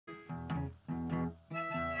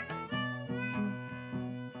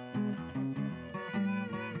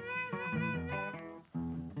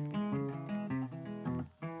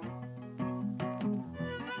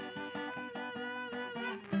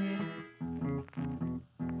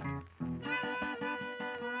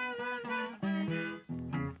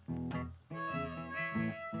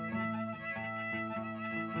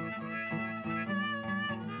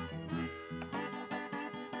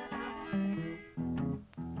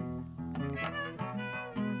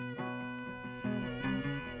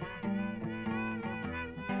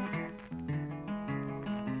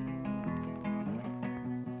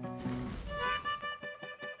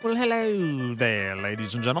Well, hello there,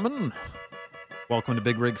 ladies and gentlemen. Welcome to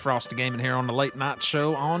Bigrigfrosty Gaming here on the Late Night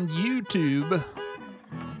Show on YouTube.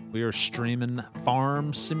 We are streaming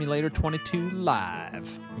Farm Simulator 22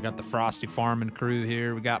 live. We got the Frosty Farming crew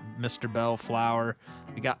here. We got Mr. Bellflower.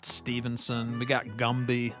 We got Stevenson. We got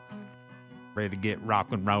Gumby. Ready to get rock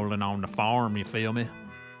and rolling on the farm, you feel me?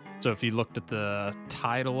 So if you looked at the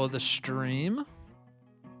title of the stream,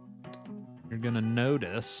 you're going to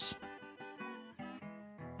notice...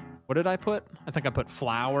 What did I put? I think I put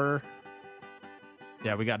flour.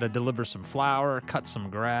 Yeah, we got to deliver some flour, cut some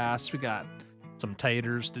grass. We got some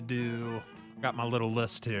taters to do. Got my little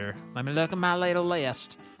list here. Let me look at my little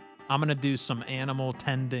list. I'm going to do some animal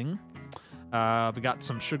tending. We got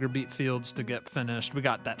some sugar beet fields to get finished. We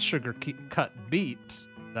got that sugar cut beet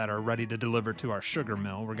that are ready to deliver to our sugar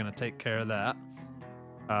mill. We're going to take care of that.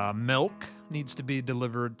 Milk needs to be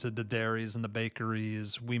delivered to the dairies and the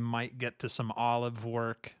bakeries. We might get to some olive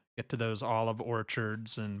work. Get to those olive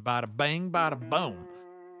orchards, and bada bang, bada boom.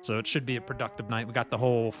 So it should be a productive night. We got the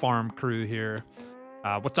whole farm crew here.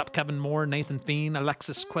 What's up, Kevin Moore, Nathan Fiend,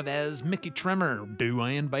 Alexis Quivez, Mickey Trimmer,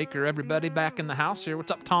 Duane Baker, everybody back in the house here.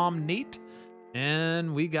 What's up, Tom Neat?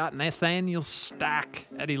 And we got Nathaniel Stack.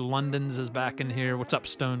 Eddie Londons is back in here. What's up,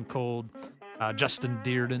 Stone Cold? Justin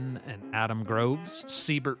Dearden and Adam Groves.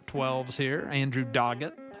 Siebert 12's here. Andrew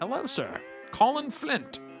Doggett. Hello, sir. Colin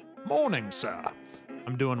Flint. Morning, sir.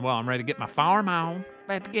 I'm doing well. I'm ready to get my farm on.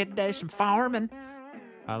 Ready to get do some farming.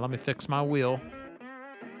 Let me fix my wheel.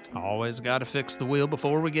 Always got to fix the wheel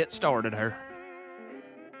before we get started here.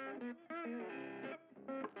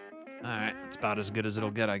 All right, it's about as good as it'll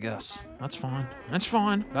get, I guess. That's fine. That's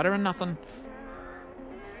fine. Better than nothing.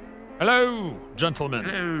 Hello, gentlemen.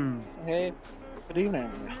 Hello. Hey, good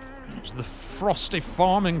evening. It's the Frosty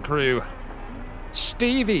Farming crew.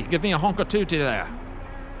 Stevie, give me a honk or tootie there.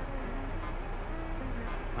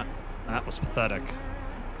 That was pathetic.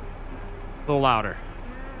 A little louder.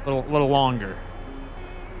 A little longer.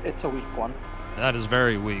 It's a weak one. That is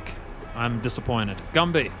very weak. I'm disappointed.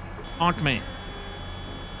 Gumby, honk me.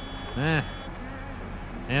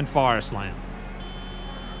 And Forest Land.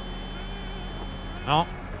 Well,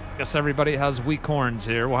 guess everybody has weak horns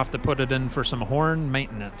here. We'll have to put it in for some horn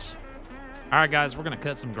maintenance. All right, guys, we're going to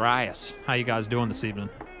cut some grass. How you guys doing this evening?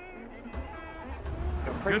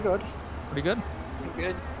 Pretty good. Pretty good? Pretty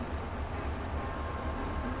good.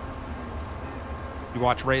 You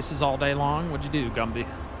watch races all day long? What'd you do, Gumby?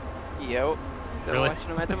 Yep. Still Really? watching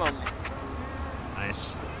them at the moment.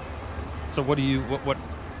 Nice. So what do you,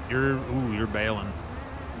 you're bailing.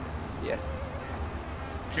 Yeah.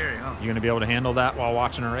 Carry on. You gonna be able to handle that while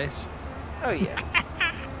watching a race? Oh, yeah.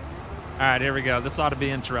 All right, here we go. This ought to be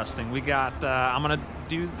interesting. We got, I'm gonna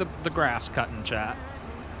do the grass cutting chat.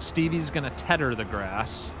 Stevie's gonna tedder the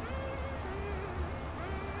grass.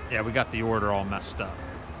 Yeah, we got the order all messed up.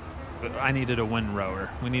 I needed a windrower.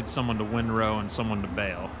 We need someone to windrow and someone to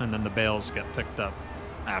bale, and then the bales get picked up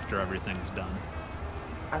after everything's done.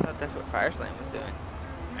 I thought that's what Fireslam was doing.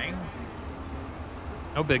 Dang.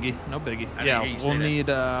 No biggie, no biggie. I Yeah, didn't hear you we'll say that. need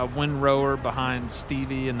a windrower behind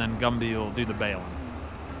Stevie, and then Gumby will do the baling.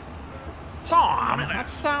 Tom, that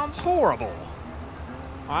sounds horrible.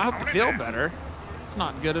 Well, I hope you feel better. It's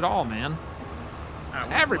not good at all, man.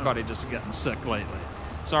 Everybody just getting sick lately.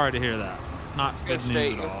 Sorry to hear that. Not Go good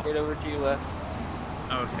straight, news at go all. straight over to your left.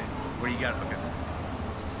 Okay. Where you got? Okay.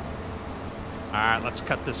 All right, let's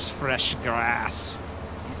cut this fresh grass.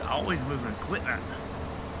 He's always moving equipment.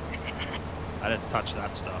 I didn't touch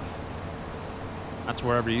that stuff. That's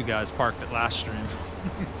wherever you guys parked it last stream.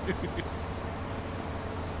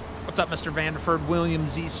 What's up, Mr. Vanderford William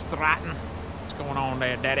Z. Stratton? What's going on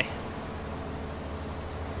there, Daddy?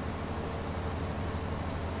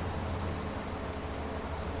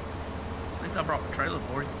 At least I brought the trailer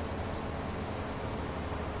for you.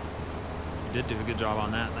 You did do a good job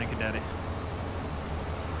on that. Thank you, Daddy.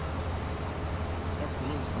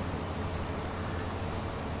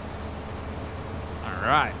 All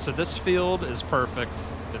right, so this field is perfect.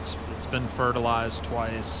 It's been fertilized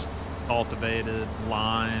twice, cultivated,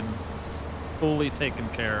 lime, fully taken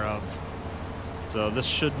care of. So this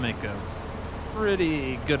should make a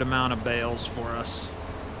pretty good amount of bales for us.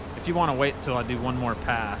 If you want to wait till I do one more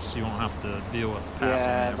pass, you won't have to deal with passing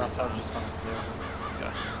Yeah, every that's what time. I'm just gonna do.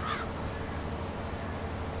 Okay.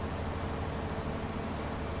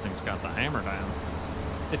 Thing's got the hammer down.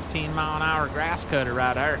 15-mile-an-hour grass cutter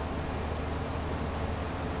right there.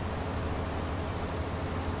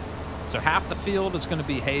 So half the field is going to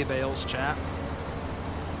be hay bales, chat.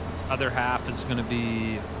 Other half is going to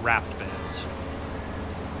be wrapped bales.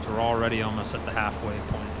 So we're already almost at the halfway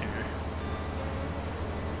point here.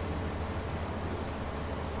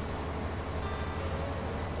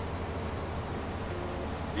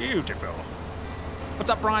 Beautiful. What's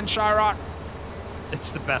up, Brian Shyrock? It's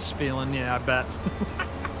the best feeling, yeah, I bet.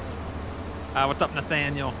 What's up,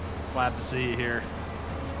 Nathaniel? Glad to see you here.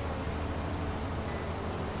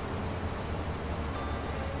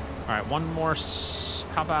 All right, one more.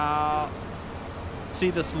 How about... See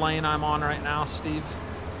this lane I'm on right now, Steve?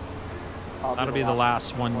 That'll be the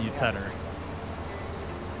last one you tether.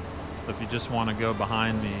 So if you just want to go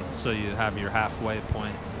behind me so you have your halfway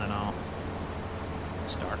point, then I'll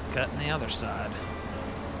start cutting the other side.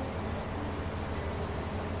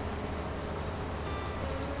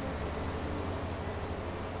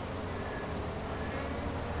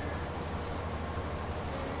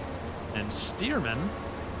 And Steerman,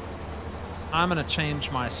 I'm going to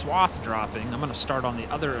change my swath dropping. I'm going to start on the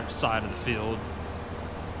other side of the field.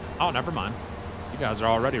 Oh, never mind. You guys are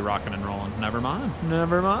already rocking and rolling. Never mind.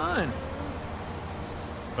 Never mind.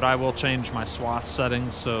 But I will change my swath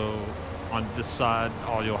settings, so on this side,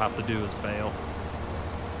 all you'll have to do is bail.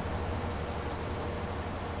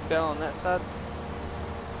 Bail on that side?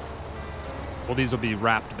 Well, these will be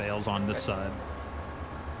wrapped bales on this side.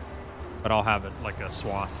 But I'll have it like a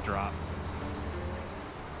swath drop.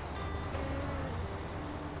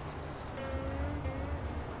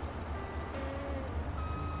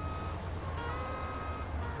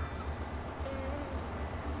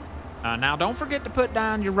 Now, don't forget to put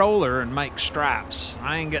down your roller and make straps.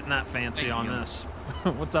 I ain't getting that fancy on this.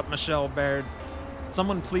 What's up, Michelle Baird?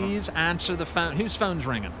 Someone please answer the phone. Whose phone's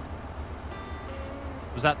ringing?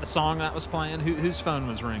 Was that the song that was playing? Whose phone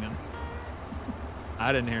was ringing?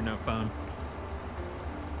 I didn't hear no phone.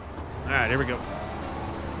 All right, here we go.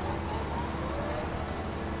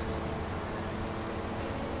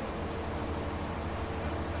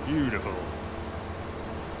 Beautiful.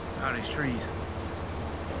 Out these trees.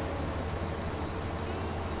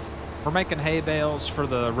 We're making hay bales for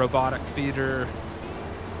the robotic feeder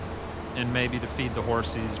and maybe to feed the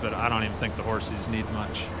horses, but I don't even think the horses need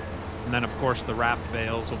much. And then, of course, the wrapped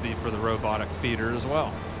bales will be for the robotic feeder as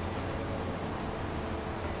well.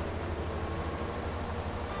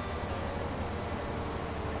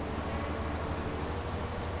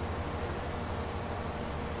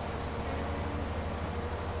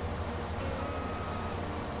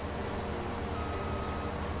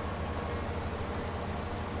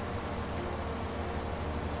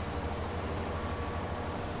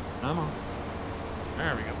 Come on.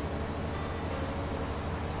 There we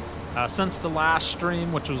go. Since the last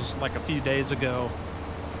stream, which was like a few days ago,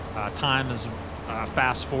 time is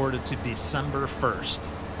fast forwarded to December 1st.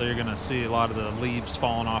 So you're going to see a lot of the leaves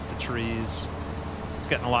falling off the trees. It's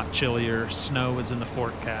getting a lot chillier. Snow is in the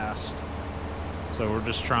forecast. So we're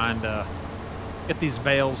just trying to get these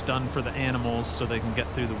bales done for the animals so they can get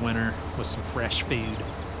through the winter with some fresh food.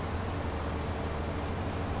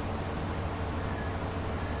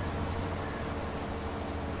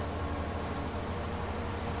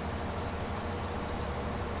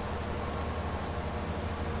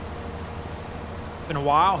 Been a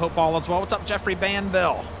while. Hope all is well. What's up, Jeffrey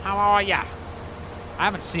Banville? How are ya? I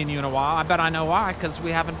haven't seen you in a while. I bet I know why, because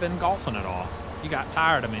we haven't been golfing at all. You got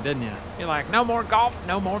tired of me, didn't you? You're like, no more golf,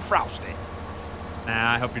 no more Frosty.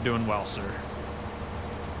 Nah, I hope you're doing well, sir.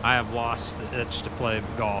 I have lost the itch to play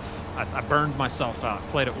golf. I burned myself out.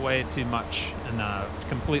 Played it way too much and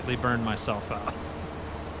completely burned myself out.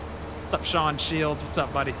 What's up, Sean Shields? What's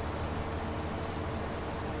up, buddy?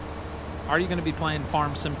 Are you going to be playing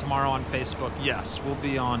Farm Sim tomorrow on Facebook? Yes, we'll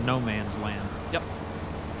be on No Man's Land. Yep.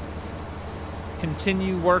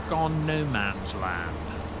 Continue work on No Man's Land.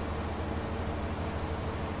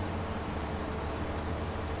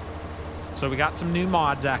 So we got some new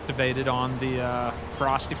mods activated on the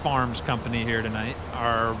Frosty Farms company here tonight.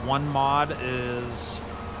 Our one mod is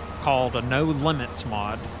called a No Limits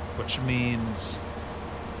mod, which means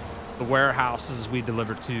the warehouses we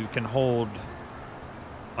deliver to can hold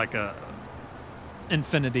like a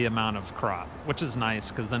infinity amount of crop, which is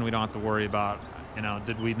nice because then we don't have to worry about, you know,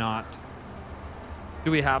 do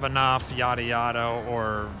we have enough, yada yada,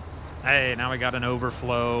 or hey, now we got an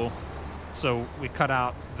overflow. So we cut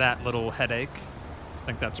out that little headache. I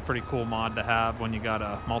think that's a pretty cool mod to have when you got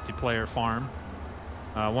a multiplayer farm.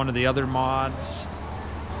 One of the other mods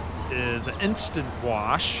is an instant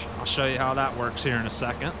wash. I'll show you how that works here in a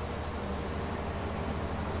second.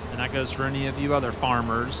 And that goes for any of you other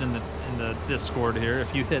farmers in the Discord here.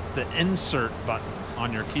 If you hit the insert button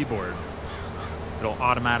on your keyboard, it'll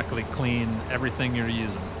automatically clean everything you're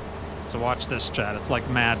using. So watch this, chat. It's like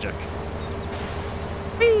magic.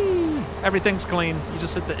 Whee! Everything's clean. You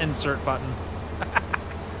just hit the insert button.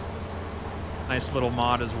 Nice little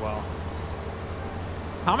mod as well.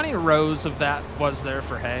 How many rows of that was there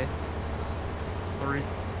for hay? 3.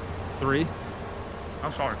 3?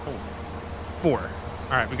 I'm sorry, 4. 4. All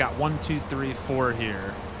right, we got 1, 2, 3, 4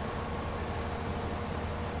 here.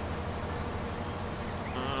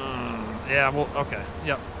 Yeah, well, okay.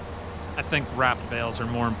 Yep. I think wrapped bales are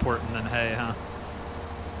more important than hay, huh?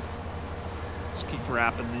 Just keep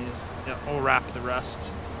wrapping these. Yep, we'll wrap the rest.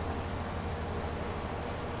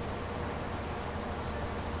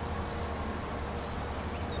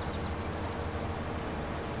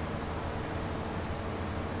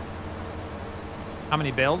 How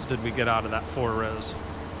many bales did we get out of that 4 rows?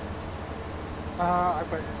 I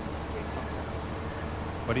put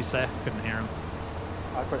What'd he say? Couldn't hear him.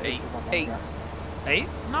 8. 8?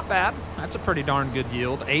 Not bad. That's a pretty darn good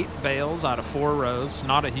yield. 8 bales out of 4 rows.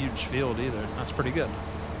 Not a huge field either. That's pretty good.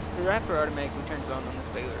 The wrapper automatically turns on this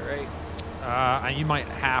baler, right? You might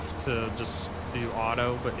have to just do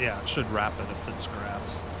auto, but yeah, it should wrap it if it's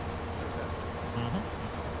grass. Okay.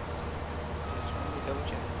 Just wanted to double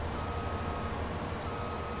check.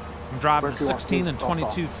 I'm driving a Where do you want 16 these and dropped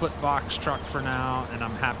off? 22 foot box truck for now, and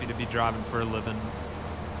I'm happy to be driving for a living.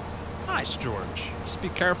 Nice, George. Just be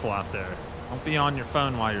careful out there. Don't be on your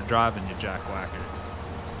phone while you're driving, you jackwhacker.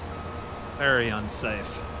 Very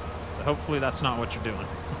unsafe. But hopefully that's not what you're doing.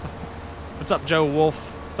 What's up, Joe Wolf?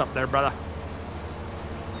 What's up there, brother?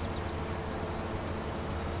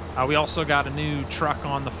 We also got a new truck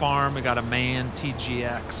on the farm. We got a MAN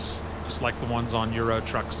TGX, just like the ones on Euro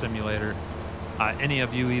Truck Simulator. Any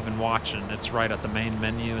of you even watching, it's right at the main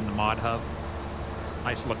menu in the mod hub.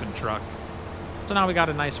 Nice looking truck. So now we got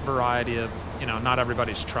a nice variety of, you know, not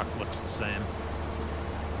everybody's truck looks the same.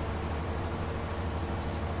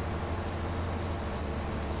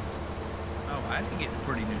 Oh, I didn't get a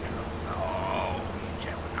pretty new truck. Oh, you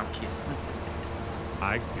jelly. I'm kidding.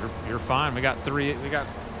 You're fine. We got 3. We got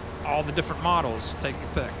all the different models. Take your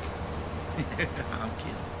pick. I'm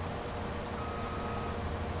kidding.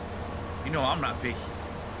 You know I'm not picky.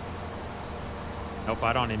 Nope,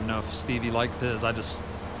 I don't even know if Stevie liked his. I just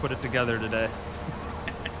put it together today.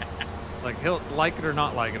 Like, he'll like it or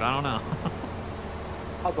not like it. I don't know.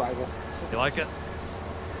 I'll drive it. You like it?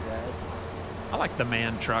 Yeah, it's nice. I like the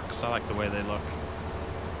MAN trucks. I like the way they look.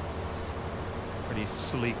 Pretty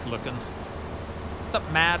sleek looking. What's up,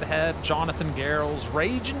 Madhead, Jonathan Garrels,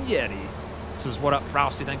 Raging Yeti? This is What Up,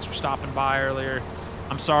 Frosty. Thanks for stopping by earlier.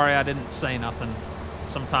 I'm sorry I didn't say nothing.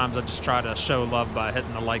 Sometimes I just try to show love by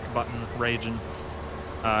hitting the like button, Raging.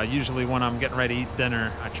 Usually when I'm getting ready to eat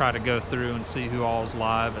dinner, I try to go through and see who all's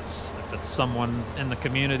live. If it's someone in the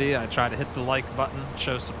community, I try to hit the like button,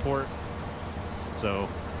 show support. So,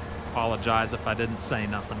 apologize if I didn't say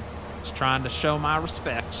nothing. Just trying to show my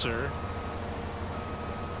respect, sir.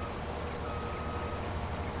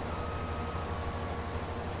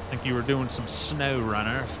 I think you were doing some snow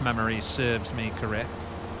runner, if memory serves me correct.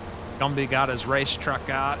 Gumby got his race truck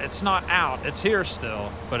out. It's not out. It's here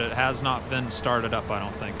still, but it has not been started up, I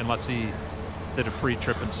don't think, unless he did a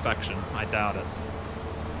pre-trip inspection. I doubt it.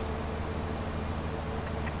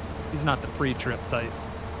 He's not the pre-trip type.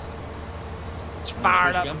 It's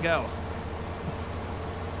fired up and go.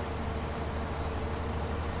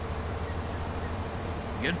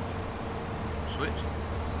 Good. Switch.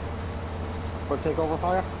 Or take over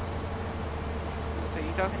fire? So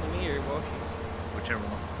you talking to me or Walshy? Whichever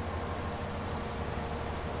one.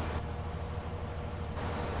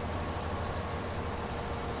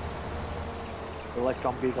 You like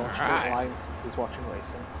John B going straight Alright. lines. He's watching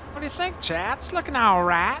racing. What do you think, chat? It's looking all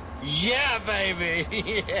right. Yeah,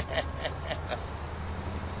 baby. Yeah.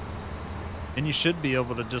 And you should be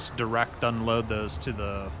able to just direct unload those to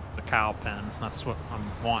the cow pen. That's what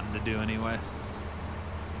I'm wanting to do anyway.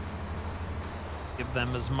 Give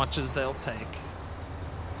them as much as they'll take.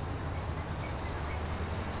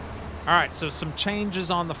 All right, so some changes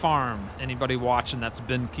on the farm. Anybody watching that's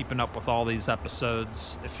been keeping up with all these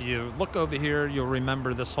episodes, if you look over here, you'll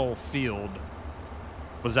remember this whole field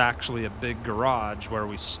was actually a big garage where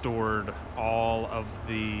we stored all of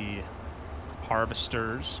the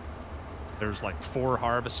harvesters. There's like 4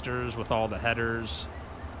 harvesters with all the headers.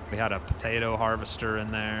 We had a potato harvester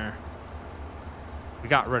in there. We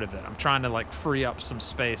got rid of it. I'm trying to like free up some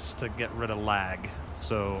space to get rid of lag.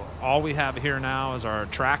 So all we have here now is our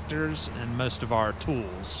tractors and most of our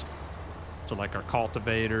tools. So like our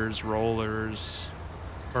cultivators, rollers,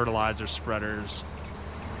 fertilizer spreaders.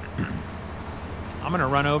 I'm gonna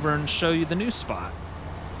run over and show you the new spot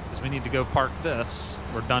because we need to go park this.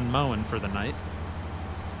 We're done mowing for the night.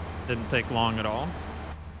 Didn't take long at all.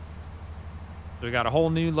 So we got a whole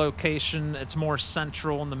new location. It's more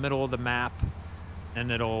central in the middle of the map. And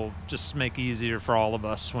it'll just make easier for all of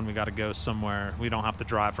us when we got to go somewhere. We don't have to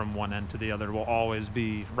drive from one end to the other. We'll always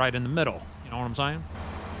be right in the middle. You know what I'm saying?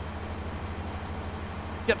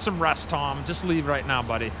 Get some rest, Tom. Just leave right now,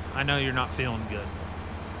 buddy. I know you're not feeling good.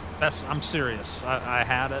 I'm serious. I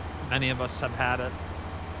had it. Many of us have had it.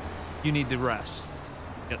 You need to rest.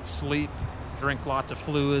 Get sleep, drink lots of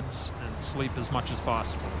fluids, and sleep as much as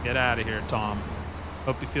possible. Get out of here, Tom.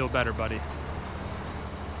 Hope you feel better, buddy.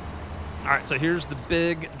 All right, so here's the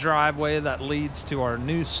big driveway that leads to our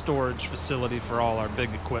new storage facility for all our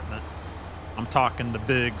big equipment. I'm talking the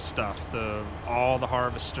big stuff, all the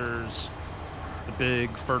harvesters, the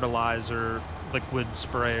big fertilizer, liquid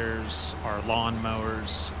sprayers, our lawn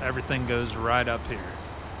mowers. Everything goes right up here.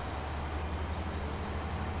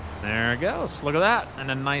 There it goes. Look at that.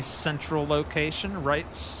 And a nice central location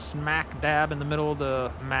right smack dab in the middle of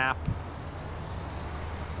the map.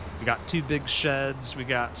 We got 2 big sheds. We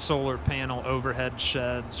got solar panel overhead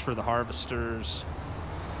sheds for the harvesters.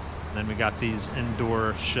 And then we got these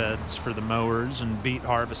indoor sheds for the mowers and beet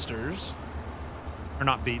harvesters. Or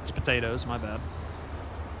not beets, potatoes, my bad.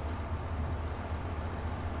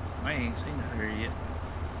 I ain't seen that here yet.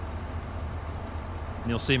 And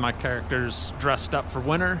you'll see my characters dressed up for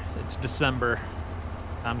winter. It's December.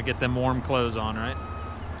 Time to get them warm clothes on, right?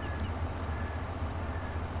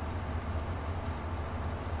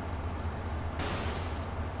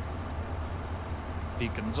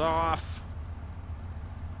 Beacons off.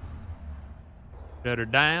 Shutter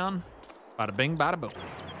down. Bada bing, bada boom.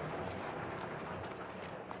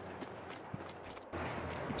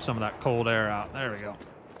 Keep some of that cold air out. There we go.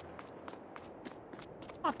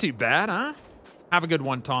 Not too bad, huh? Have a good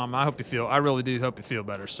one, Tom. I really do hope you feel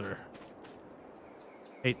better, sir.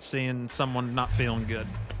 Hate seeing someone not feeling good.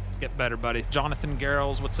 Get better, buddy. Jonathan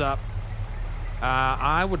Garrels, what's up?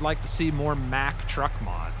 I would like to see more Mac truck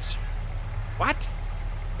mods. What?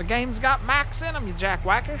 The game's got Macs in them, you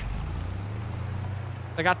jackwhacker.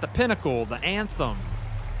 They got the Pinnacle, the Anthem,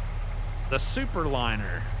 the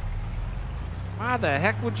Superliner. Why the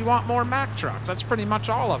heck would you want more Mac trucks? That's pretty much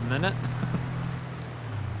all of them, isn't it?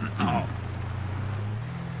 Oh.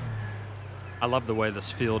 I love the way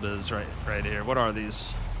this field is right here. What are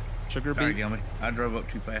these? Sugar beet? Sorry, I drove up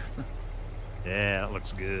too fast. Yeah, it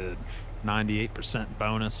looks good. 98%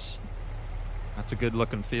 bonus. That's a good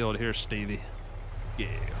looking field here, Stevie. Yeah.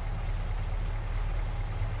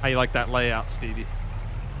 How you like that layout, Stevie?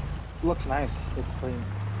 Looks nice. It's clean.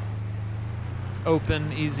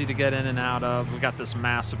 Open, easy to get in and out of. We got this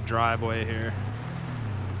massive driveway here.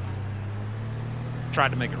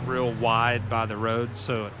 Tried to make it real wide by the road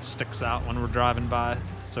so it sticks out when we're driving by,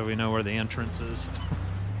 so we know where the entrance is.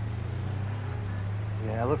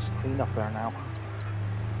 Yeah, it looks clean up there now.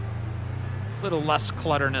 Little less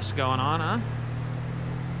clutterness going on, huh?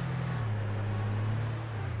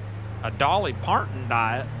 A Dolly Parton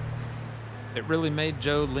diet. It really made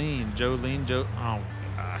Joe lean. Oh,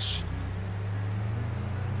 gosh.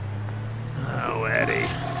 Oh, Eddie.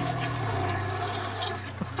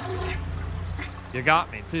 You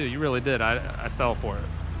got me, too. You really did. I fell for it.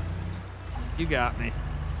 You got me.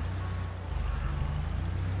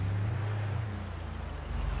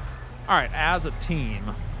 All right, as a team,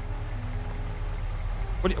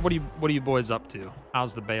 what are you boys up to?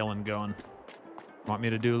 How's the baling going? Want me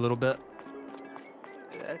to do a little bit?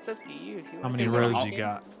 That's up to you. If you How many rows you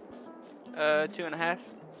got? 2.5.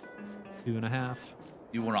 2.5.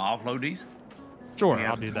 You want to offload these? Sure,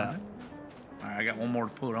 Yeah, I'll do that. All right, I got one more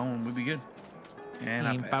to put on. We'll be good. And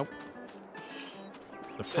I passed.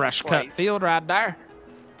 The fresh cut field right there.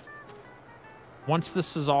 Once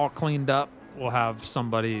this is all cleaned up, we'll have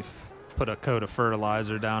somebody put a coat of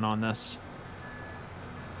fertilizer down on this.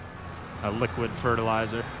 A liquid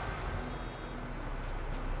fertilizer.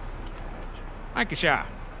 Thank you, Sha.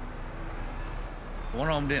 One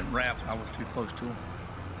of them didn't wrap. I was too close to them.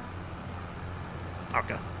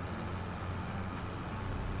 Okay.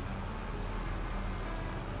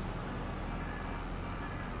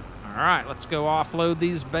 All right, let's go offload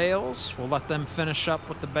these bales. We'll let them finish up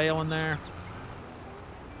with the bale in there.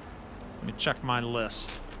 Let me check my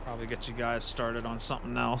list. Probably get you guys started on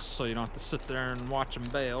something else so you don't have to sit there and watch them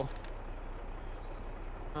bale.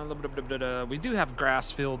 We do have grass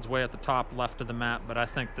fields way at the top left of the map, but I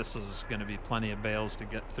think this is going to be plenty of bales to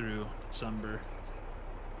get through December,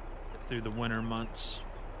 get through the winter months.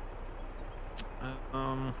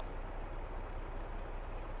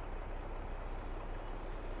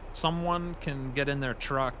 Someone can get in their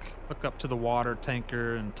truck, hook up to the water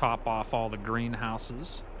tanker, and top off all the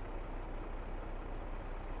greenhouses.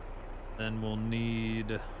 Then we'll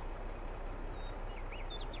need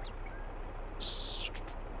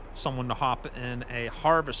someone to hop in a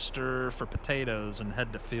harvester for potatoes and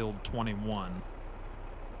head to field 21.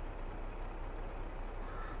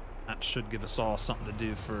 That should give us all something to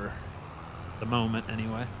do for the moment,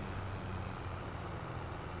 anyway.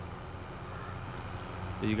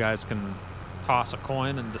 So you guys can toss a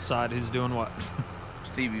coin and decide who's doing what.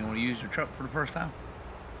 Steve, you want to use your truck for the first time?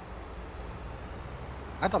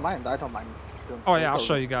 I don't mind. I don't mind. Oh yeah, I'll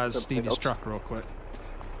show you guys Stevie's truck real quick.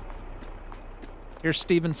 Here's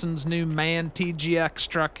Stevenson's new Man TGX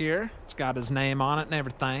truck here. It's got his name on it and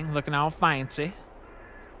everything, looking all fancy.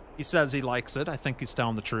 He says he likes it. I think he's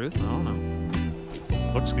telling the truth. I don't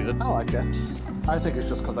know. Looks good. I like it. I think it's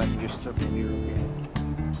just because I'm used to being European.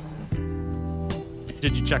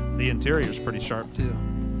 Did you check the interior's pretty sharp too?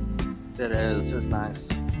 It is. It's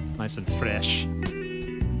nice. Nice and fresh.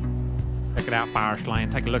 Check it out, Fire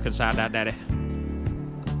Lane. Take a look inside that daddy.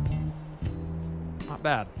 Not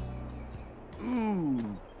bad.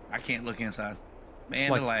 Ooh, I can't look inside. Man,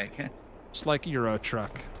 like- the lag. Just like a Euro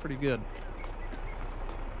truck. Pretty good.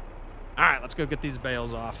 All right, let's go get these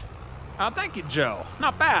bales off. Thank you, Joe.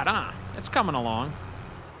 Not bad, huh? It's coming along.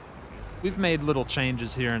 We've made little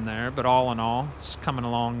changes here and there, but all in all, it's coming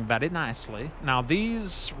along very nicely. Now,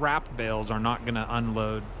 these wrapped bales are not going to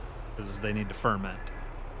unload because they need to ferment.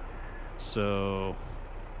 So,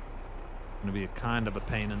 going to be a kind of a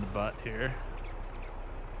pain in the butt here.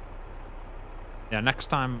 Yeah, next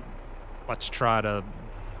time, let's try to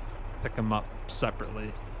pick them up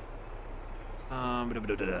separately. How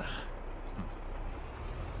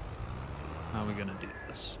are we gonna do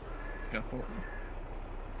this? Go for it.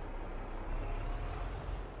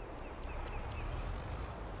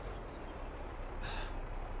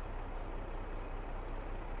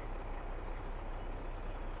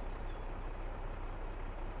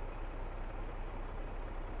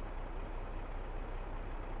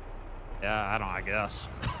 Yeah, I guess.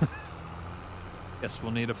 Guess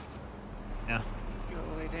we'll need a... Yeah. Go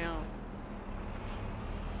all the way down.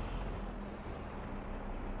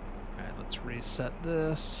 Alright, let's reset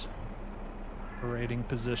this. Operating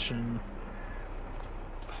position.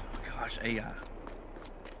 Oh my gosh, AI.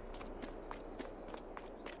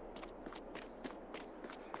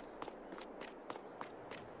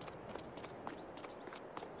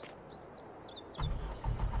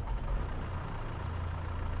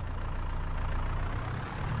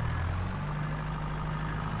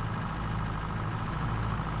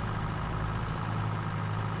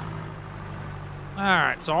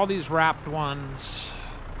 Alright, so all these wrapped ones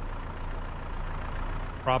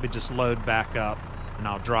probably just load back up, and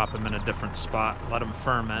I'll drop them in a different spot, let them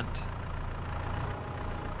ferment.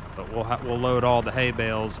 But we'll load all the hay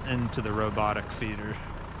bales into the robotic feeder.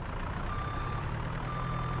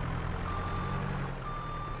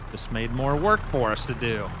 Just made more work for us to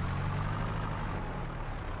do.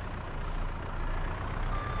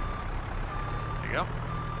 There you go.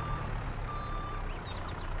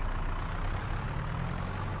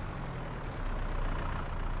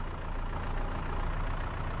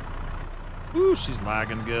 Ooh, she's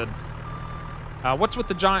lagging good. What's with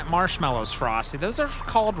the giant marshmallows, Frosty? Those are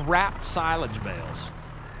called wrapped silage bales.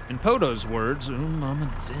 In Poto's words, ooh,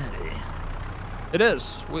 mama daddy. It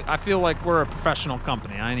is. I feel like we're a professional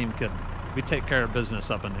company. I ain't even kidding. We take care of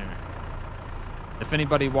business up in here. If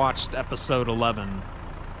anybody watched episode 11,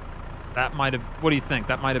 that might have... What do you think?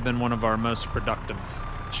 That might have been one of our most productive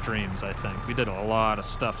streams, I think. We did a lot of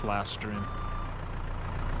stuff last stream.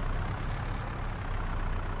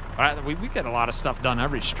 We get a lot of stuff done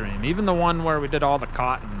every stream. Even the one where we did all the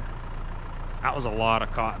cotton. That was a lot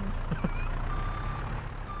of cotton.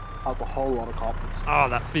 That's a whole lot of copies. Oh,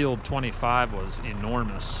 that field 25 was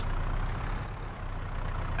enormous.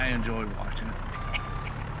 I enjoyed watching it.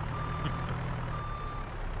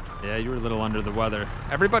 Yeah, you were a little under the weather.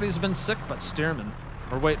 Everybody's been sick but Stearman.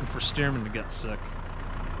 We're waiting for Stearman to get sick.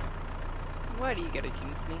 Why do you gotta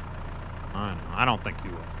jinx me? I know. I don't think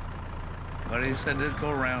you will. But he said this go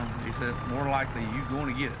around. He said more likely you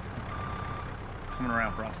going to get it. Coming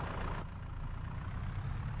around for us.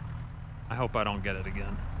 I hope I don't get it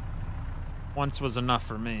again. Once was enough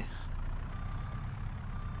for me.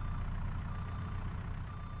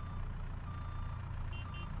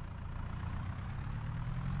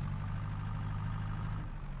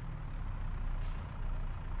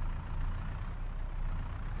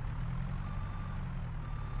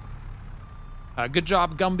 Good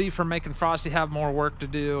job, Gumby, for making Frosty have more work to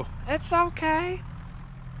do. It's okay.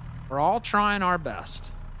 We're all trying our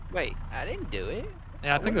best. Wait, I didn't do it.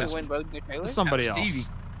 Yeah, I think it was somebody else. Stevie.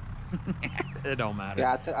 It don't matter.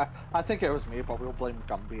 Yeah, I think it was me, but we'll blame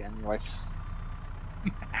Gumby anyway.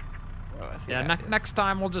 Yeah, next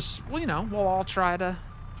time we'll just, we'll all try to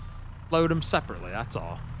load them separately, that's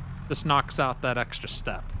all. This knocks out that extra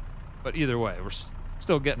step. But either way, we're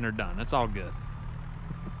still getting her done. It's all good.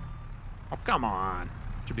 Oh, come on.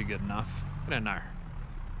 Should be good enough. Get in there.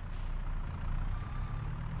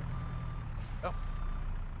 Oh.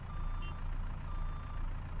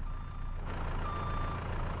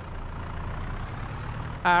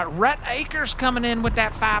 Rhett Akers coming in with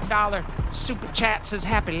that $5 super chat, says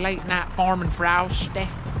happy late night farming Frosty.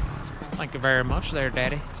 Thank you very much there,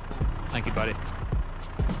 Daddy. Thank you, buddy.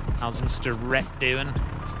 How's Mr. Rhett doing?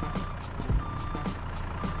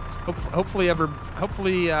 Hopefully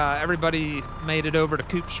everybody made it over to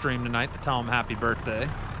Coop's stream tonight to tell him happy birthday.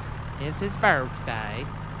 It's his birthday.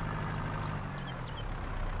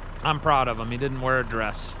 I'm proud of him. He didn't wear a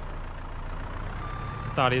dress.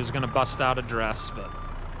 I thought he was gonna bust out a dress, but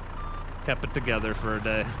kept it together for a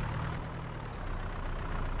day.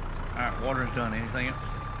 All right, water's done. Anything else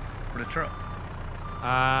for the truck?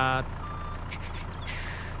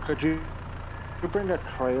 Could you bring the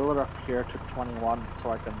trailer up here to 21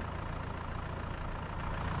 so I can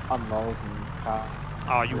unload and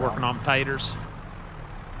Oh, you working on taters?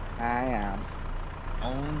 I am.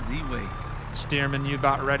 On the way. Stearman, you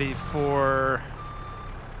about ready for...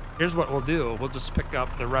 Here's what we'll do. We'll just pick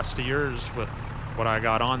up the rest of yours with what I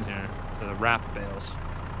got on here, the wrap bales.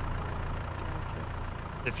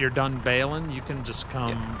 If you're done baling, you can just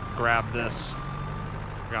come grab this.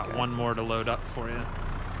 I got one more to load up for you.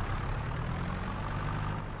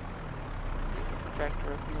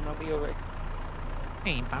 Tractor up here and I'll be over.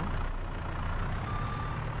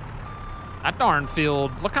 That darn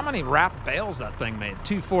field, look how many wrapped bales that thing made.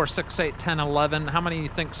 2, 4, 6, 8, 10, 11. How many you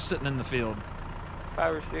think's sitting in the field?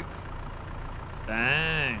 5 or 6.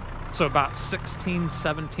 Dang. So about 16,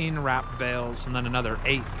 17 wrapped bales and then another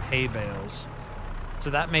 8 hay bales. So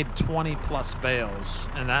that made 20 plus bales,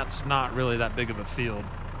 and that's not really that big of a field.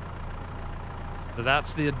 So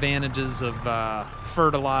that's the advantages of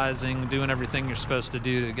fertilizing, doing everything you're supposed to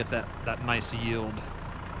do to get that nice yield.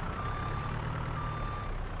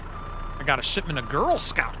 I got a shipment of Girl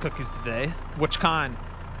Scout cookies today. Which kind?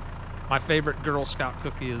 My favorite Girl Scout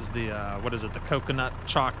cookie is the, what is it? The coconut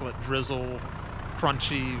chocolate drizzle,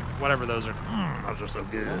 crunchy, whatever those are. Those are so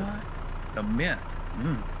good. What? The mint.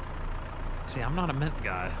 See, I'm not a mint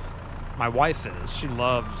guy. My wife is. She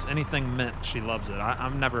loves anything mint. She loves it.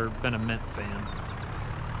 I've never been a mint fan.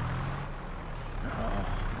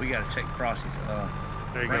 We got to check Frosty's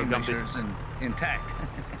There you brain, go, make sure Gumpy. it's intact.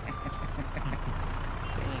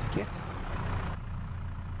 Thank you.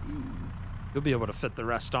 You'll be able to fit the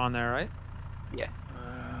rest on there, right? Yeah.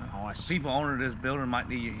 Nice. People owning this building might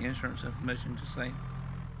need your insurance information, just saying.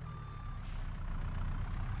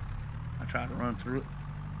 I tried to run through it.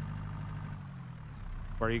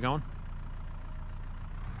 Where are you going?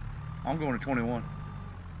 I'm going to 21.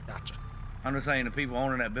 Gotcha. I'm just saying the people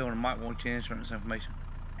owning that building might want your insurance information.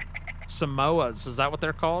 Samoas, is that what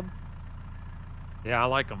they're called? Yeah, I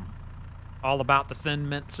like them. All about the thin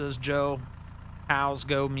mint, says Joe. Cows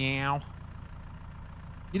go meow.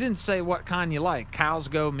 You didn't say what kind you like. Cows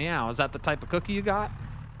go meow. Is that the type of cookie you got?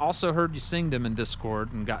 Also heard you sing them in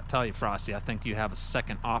Discord and got to tell you, Frosty, I think you have a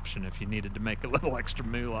second option if you needed to make a little extra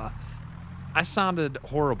moolah. I sounded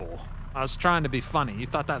horrible. I was trying to be funny. You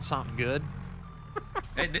thought that sounded good?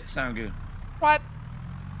 It did sound good. What?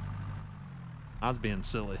 I was being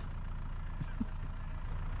silly.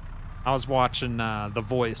 I was watching The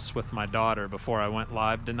Voice with my daughter before I went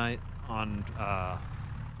live tonight on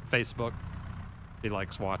Facebook. She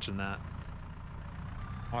likes watching that.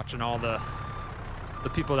 Watching all the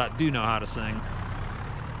people that do know how to sing.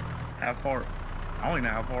 How far? I don't even know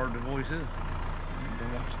how far The Voice is. Go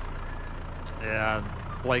watch it. Yeah,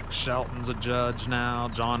 Blake Shelton's a judge now.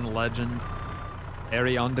 John Legend.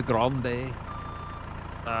 Ariana Grande.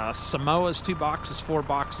 Samoa's 2 boxes, 4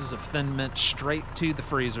 boxes of Thin Mint straight to the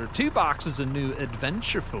freezer. 2 boxes of new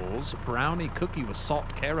Adventurefuls brownie cookie with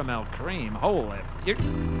salt caramel cream. Holy,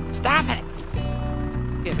 stop it!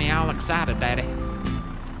 Get me all excited, Daddy.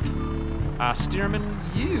 Stearman,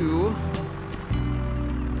 you,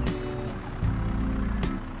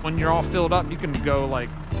 when you're all filled up, you can go like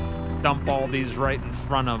dump all these right in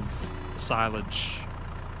front of the silage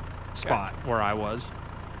spot where I was.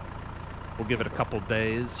 We'll give it a couple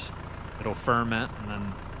days. It'll ferment, and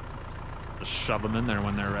then just shove them in there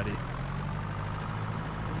when they're ready.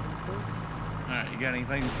 All right, you got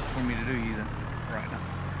anything for me to do either right now?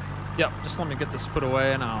 Yep, just let me get this put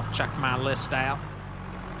away, and I'll check my list out.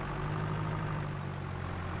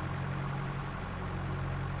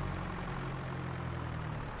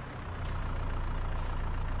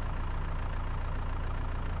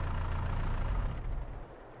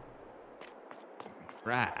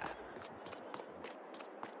 Right.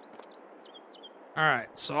 All right,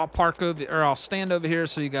 so I'll park over, or I'll stand over here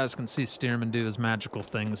so you guys can see Stearman do his magical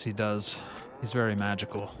things he does. He's very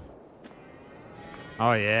magical.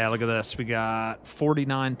 Oh, yeah, look at this. We got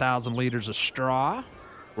 49,000 liters of straw.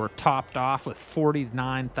 We're topped off with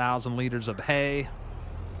 49,000 liters of hay.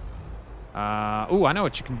 Ooh, I know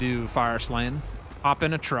what you can do, Fire Slane. Hop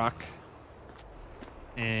in a truck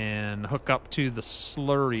and hook up to the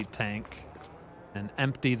slurry tank and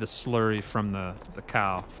empty the slurry from the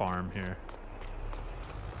cow farm here.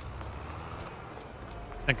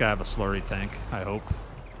 I think I have a slurry tank, I hope.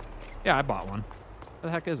 Yeah, I bought one. What the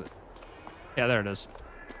heck is it? Yeah, there it is.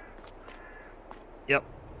 Yep.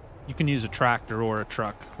 You can use a tractor or a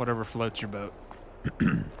truck, whatever floats your boat.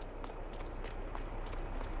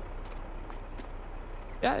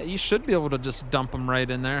 Yeah, you should be able to just dump them right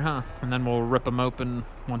in there, huh? And then we'll rip them open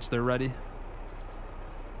once they're ready.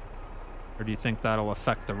 Or do you think that'll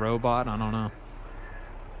affect the robot? I don't know.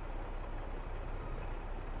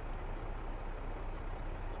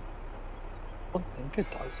 I don't think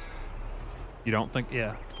it does. You don't think?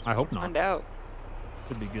 Yeah, I hope not. Find out.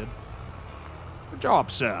 Could be good. Good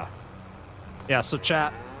job, sir. Yeah, so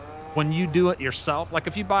chat, when you do it yourself, like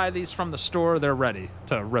if you buy these from the store, they're ready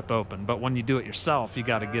to rip open. But when you do it yourself, you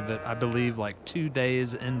got to give it, I believe, like 2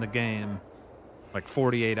 days in the game, like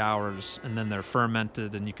 48 hours, and then they're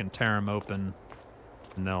fermented and you can tear them open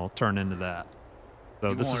and they'll turn into that.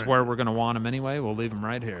 So this is where we're going to want them anyway. We'll leave them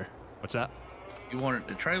right here. What's that? You want it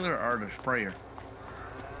the trailer or the sprayer?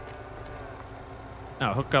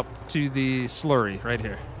 No, hook up to the slurry right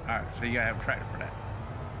here. All right, so you gotta have a tractor for that.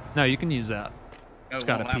 No, you can use that. Oh, It's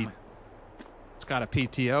got won't a allow P. me. It's got a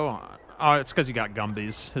PTO on. Oh, it's because you got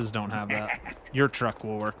Gumbies. His don't have that. Your truck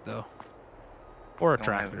will work though, or a Don't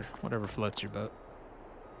have tractor, whatever floats your boat.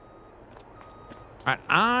 All right,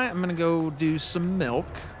 I am gonna go do some milk.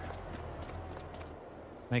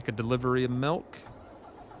 Make a delivery of milk.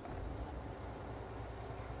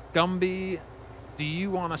 Gumby, do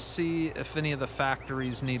you want to see if any of the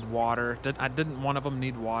factories need water? Didn't one of them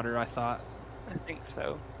need water, I thought? I think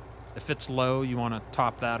so. If it's low, you want to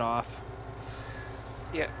top that off?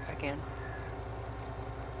 Yeah, I can.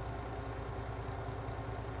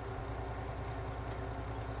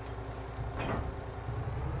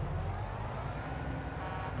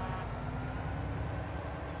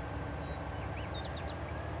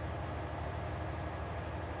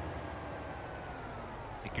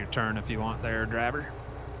 Take your turn if you want there, driver.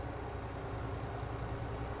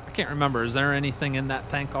 I can't remember. Is there anything in that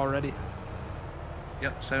tank already?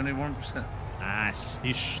 Yep, 71%. Nice.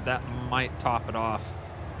 That might top it off.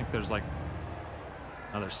 I think there's like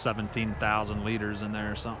another 17,000 liters in there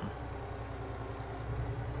or something.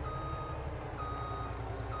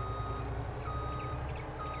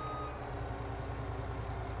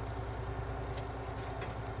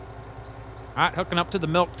 All right, hooking up to the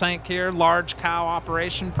milk tank here. Large cow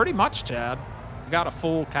operation. Pretty much, Chad. We got a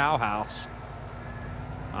full cow house.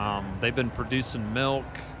 They've been producing milk,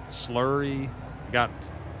 slurry. We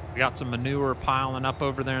got some manure piling up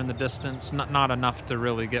over there in the distance. Not enough to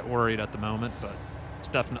really get worried at the moment, but it's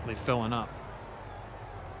definitely filling up.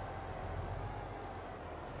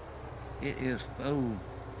 It is full.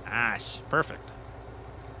 Nice. Perfect.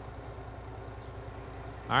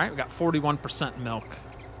 All right, we got 41% milk.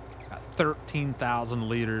 Got 13,000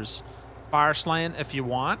 liters. Fire Slaying, if you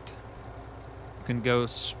want, you can go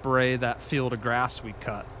spray that field of grass we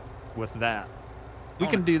cut with that. We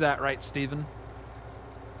can do that, right, Steven?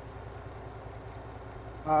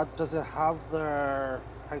 Does it have their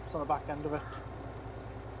pipes on the back end of it?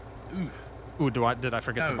 Ooh. Ooh, did I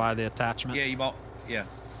forget to No. buy the attachment? Yeah, you bought. Yeah.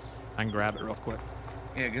 I can grab it real quick.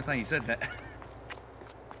 Yeah, good thing you said that.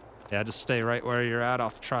 Yeah, just stay right where you're at.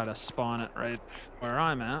 I'll try to spawn it right where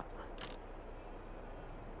I'm at.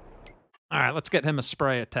 All right, let's get him a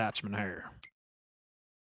spray attachment here.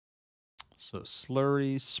 So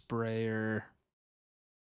slurry sprayer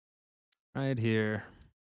right here.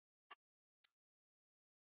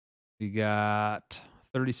 We got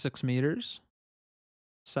 36 meters,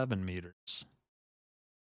 7 meters,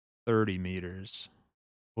 30 meters.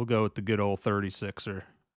 We'll go with the good old 36er,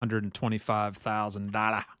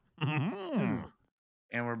 $125,000.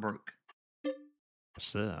 And we're broke.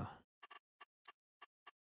 So.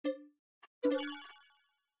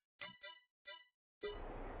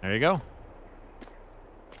 There you go.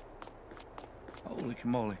 Holy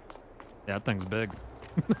moly. Yeah, that thing's big.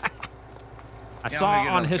 I Yeah, saw I'm gonna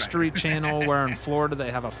get on another History tractor. Channel where in Florida they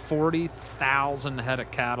have a 40,000 head of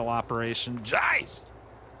cattle operation. Jeez.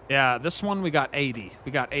 Yeah, this one we got 80.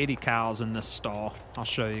 We got 80 cows in this stall. I'll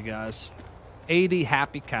show you guys. 80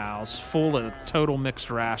 happy cows, full of total mixed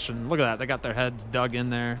ration. Look at that. They got their heads dug in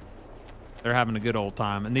there. They're having a good old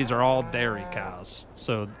time. And these are all dairy cows,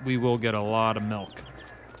 so we will get a lot of milk.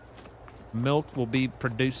 Milk will be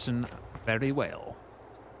producing very well.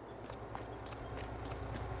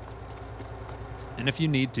 And if you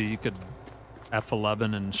need to, you could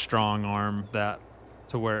F11 and strong arm that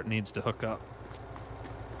to where it needs to hook up.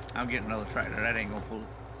 I'm getting another tractor. That ain't gonna pull it.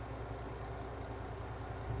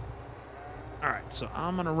 All right, so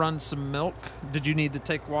I'm gonna run some milk. Did you need to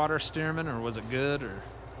take water, Stearman, or was it good? Or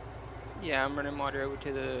Yeah, I'm running water over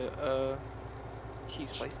to the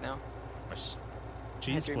cheese place now. Nice.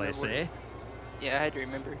 Cheese to place, remember eh? Yeah, I had to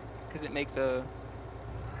remember because it makes a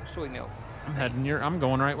soy milk. I'm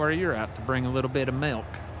going right where you're at to bring a little bit of milk.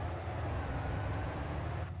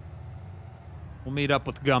 We'll meet up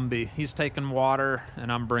with Gumby. He's taking water,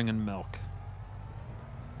 and I'm bringing milk.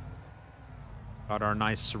 Got our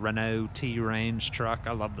nice Renault T-Range truck.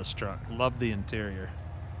 I love this truck. Love the interior.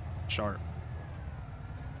 Sharp.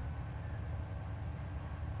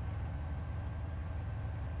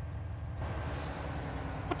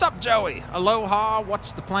 What's up, Joey? Aloha.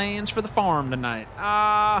 What's the plans for the farm tonight?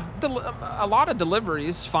 A lot of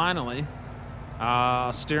deliveries, finally.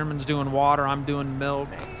 Stearman's doing water. I'm doing milk.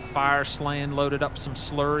 Fire Slaying loaded up some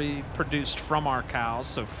slurry produced from our cows,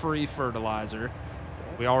 so free fertilizer.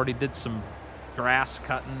 We already did some grass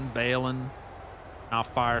cutting, baling. Now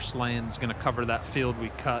Fire Slaying's going to cover that field we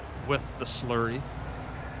cut with the slurry.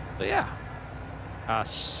 But yeah.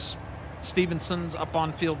 Stevenson's up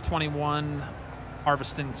on field 21,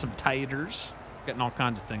 harvesting some taters, getting all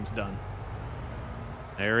kinds of things done.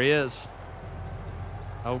 There he is.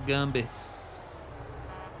 Old Gumby.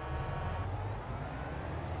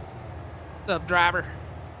 What's up, driver?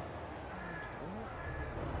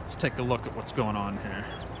 Let's take a look at what's going on here.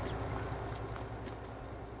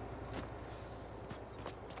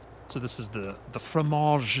 So this is the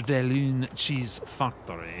Fromage de Lune cheese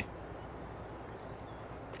factory.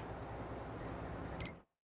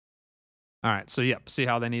 All right, so yep, see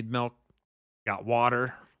how they need milk? Got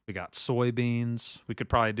water, we got soybeans. We could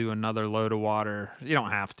probably do another load of water. You don't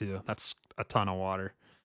have to, that's a ton of water.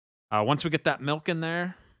 Once we get that milk in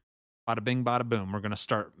there, bada bing, bada boom, we're gonna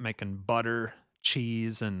start making butter,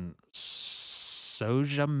 cheese, and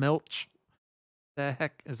soja milk. The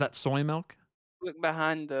heck, is that soy milk? Look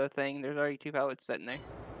behind the thing, there's already 2 pallets sitting there.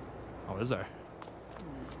 Oh, is there?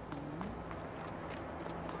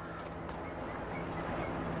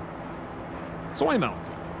 Soy milk.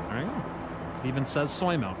 There you go. It even says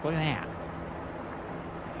soy milk. Look at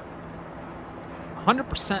that.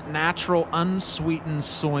 100% natural, unsweetened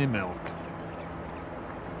soy milk.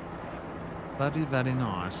 Very, very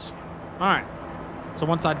nice. All right. So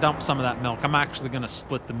once I dump some of that milk, I'm actually going to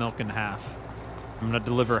split the milk in half. I'm going to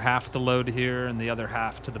deliver half the load here and the other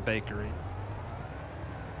half to the bakery.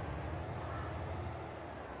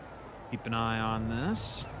 Keep an eye on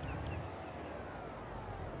this.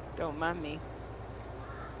 Don't mind me.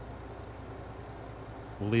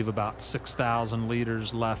 We'll leave about 6,000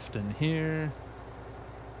 liters left in here.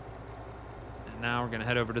 And now we're going to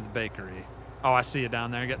head over to the bakery. Oh, I see you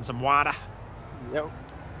down there getting some water. Yep.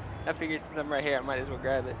 I figured since I'm right here, I might as well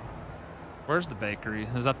grab it. Where's the bakery?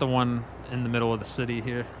 Is that the one in the middle of the city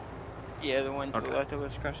here? Yeah, the one to the left of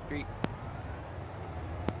us across the street.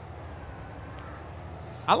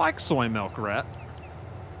 I like soy milk, Rhett.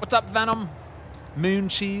 What's up, Venom? Moon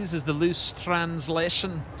cheese is the loose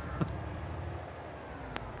translation.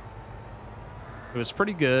 It was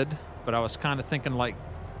pretty good, but I was kind of thinking like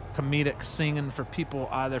comedic singing for people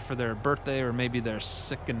either for their birthday or maybe they're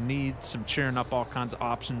sick and need some cheering up all kinds of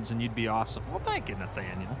options, and you'd be awesome. Well, thank you,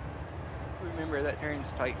 Nathaniel. Remember, that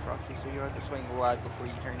turn's tight, Frosty, so you have to swing wide before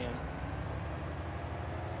you turn in.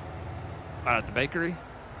 At the bakery?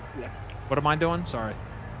 Yeah. What am I doing? Sorry.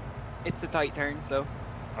 It's a tight turn, so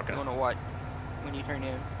Okay. you want to watch when you turn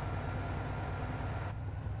in.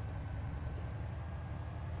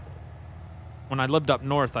 When I lived up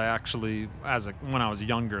north, I actually, when I was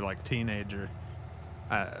younger, like teenager,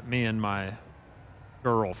 me and my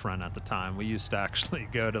girlfriend at the time, we used to actually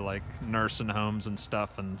go to like nursing homes and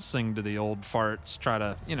stuff and sing to the old farts, try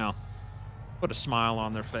to, you know, put a smile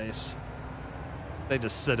on their face. They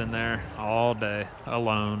just sit in there all day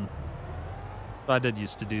alone. So I did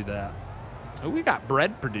used to do that. Oh, we got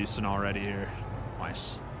bread producing already here.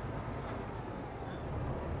 Nice.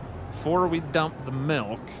 Before we dump the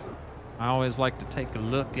milk, I always like to take a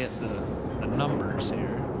look at the numbers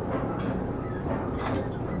here.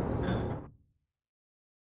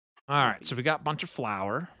 All right, so we got a bunch of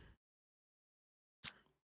flour.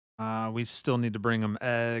 We still need to bring them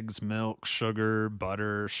eggs, milk, sugar,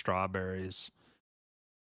 butter, strawberries.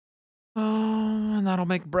 Oh, and that'll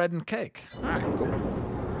make bread and cake. All right, cool.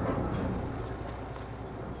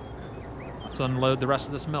 Let's unload the rest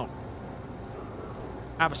of this milk.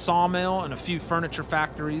 I have a sawmill and a few furniture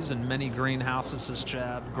factories and many greenhouses, says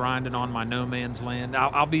Chad, grinding on my no man's land.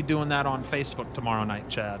 I'll be doing that on Facebook tomorrow night,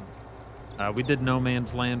 Chad. We did no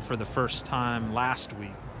man's land for the first time last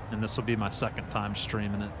week, and this will be my second time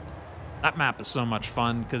streaming it. That map is so much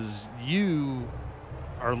fun because you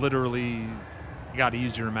are literally, you got to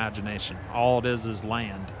use your imagination. All it is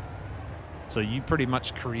land. So you pretty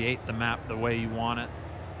much create the map the way you want it,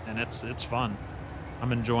 and it's fun.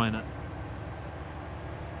 I'm enjoying it.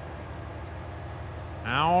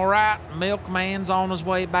 All right, Milkman's on his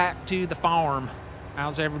way back to the farm.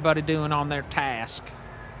 How's everybody doing on their task?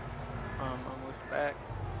 Almost back.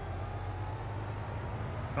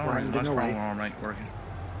 All right, my strong arm ain't working.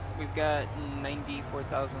 We've got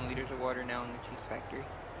 94,000 liters of water now in the cheese factory.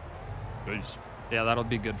 Peace. Yeah, that'll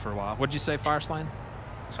be good for a while. What'd you say, Fireslane?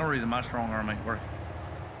 For some reason, my strong arm ain't working.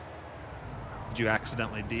 Did you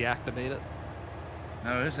accidentally deactivate it?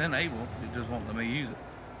 No, it's enabled. It just won't let me use it.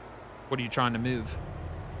 What are you trying to move?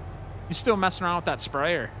 You still messing around with that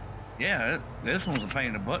sprayer? Yeah, this one's a pain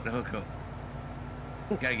in the butt to hook up.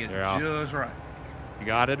 Gotta get it just right. You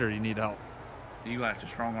got it, or you need help? You have to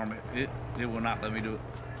strong arm it. It will not let me do it.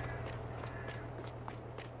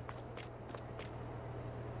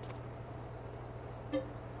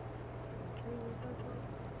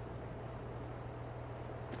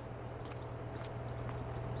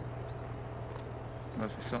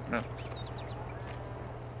 Must be something else.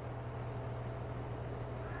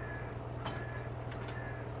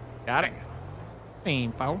 Got it.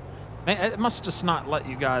 Info. Man, it must just not let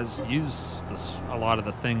you guys use a lot of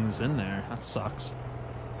the things in there. That sucks.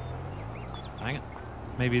 Dang it.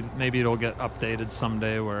 Maybe it'll get updated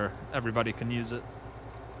someday where everybody can use it.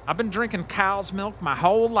 I've been drinking cow's milk my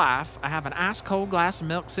whole life. I have an ice cold glass of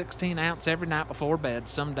milk, 16 ounce every night before bed.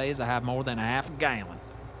 Some days I have more than a half a gallon.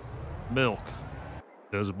 Milk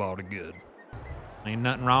does a body good. Ain't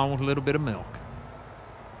nothing wrong with a little bit of milk.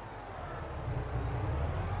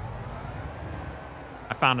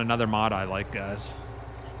 I found another mod I like, guys.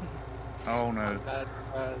 Oh no.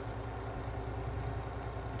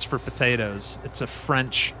 It's for potatoes. It's a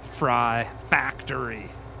French fry factory.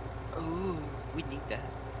 Ooh, we need that.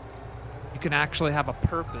 You can actually have a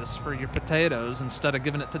purpose for your potatoes instead of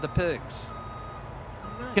giving it to the pigs.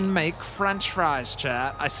 Nice. You can make French fries,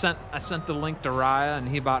 chat. I sent the link to Raya, and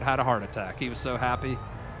he about had a heart attack. He was so happy.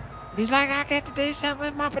 He's like, I get to do something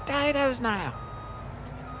with my potatoes now.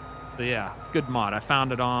 So yeah, good mod. I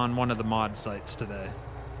found it on one of the mod sites today.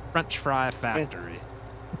 French Fry Factory.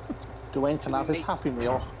 Dwayne can have his Happy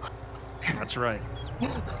Meal. That's right.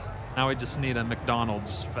 Now we just need a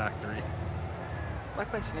McDonald's factory. My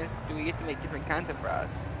question is, do we get to make different kinds of fries?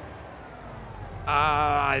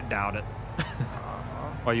 I doubt it.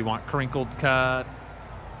 Well, you want crinkled cut?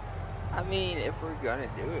 I mean, if we're gonna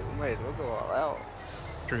do it, we might as well go all out.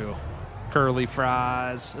 True. Curly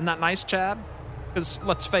fries. Isn't that nice, Chad? Because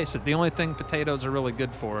let's face it, the only thing potatoes are really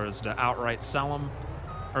good for is to outright sell them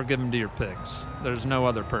or give them to your pigs. There's no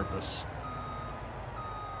other purpose.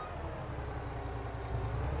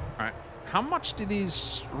 All right. How much do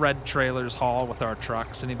these red trailers haul with our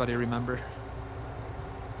trucks? Anybody remember?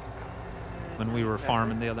 When we were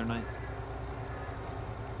farming the other night?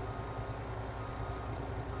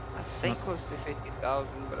 I think close to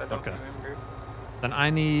 50,000, but I don't remember. Then I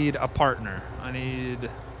need a partner. I need...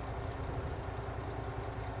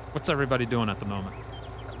 What's everybody doing at the moment?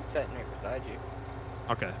 I'm sitting right beside you.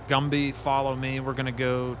 Okay. Gumby, follow me. We're going to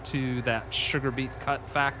go to that sugar beet cut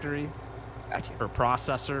factory. Gotcha. Or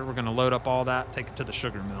processor. We're going to load up all that, take it to the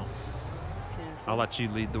sugar mill. I'll let you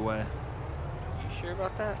lead the way. You sure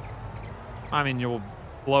about that? I mean, you'll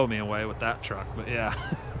blow me away with that truck, but yeah.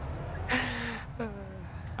 All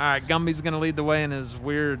right, Gumby's going to lead the way in his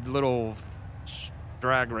weird little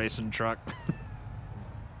drag racing truck.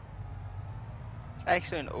 It's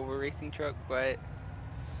actually an over racing truck, but...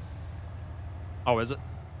 Oh, is it?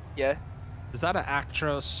 Yeah. Is that an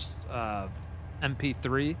Actros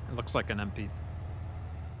MP3? It looks like an MP.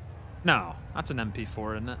 No, that's an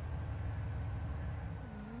MP4, isn't it?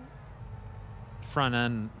 Front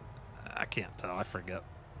end, I can't tell. I forget.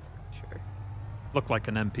 Sure. Looked like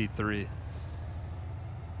an MP3.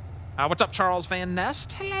 What's up, Charles Van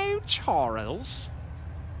Nest? Hello, Charles.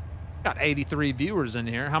 Got 83 viewers in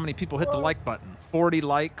here. How many people hit the like button? 40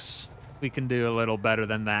 likes. We can do a little better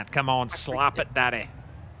than that. Come on, slap it, daddy.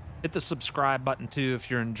 Hit the subscribe button, too, if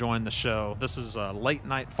you're enjoying the show. This is Late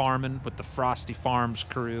Night Farming with the Frosty Farms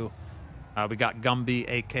crew. We got Gumby,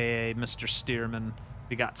 a.k.a. Mr. Stearman.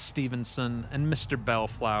 We got Stevenson and Mr.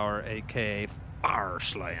 Bellflower, a.k.a.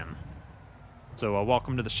 Fireslam. So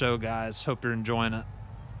welcome to the show, guys. Hope you're enjoying it.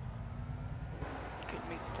 Couldn't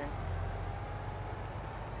make the turn.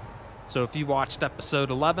 So if you watched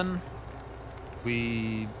episode 11,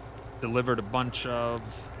 we delivered a bunch of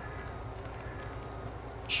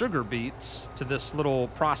sugar beets to this little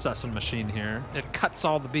processing machine here. It cuts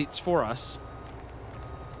all the beets for us.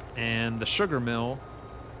 And the sugar mill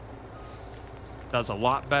does a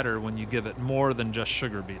lot better when you give it more than just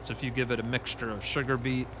sugar beets. If you give it a mixture of sugar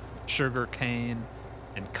beet, sugar cane,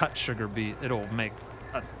 and cut sugar beet, it'll make,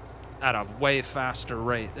 at a way faster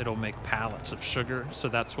rate, it'll make pallets of sugar. So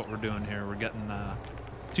that's what we're doing here. We're getting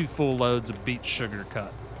 2 full loads of beet sugar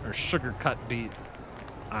cut, or sugar cut beet.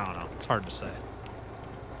 I don't know. It's hard to say.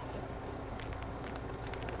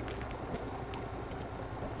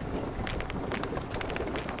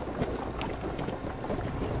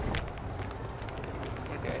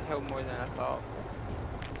 Okay, held more than I thought.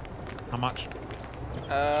 How much?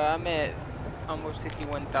 I'm at almost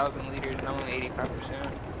 51,000 liters and I'm only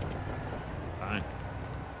 85%. Fine.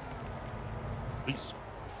 Peace.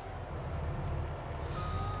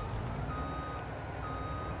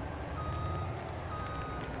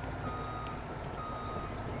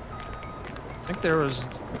 I think there was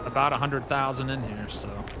about 100,000 in here,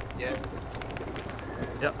 so. Yeah.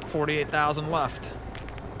 Yep, 48,000 left.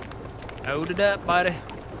 Load it up, buddy.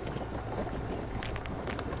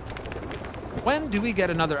 When do we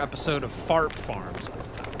get another episode of Farp Farms?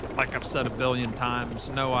 Like I've said a billion times,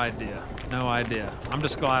 no idea. No idea. I'm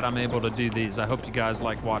just glad I'm able to do these. I hope you guys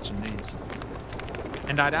like watching these.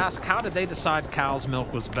 And I'd ask, how did they decide cow's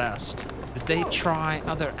milk was best? Did they try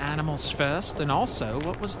other animals first? And also,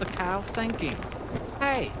 what was the cow thinking?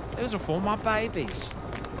 Hey, those are for my babies.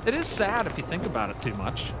 It is sad if you think about it too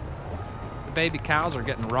much. The baby cows are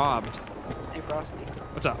getting robbed. Hey, Frosty.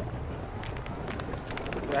 What's up?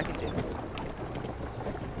 What I can do?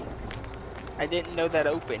 I didn't know that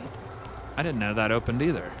opened. I didn't know that opened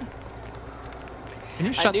either. Can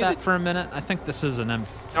you shut that for a minute? I think this is an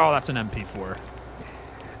Oh, that's an MP4.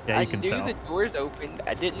 Yeah, you can tell. I knew the doors opened.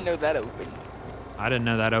 I didn't know that opened. I didn't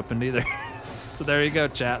know that opened either. So there you go,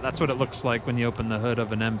 chat. That's what it looks like when you open the hood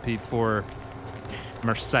of an MP4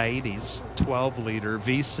 Mercedes 12-liter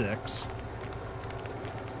V6.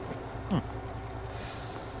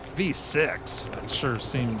 V6? That sure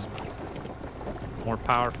seems more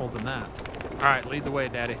powerful than that. All right, lead the way,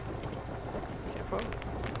 Daddy. Careful.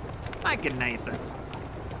 Thank you, Nathan.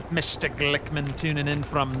 Mr. Glickman tuning in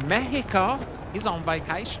from Mexico. He's on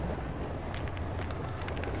vacation.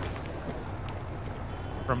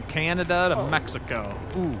 From Canada to Mexico.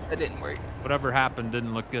 Ooh. That didn't work. Whatever happened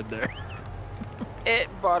didn't look good there. It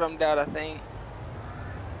bottomed out, I think.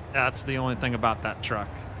 That's the only thing about that truck.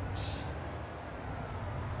 Sorry.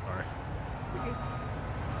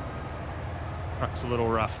 Truck's a little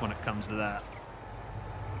rough when it comes to that.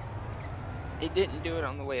 It didn't do it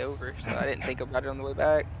on the way over, so I didn't think about it on the way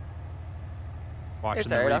back. Watching It's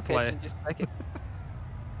the alright, I'll catch replay. it in just a second.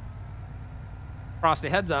 Frosty,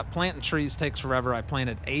 heads up. Planting trees takes forever. I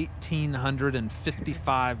planted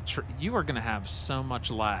 1,855 trees. You are going to have so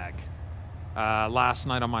much lag. Last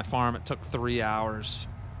night on my farm, it took 3 hours.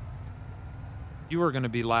 You are going to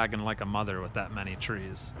be lagging like a mother with that many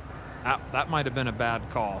trees. That might have been a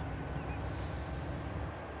bad call.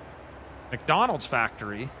 McDonald's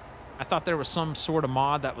factory. I thought there was some sort of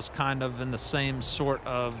mod that was kind of in the same sort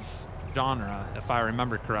of genre, if I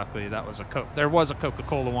remember correctly. That was there was a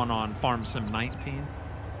Coca-Cola one on Farm Sim 19.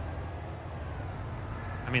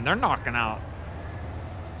 I mean, they're knocking out,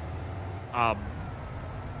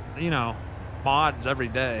 you know, mods every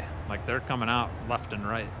day. Like, they're coming out left and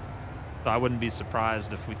right. So I wouldn't be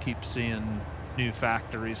surprised if we keep seeing new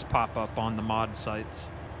factories pop up on the mod sites.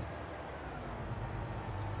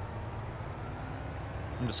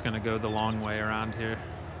 I'm just gonna go the long way around here.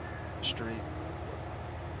 Street.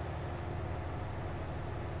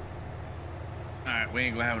 Alright, we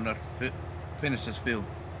ain't gonna have enough to finish this field.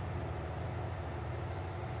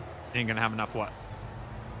 Ain't gonna have enough what?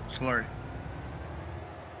 Slurry.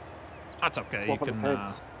 That's okay. You can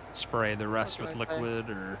spray the rest with liquid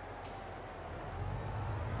or...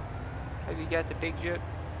 Have you got the big jet?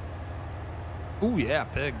 Ooh, yeah,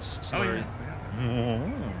 pigs. Slurry. Oh,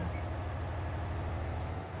 yeah.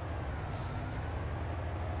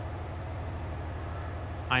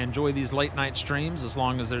 I enjoy these late night streams as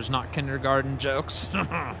long as there's not kindergarten jokes.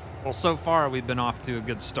 Well, so far we've been off to a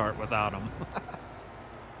good start without them.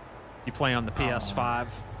 You play on the PS5?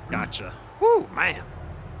 Gotcha. Woo, man.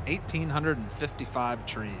 1,855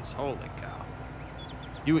 trees. Holy cow.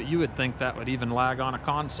 You would think that would even lag on a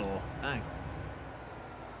console. Dang.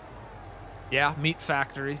 Yeah, meat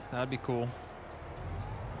factory. That'd be cool.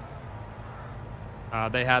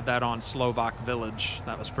 They had that on Slovak Village.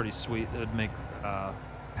 That was pretty sweet. They would make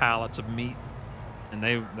pallets of meat. And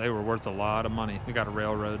they were worth a lot of money. We got a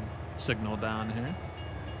railroad signal down here.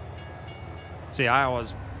 See,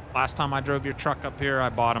 last time I drove your truck up here, I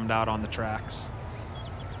bottomed out on the tracks.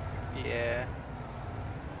 Yeah.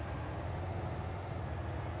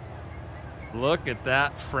 Look at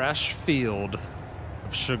that fresh field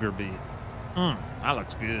of sugar beet. That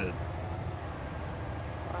looks good.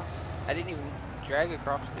 Wow. I didn't even drag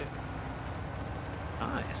across it.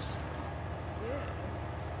 Nice. Yeah.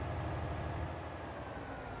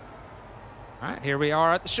 All right, here we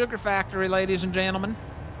are at the sugar factory, ladies and gentlemen.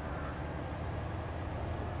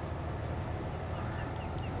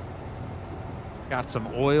 Got some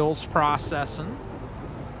oils processing.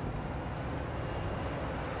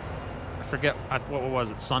 I forget, what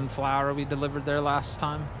was it, sunflower we delivered there last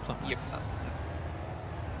time? Something. Yep.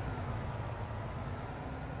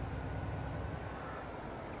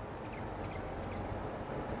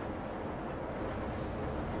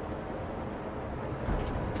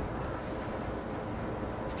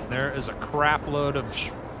 There is a crap load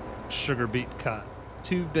of sugar beet cut.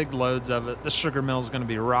 2 big loads of it. This sugar mill is going to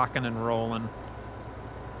be rocking and rolling.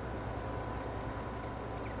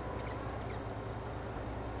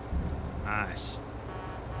 Nice.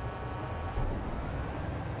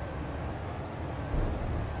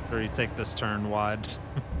 Sure, you take this turn wide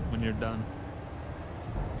when you're done.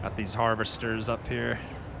 Got these harvesters up here.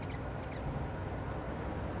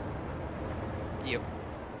 Yep.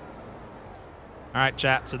 All right,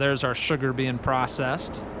 chat, so there's our sugar being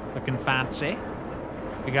processed. Looking fancy.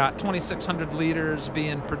 We got 2,600 liters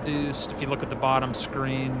being produced. If you look at the bottom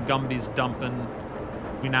screen, Gumby's dumping.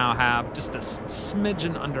 We now have just a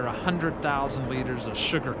smidgen under 100,000 liters of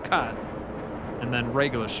sugar cut and then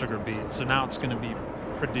regular sugar beet. So now it's going to be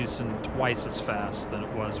producing twice as fast than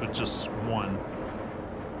it was with just one.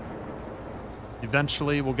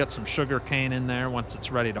 Eventually, we'll get some sugar cane in there once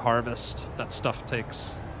it's ready to harvest. That stuff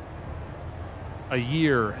takes a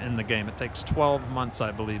year in the game. It takes 12 months,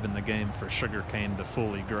 I believe, in the game for sugar cane to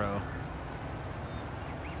fully grow.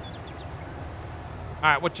 All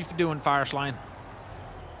right, what you doing, Fireslane?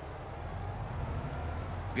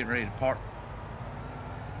 Getting ready to park.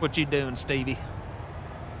 What you doing, Stevie?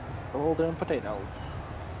 Still doing potatoes.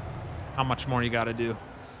 How much more you got to do?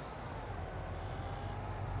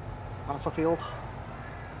 Half a field.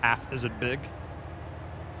 Half? Is it big?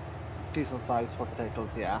 Decent size for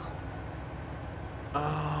potatoes, yeah.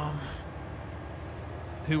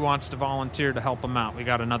 Who wants to volunteer to help them out? We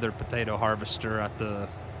got another potato harvester at the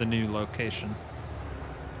new location.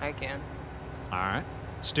 I can. All right.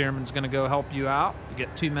 Steerman's going to go help you out. You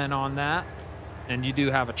get 2 men on that. And you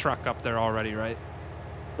do have a truck up there already, right?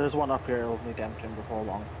 There's one up here. We'll need emptying before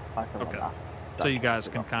long. I can Okay. run that. So you guys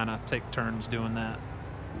can kind of take turns doing that.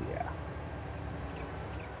 Yeah.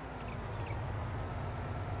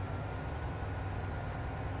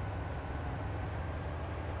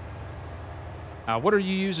 What are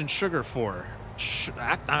you using sugar for?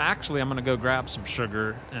 Actually, I'm going to go grab some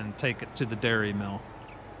sugar and take it to the dairy mill.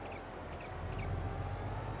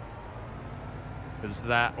 Is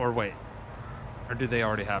that, or wait, or do they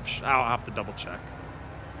already have, I'll have to double check.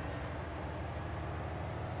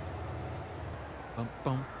 Bum,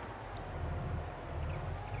 bum.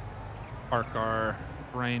 Park our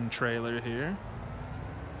grain trailer here.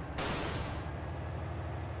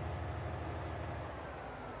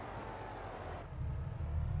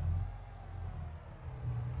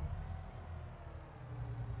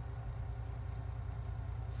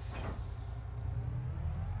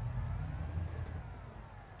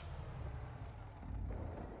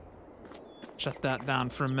 Shut that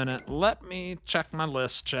down for a minute. Let me check my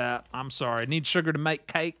list, chat. I'm sorry. Need sugar to make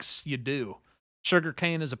cakes? You do. Sugar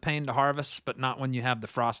cane is a pain to harvest, but not when you have the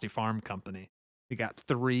Frosty Farm Company. We got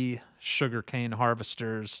 3 sugar cane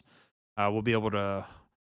harvesters. We'll be able to...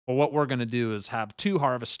 Well, what we're going to do is have 2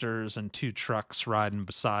 harvesters and 2 trucks riding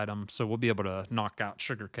beside them, so we'll be able to knock out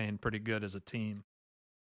sugar cane pretty good as a team.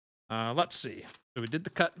 Let's see. So we did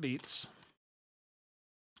the cut beets.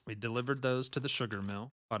 We delivered those to the sugar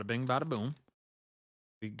mill. Bada bing, bada boom.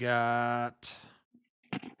 We got...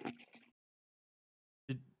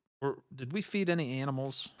 Did we feed any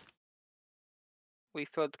animals? We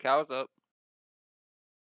filled the cows up.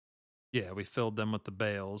 Yeah, we filled them with the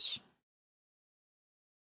bales.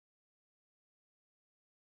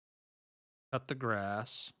 Cut the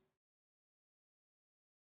grass.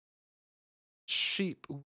 Sheep.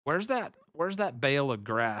 Where's that bale of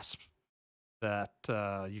grass that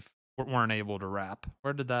you weren't able to wrap?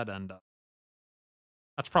 Where did that end up?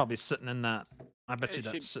 That's probably sitting in that. I bet you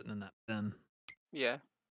that's sitting in that bin. Yeah.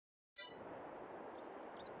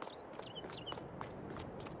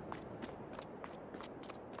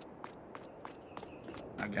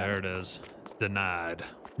 I got There it is. Denied.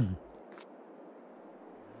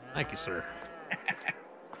 Thank you, sir.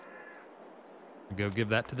 Go give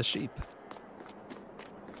that to the sheep.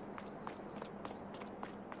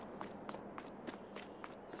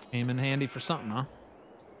 Came in handy for something, huh?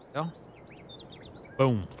 Go.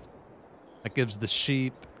 Boom. That gives the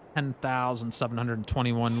sheep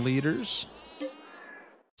 10,721 liters.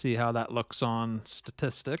 See how that looks on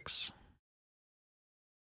statistics.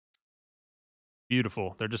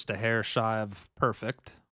 Beautiful. They're just a hair shy of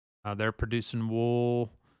perfect. They're producing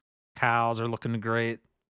wool. Cows are looking great.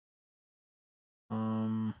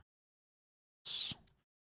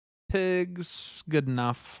 Pigs, good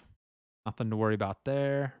enough. Nothing to worry about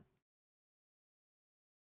there.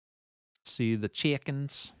 See the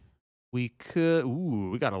chickens. We could. Ooh,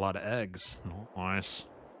 we got a lot of eggs. Nice.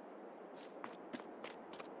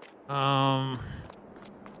 I'm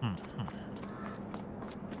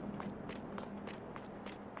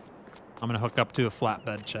gonna hook up to a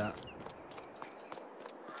flatbed, chat.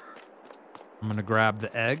 I'm gonna grab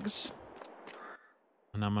the eggs.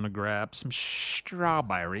 And I'm gonna grab some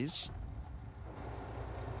strawberries.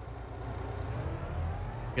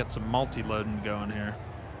 Get some multi-loading going here.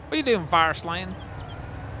 What are you doing, Fire Slaying?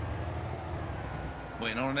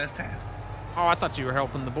 Waiting on the next task. Oh, I thought you were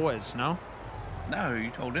helping the boys, no? No, you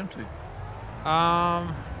told them to.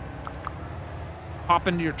 Hop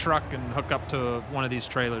into your truck and hook up to one of these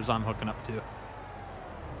trailers I'm hooking up to.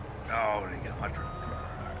 Oh, they got my truck. All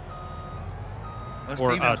right. Well,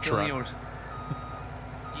 Or Steve, a I'm still truck. yours.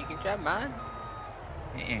 You can drive mine.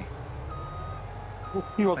 You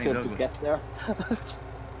won't be Ain't able to ugly. get there.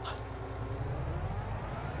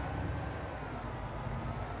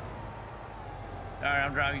 All right,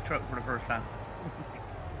 I'm driving your truck for the first time.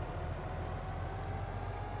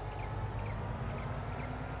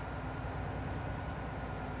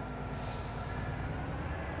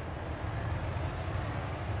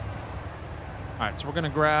 All right, so we're gonna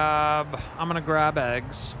grab. I'm gonna grab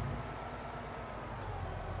eggs.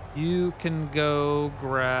 You can go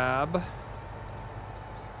grab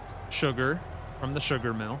sugar from the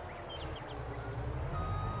sugar mill,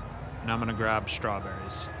 and I'm gonna grab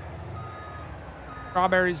strawberries.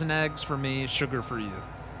 Strawberries and eggs for me, sugar for you.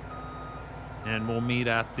 And we'll meet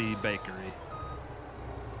at the bakery.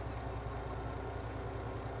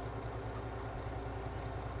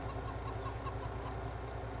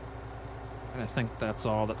 And I think that's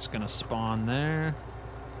all that's gonna spawn there.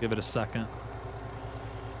 Give it a second.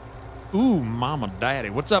 Ooh, mama daddy.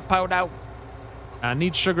 What's up, Podo? I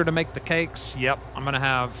need sugar to make the cakes. Yep, I'm gonna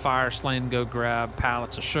have Fire Slaying go grab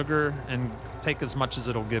pallets of sugar and take as much as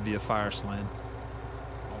it'll give you, Fire Slaying.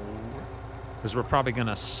 Because we're probably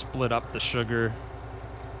gonna split up the sugar.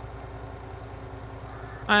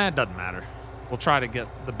 It doesn't matter. We'll try to get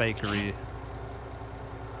the bakery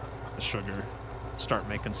the sugar. Start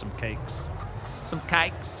making some cakes. Some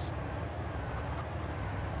cakes.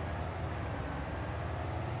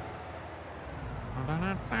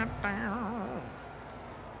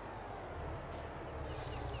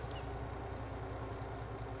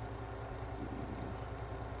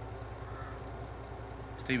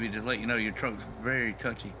 Stevie, just let you know your truck's very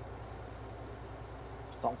touchy.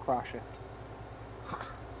 Just don't crash it.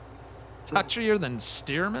 Touchier than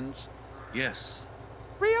Stearman's? Yes.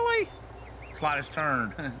 Really? Slightest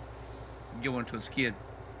turn. Go into a skid.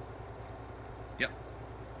 Yep.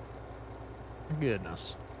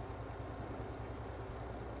 Goodness.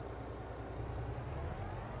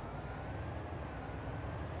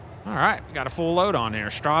 All right, we got a full load on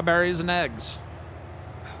here. Strawberries and eggs.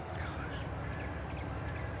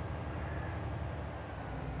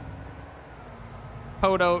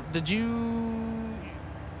 Podo, did you...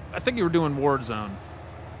 I think you were doing Warzone.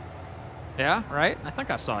 Yeah, right? I think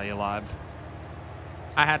I saw you live.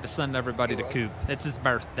 I had to send everybody to Coop. It's his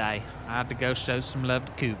birthday. I had to go show some love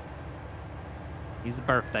to Coop. He's a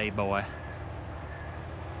birthday boy.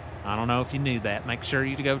 I don't know if you knew that. Make sure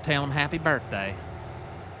you go tell him happy birthday.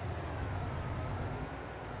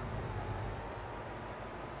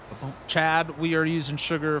 Chad, we are using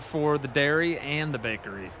sugar for the dairy and the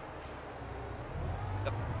bakery.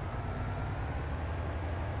 Yep.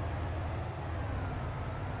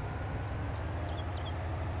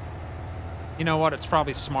 You know what? It's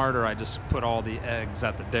probably smarter I just put all the eggs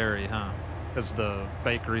at the dairy, huh? Because the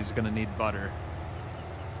bakery's going to need butter.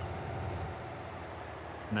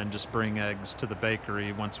 And then just bring eggs to the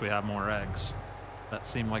bakery once we have more eggs. That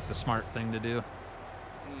seemed like the smart thing to do.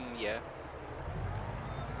 Yeah.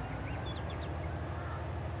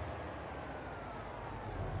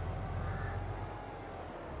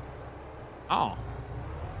 Oh,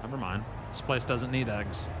 never mind. This place doesn't need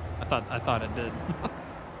eggs. I thought it did.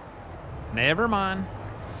 Never mind.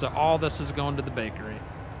 So all this is going to the bakery.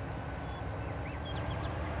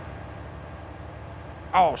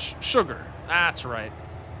 Oh, sugar. That's right.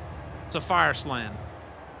 It's a fire slam.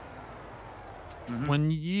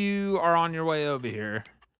 When you are on your way over here,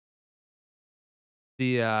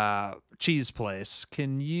 the cheese place,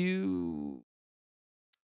 can you...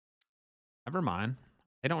 Never mind.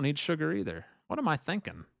 They don't need sugar either. What am I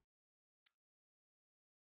thinking?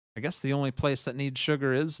 I guess the only place that needs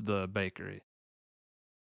sugar is the bakery.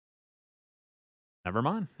 Never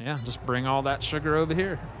mind. Yeah, just bring all that sugar over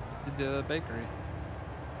here to the bakery.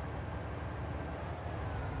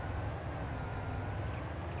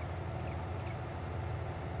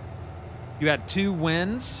 You had 2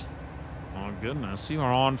 wins. Oh, goodness. You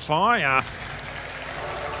are on fire.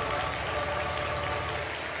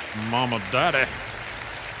 Mama Daddy.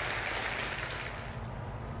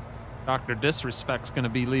 Dr. Disrespect's going to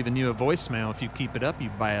be leaving you a voicemail if you keep it up, you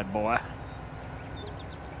bad boy.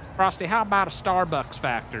 Frosty, how about a Starbucks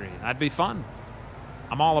factory? That'd be fun.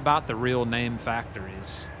 I'm all about the real name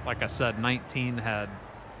factories. Like I said, 19 had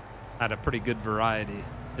a pretty good variety.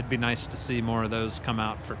 It'd be nice to see more of those come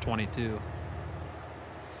out for 22.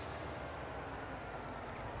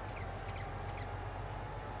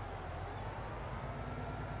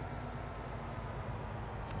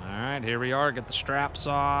 All right, here we are. Get the straps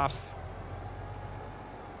off.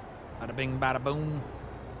 Bada bing, bada boom.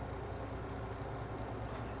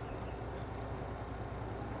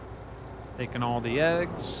 Taking all the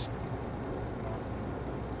eggs.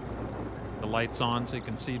 The lights on so you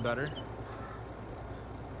can see better.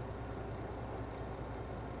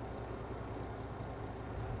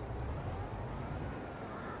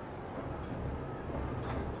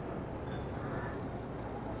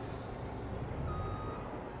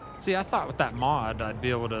 See, I thought with that mod I'd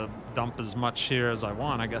be able to dump as much here as I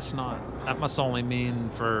want. I guess not. That must only mean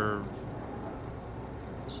for...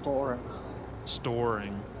 Storing.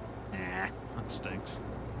 Storing. Nah, that stinks.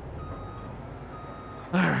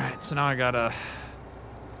 Alright, so now I gotta...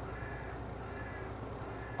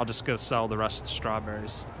 I'll just go sell the rest of the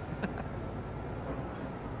strawberries.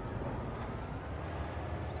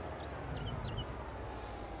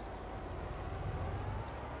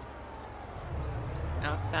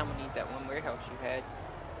 Now it's time we need that one warehouse you had.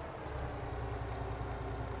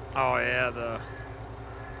 Oh yeah,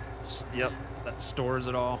 yep, that stores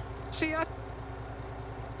it all. See, I'm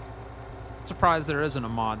surprised there isn't a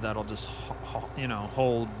mod that'll just, you know,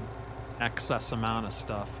 hold excess amount of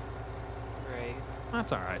stuff. Right.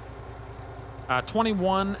 That's all right.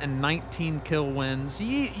 21 and 19 kill wins.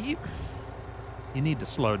 You need to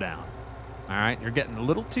slow down. All right, you're getting a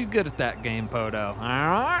little too good at that game, Podo. All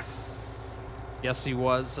right. Yes, he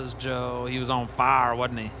was, says Joe. He was on fire,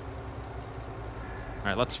 wasn't he? All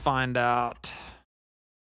right, let's find out.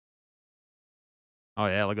 Oh,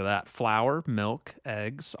 yeah, look at that. Flour, milk,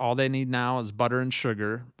 eggs. All they need now is butter and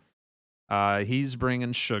sugar. He's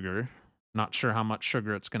bringing sugar. Not sure how much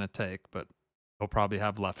sugar it's going to take, but he'll probably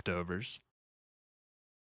have leftovers.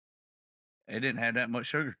 It didn't have that much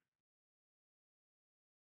sugar.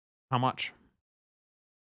 How much?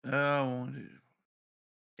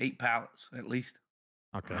 8 pallets, at least.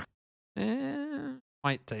 Okay.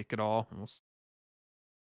 Might take it all.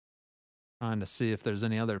 Trying to see if there's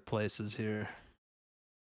any other places here.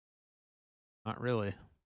 Not really.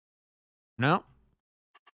 No.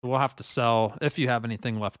 We'll have to sell. If you have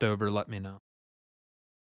anything left over, let me know.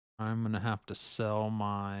 I'm going to have to sell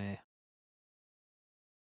my...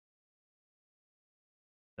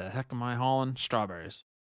 The heck am I hauling? Strawberries.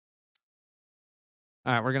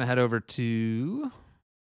 All right, we're going to head over to...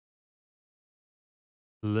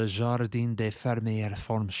 Le Jardin des Fermiers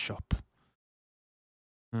Farm Shop.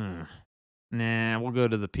 Nah, we'll go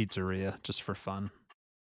to the pizzeria just for fun.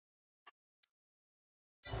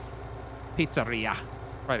 Pizzeria.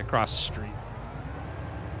 Right across the street.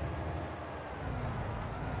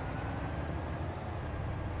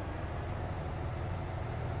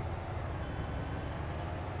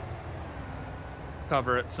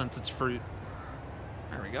 Cover it since it's fruit.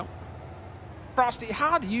 There we go. Frosty,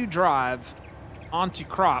 how do you drive onto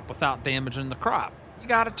crop without damaging the crop? You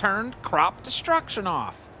got to turn crop destruction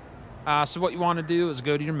off. So what you want to do is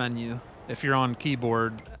go to your menu. If you're on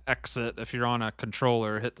keyboard, exit. If you're on a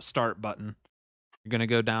controller, hit the start button. You're going to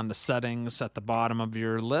go down to settings at the bottom of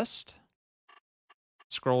your list.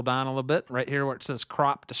 Scroll down a little bit. Right here where it says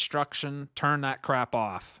crop destruction, turn that crap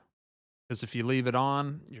off. Because if you leave it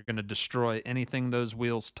on, you're going to destroy anything those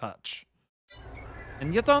wheels touch.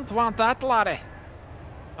 And you don't want that, laddie.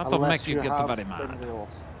 That'll make you get very mad.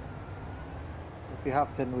 If you have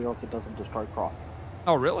thin wheels, it doesn't destroy crop.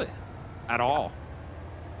 Oh, really? At all?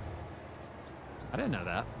 I didn't know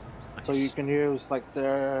that. So you Nice. can use like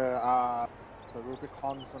the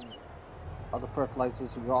Rubicons and other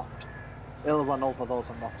fertilizers you got. It'll run over those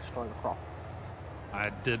and not destroy the crop. I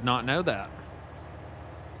did not know that.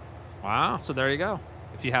 Wow. So there you go.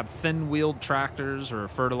 If you have thin-wheeled tractors or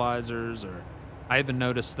fertilizers, or I even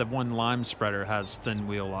noticed that one lime spreader has thin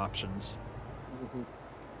wheel options.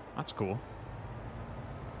 That's cool.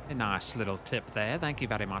 A nice little tip there. Thank you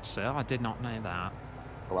very much, sir. I did not know that.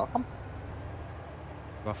 You're welcome.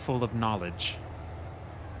 You are full of knowledge.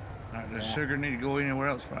 All right, does sugar need to go anywhere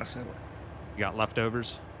else before I sell it? You got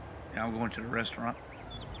leftovers? Yeah, I'm going to the restaurant.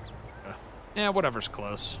 Yeah, whatever's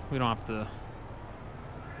close. We don't have to...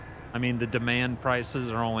 I mean, the demand prices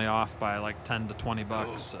are only off by like 10 to 20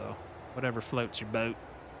 bucks, so whatever floats your boat.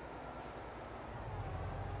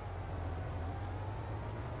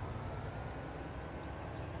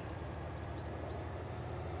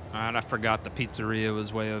 All right, I forgot the pizzeria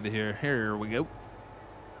was way over here. Here we go.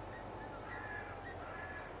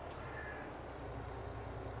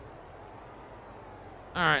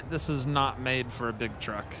 All right, this is not made for a big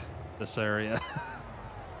truck, this area.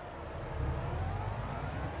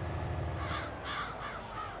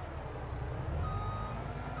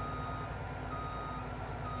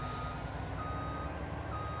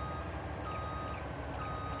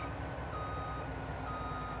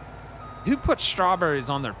 Who put strawberries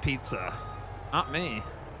on their pizza? Not me.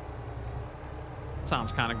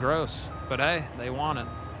 Sounds kind of gross, but hey, they want it.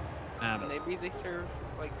 Have it. Maybe they serve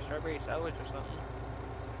like strawberry sandwich or something.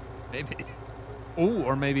 Maybe. Ooh,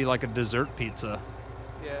 or maybe like a dessert pizza.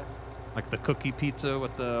 Yeah. Like the cookie pizza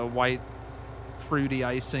with the white fruity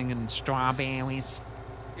icing and strawberries.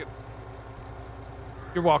 Yep.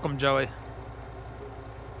 You're welcome, Joey.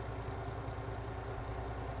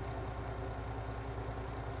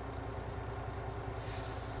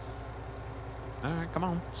 All right, come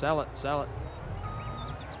on, sell it, sell it.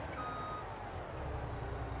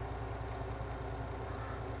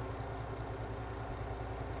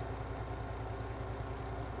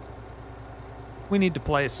 We need to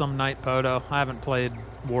play some night, Poto. I haven't played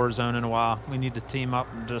Warzone in a while. We need to team up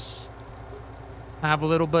and just have a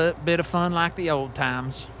little bit of fun like the old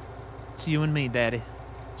times. It's you and me, Daddy.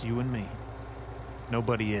 It's you and me.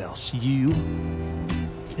 Nobody else. You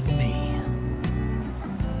and me.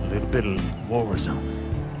 A little bit of Warzone.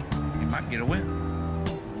 You might get a win.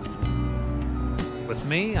 With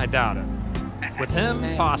me, I doubt it. With him,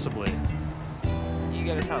 Man. possibly. You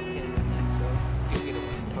got a top 10 in that, so you'll get a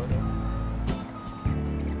win photo.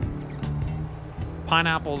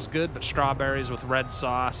 Pineapple's good, but strawberries with red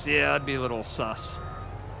sauce, yeah, that'd be a little sus.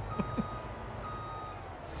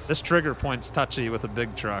 This trigger point's touchy with a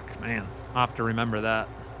big truck. Man, I'll have to remember that.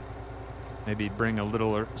 Maybe bring a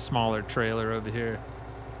little or smaller trailer over here.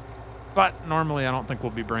 But normally I don't think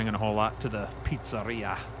we'll be bringing a whole lot to the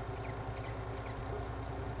pizzeria.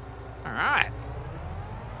 All right.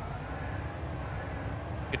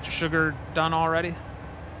 Get your sugar done already?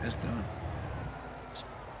 It's done.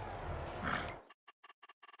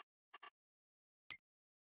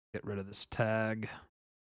 Get rid of this tag.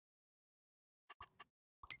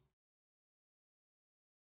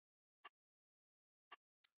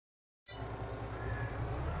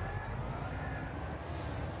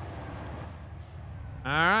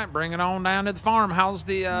 All right, bring it on down to the farm. How's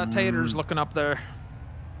the taters looking up there?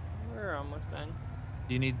 We're almost done.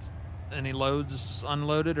 Do you need any loads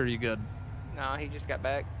unloaded, or are you good? No, he just got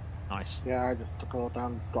back. Nice. Yeah, I just took it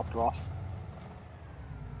down, dropped it off.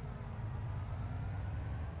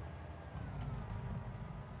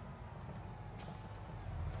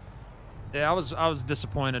 Yeah, I was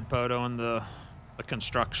disappointed, Poto, in the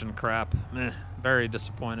construction crap. Meh, very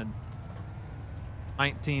disappointed.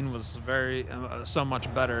 19 was very so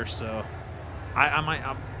much better, so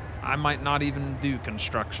I might not even do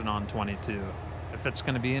construction on 22 if it's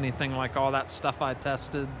going to be anything like all that stuff I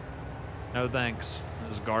tested. No thanks. It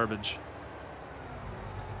was garbage.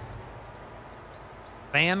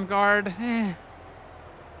 Vanguard.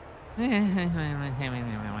 Better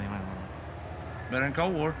than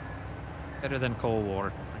Cold War. Better than Cold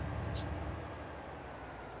War.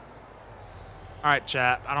 All right,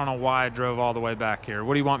 chat. I don't know why I drove all the way back here.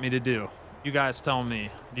 What do you want me to do? You guys tell me.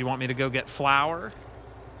 Do you want me to go get flour?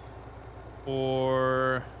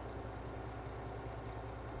 Or...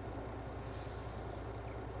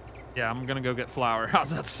 Yeah, I'm going to go get flour. How's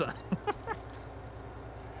that sound?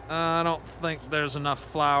 I don't think there's enough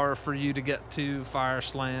flour for you to get to Fire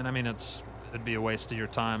Slaying. I mean, it'd be a waste of your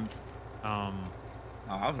time. Oh,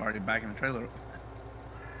 I was already back in the trailer.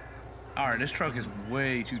 All right, this truck is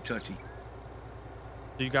way too touchy.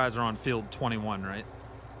 You guys are on field 21, right?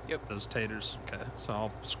 Yep. Those taters. Okay, so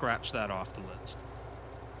I'll scratch that off the list.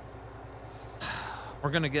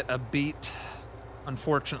 We're gonna get a beat.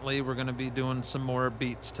 Unfortunately, we're gonna be doing some more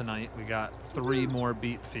beats tonight. We got 3 more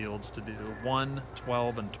beat fields to do. 1,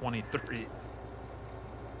 12, and 23.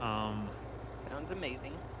 Sounds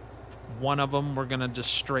amazing. One of them we're gonna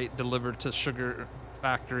just straight deliver to Sugar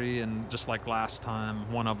Factory, and just like last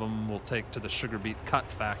time, one of them we'll take to the Sugar Beet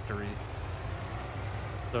Cut Factory.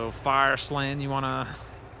 So Fire Slaying, you wanna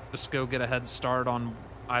just go get a head start on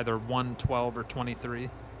either 1, 12, or 23?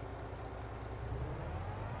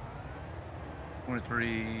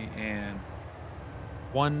 23 and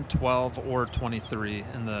 1, 12, or 23,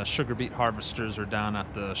 and the Sugar Beet Harvesters are down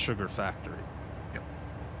at the Sugar Factory. Yep.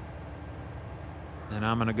 And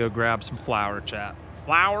I'm gonna go grab some flour, chat.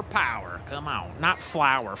 Flour power, come on. Not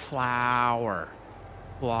flour, flour.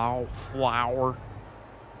 Flour.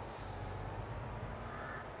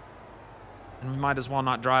 And we might as well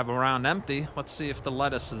not drive around empty. Let's see if the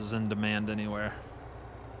lettuce is in demand anywhere.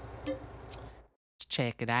 Let's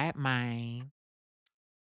check it out, man.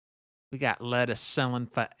 We got lettuce selling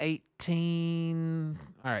for 18.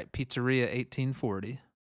 All right, pizzeria 1840.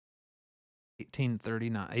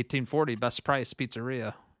 1839. 1840, best price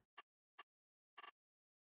pizzeria.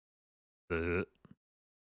 You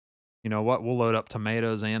know what? We'll load up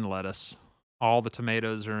tomatoes and lettuce. All the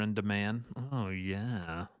tomatoes are in demand. Oh,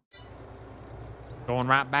 yeah. Going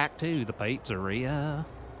right back to the pizzeria.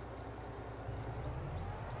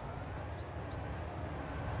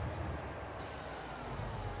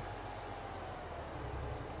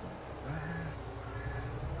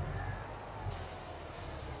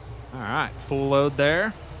 All right, full load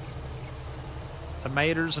there.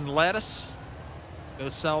 Tomatoes and lettuce. Go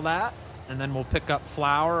sell that. And then we'll pick up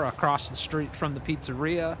flour across the street from the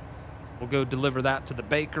pizzeria. We'll go deliver that to the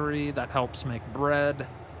bakery. That helps make bread.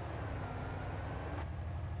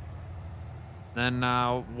 Then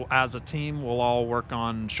as a team, we'll all work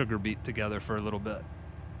on Sugar Beet together for a little bit.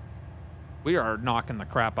 We are knocking the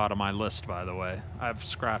crap out of my list, by the way. I've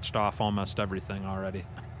scratched off almost everything already.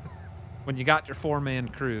 When you got your 4-man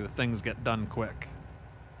crew, things get done quick.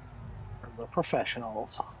 The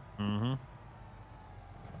professionals. Mm-hmm.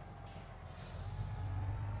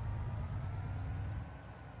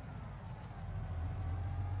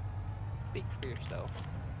 Speak for yourself.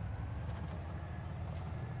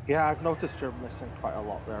 Yeah, I've noticed you're missing quite a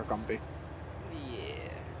lot there, Gumby.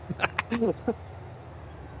 Yeah.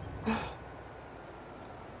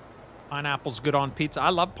 Pineapple's good on pizza. I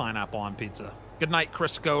love pineapple on pizza. Good night,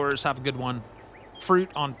 Chris Goers. Have a good one. Fruit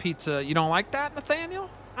on pizza. You don't like that, Nathaniel?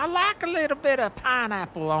 I like a little bit of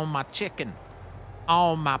pineapple on my chicken.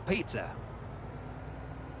 On my pizza.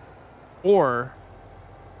 Or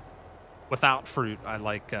without fruit. I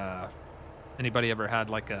like, anybody ever had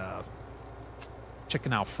like a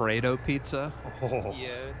chicken Alfredo pizza? Oh.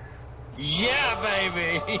 Yes. Yeah,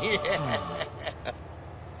 baby.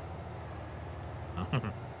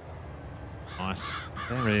 Nice.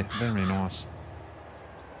 Very, very nice.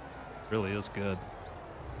 Really is good.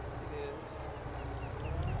 It is.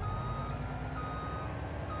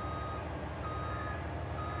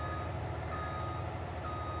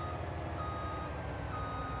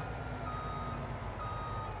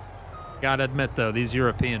 Gotta admit though, these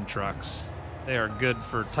European trucks, they are good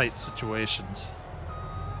for tight situations.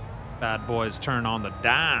 Bad boys turn on the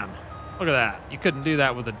dime. Look at that. You couldn't do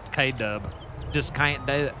that with a K-dub. Just can't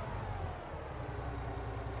do it.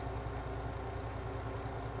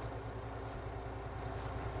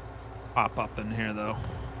 Pop up in here though.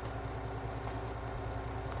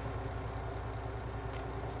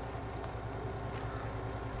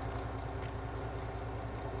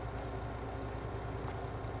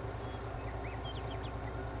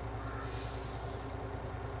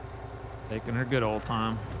 Taking her good old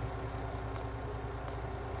time.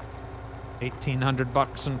 1,800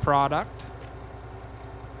 bucks in product.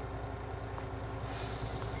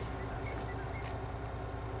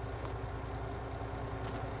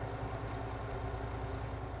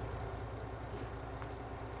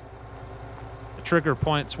 The trigger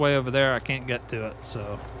point's way over there. I can't get to it,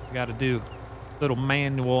 so I got to do a little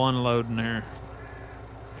manual unloading there.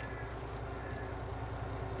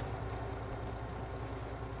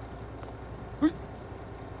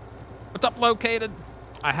 What's up, Located?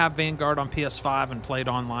 I have Vanguard on PS5 and played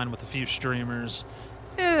online with a few streamers.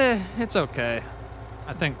 It's okay.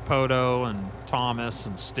 I think Poto and Thomas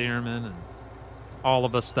and Stearman and all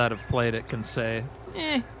of us that have played it can say,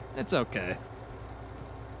 it's okay.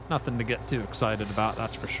 Nothing to get too excited about,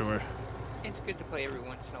 that's for sure. It's good to play every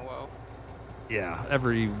once in a while. Yeah,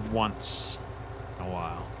 every once in a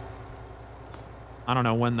while. I don't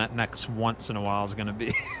know when that next once in a while is going to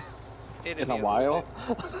be. It'll In be a while.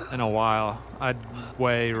 In a while. I'd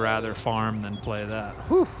way rather farm than play that.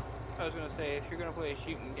 Whew. I was gonna say, if you're gonna play a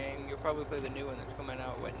shooting game, you'll probably play the new one that's coming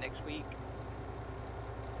out, what, next week?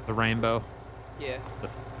 The Rainbow. Yeah.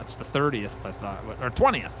 That's the 30th, I thought. Or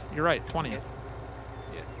 20th. You're right, 20th.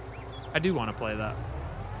 Yeah. I do want to play that.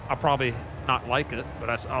 I'll probably not like it, but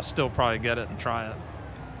I'll still probably get it and try it.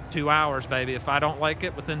 2 hours, baby. If I don't like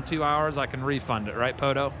it within 2 hours, I can refund it, right,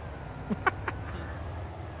 Poto?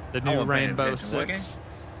 The new wasn't paying Rainbow attention. What 6.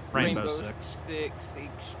 Rainbow 6.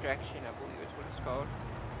 Extraction, I believe is what it's called.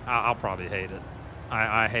 I'll probably hate it.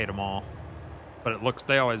 I hate them all. But it looks,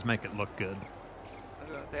 they always make it look good. I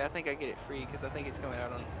was gonna say, I think I get it free because I think it's coming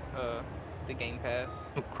out on the Game Pass.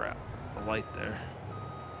 Oh, crap. The light there.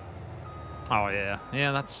 Oh, yeah.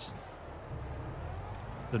 Yeah, that's...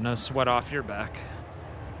 There's no sweat off your back.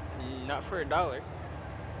 Not for $1.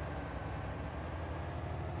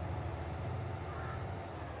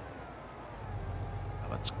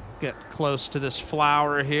 Let's get close to this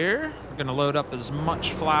flour here. We're going to load up as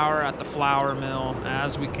much flour at the flour mill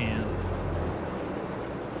as we can.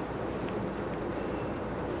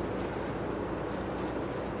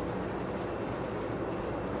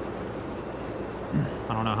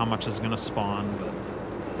 I don't know how much is going to spawn, but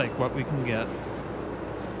take what we can get.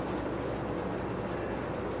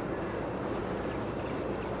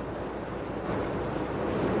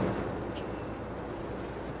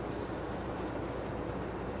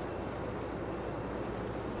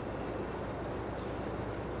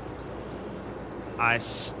 I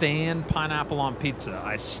stand pineapple on pizza.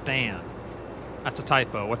 I stand. That's a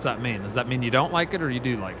typo. What's that mean? Does that mean you don't like it or you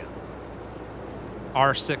do like it?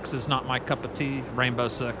 R6 is not my cup of tea. Rainbow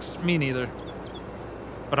 6. Me neither.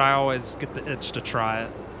 But I always get the itch to try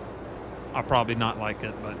it. I'll probably not like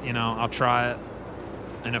it, but, you know, I'll try it.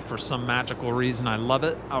 And if for some magical reason I love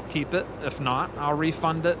it, I'll keep it. If not, I'll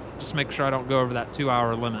refund it. Just make sure I don't go over that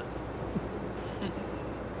 2-hour limit.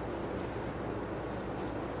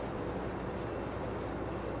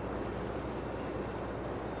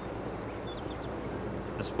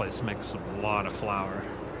 This place makes a lot of flour.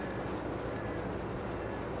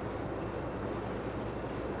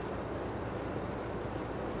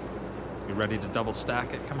 You ready to double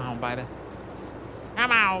stack it? Come on, baby.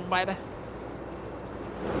 Come on, baby.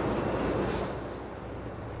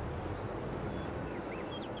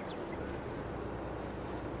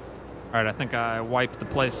 All right, I think I wiped the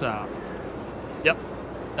place out. Yep,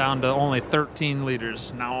 down to only 13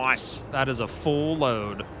 liters. Nice. That is a full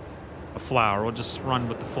load of flour. We'll just run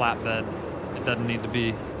with the flatbed. It doesn't need to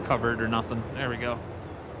be covered or nothing. There we go.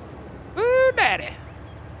 Woo, daddy.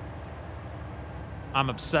 I'm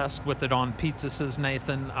obsessed with it on pizza, says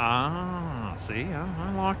Nathan. Ah, see,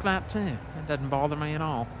 I like that too. It doesn't bother me at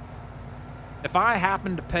all. If I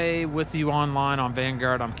happen to pay with you online on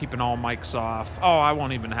Vanguard, I'm keeping all mics off. Oh, I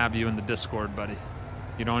won't even have you in the Discord, buddy.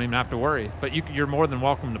 You don't even have to worry. But you're more than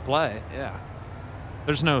welcome to play, yeah.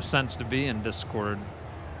 There's no sense to be in Discord.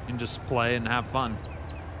 You can just play and have fun.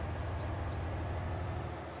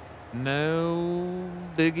 No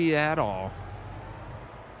biggie at all.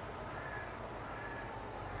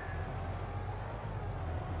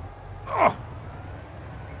 Oh.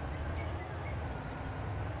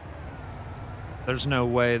 There's no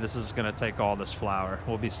way this is going to take all this flour.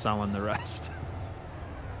 We'll be selling the rest.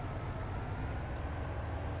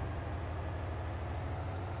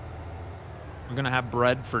 We're going to have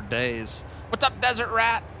bread for days. What's up, Desert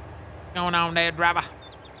Rat? What's going on there, driver?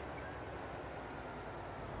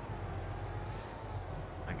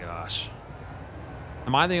 My gosh.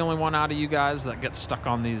 Am I the only one out of you guys that gets stuck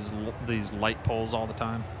on these light poles all the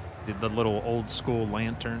time? The little old school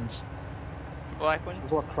lanterns? The black ones?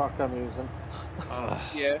 That's what truck I'm using. Ugh,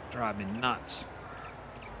 Yeah. drive me nuts.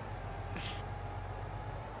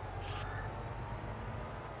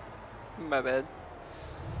 My bad.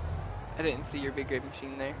 I didn't see your big red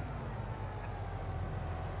machine there.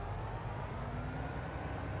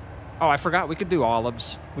 Oh, I forgot we could do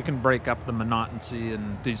olives. We can break up the monotony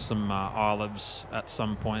and do some olives at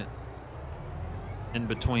some point. In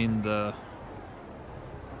between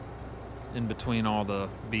all the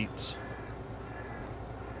beets.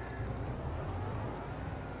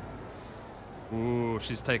 Ooh,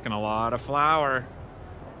 she's taking a lot of flour.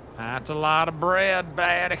 That's a lot of bread,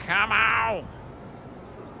 baby. Come on.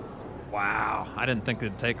 Wow, I didn't think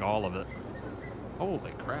it'd take all of it.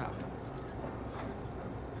 Holy crap.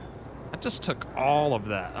 I just took all of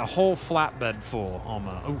that. A whole flatbed full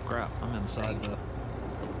almost. Oh crap, I'm inside the...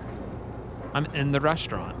 I'm in the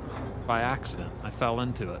restaurant by accident. I fell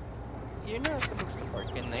into it. You're not supposed to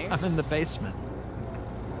park in there. I'm in the basement.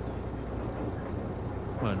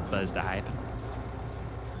 Wasn't supposed to happen.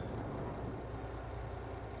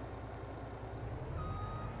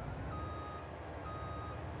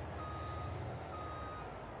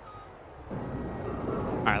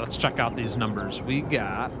 All right, let's check out these numbers. We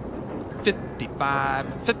got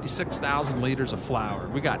 56,000 liters of flour.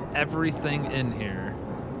 We got everything in here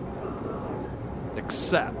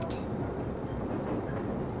except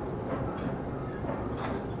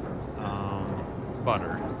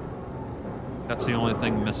butter. That's the only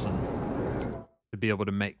thing missing to be able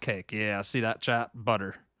to make cake. Yeah, see that, chat?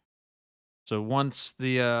 Butter. So once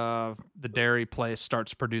the dairy place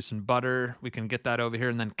starts producing butter, we can get that over here,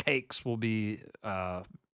 and then cakes will be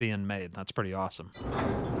being made. That's pretty awesome.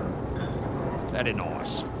 Very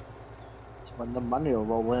nice. It's when the money will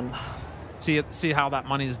roll in. See how that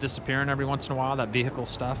money is disappearing every once in a while, that vehicle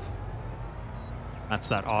stuff? That's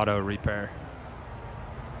that auto repair.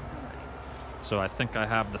 So I think I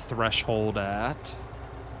have the threshold at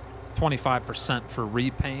 25% for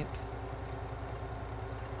repaint.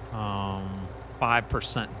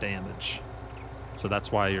 5% damage. So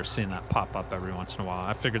that's why you're seeing that pop up every once in a while.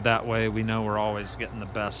 I figured that way we know we're always getting the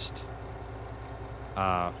best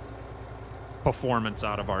performance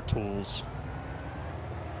out of our tools.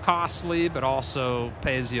 Costly, but also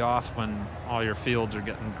pays you off when all your fields are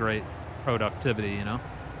getting great productivity, you know?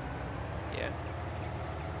 Yeah.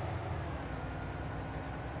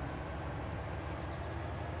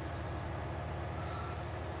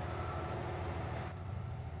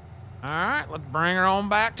 All right, let's bring her on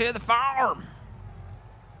back to the farm.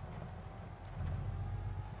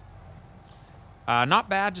 Not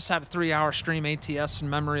bad. Just have a 3-hour stream ATS in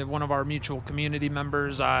memory of one of our mutual community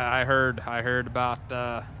members. I heard about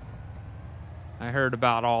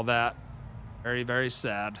all that. Very, very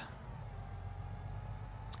sad.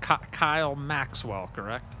 Kyle Maxwell,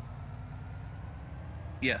 correct?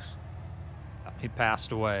 Yes. He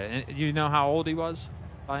passed away. You know how old he was,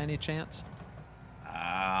 by any chance?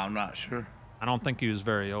 I'm not sure. I don't think he was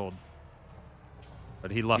very old.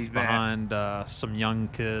 But he left behind some young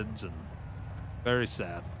kids, and very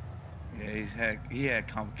sad. Yeah, he had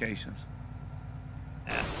complications.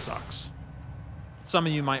 That sucks. Some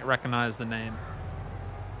of you might recognize the name.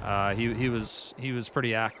 He was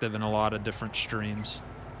pretty active in a lot of different streams,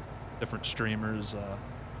 different streamers.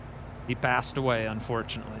 He passed away,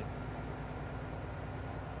 unfortunately.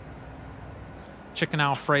 Chicken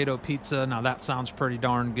Alfredo pizza. Now that sounds pretty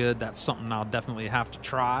darn good. That's something I'll definitely have to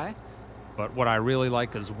try. But what I really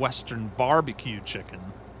like is Western barbecue chicken,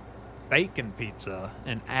 bacon pizza,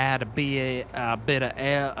 and add a bit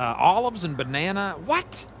of olives and banana.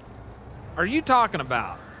 What are you talking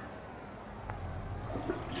about?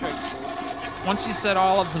 Once you said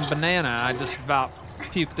olives and banana, I just about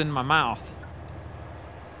puked in my mouth.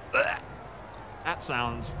 Blech. That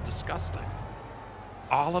sounds disgusting.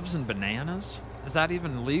 Olives and bananas? Is that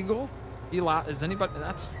even legal? Is anybody?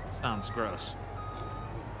 That sounds gross.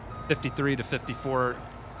 53 to 54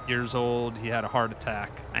 years old. He had a heart attack.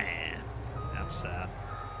 Man, that's sad.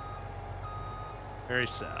 Very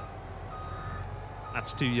sad.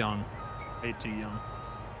 That's too young. Way too young.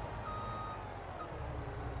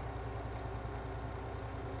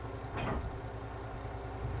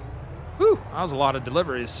 Whew, that was a lot of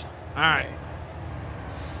deliveries. All right.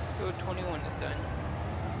 Code 21 is done.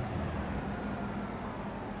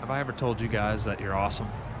 Have I ever told you guys that you're awesome?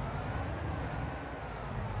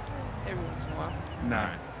 Every once in a while. No.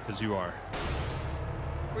 Because you are.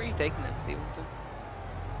 Where are you taking that, Stevenson?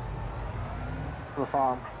 The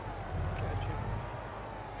farm. Gotcha.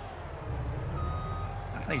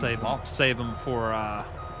 I think Save them for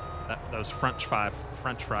those French fry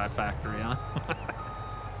factory, huh?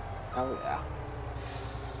 Oh yeah.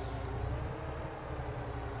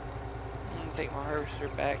 I'm gonna take my harvester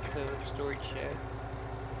back to the storage shed.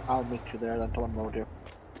 I'll meet you there then to unload you.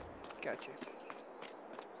 Gotcha.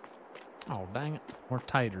 Oh, dang it. More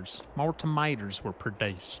tomatoes were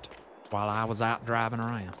produced while I was out driving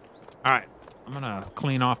around. All right. I'm going to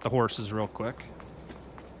clean off the horses real quick.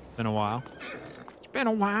 Been a while. It's been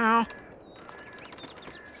a while.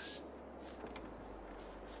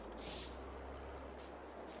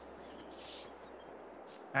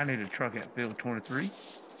 I need a truck at field 23.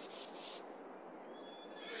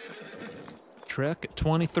 Truck at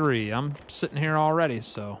 23. I'm sitting here already,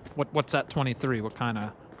 so what's that 23? What kind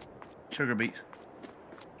of... Sugar beets.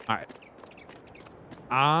 All right.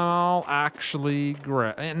 I'll actually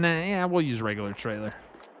grab... Nah, yeah, we'll use regular trailer.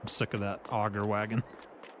 I'm sick of that auger wagon.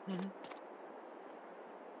 All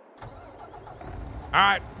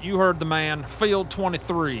right, you heard the man. Field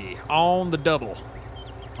 23 on the double.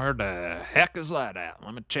 Where the heck is that at?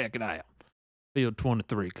 Let me check it out. Field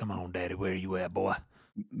 23. Come on, Daddy. Where you at, boy?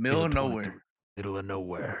 Middle of Kilo nowhere. 23, middle of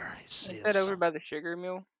nowhere. He Is says. that over by the sugar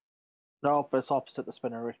mill? No, but it's opposite the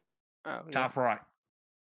spinnery. Oh, yeah. Top right.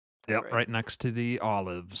 Yep, right next to the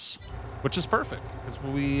olives, which is perfect because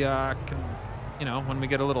we can, you know, when we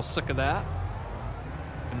get a little sick of that,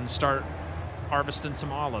 and start harvesting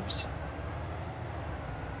some olives.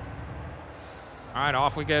 All right,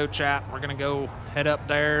 off we go, chat. We're gonna go head up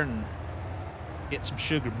there and get some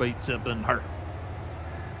sugar beets up in her.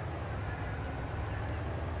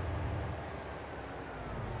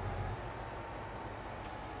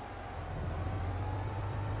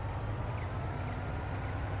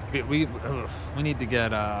 We need to get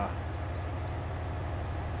that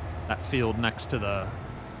field next to the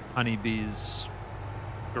honeybees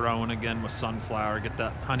growing again with sunflower. Get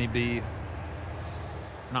that honeybee,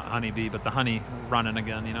 not honeybee, but the honey running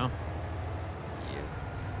again, you know? Yeah.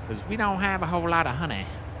 Because we don't have a whole lot of honey.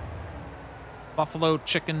 Buffalo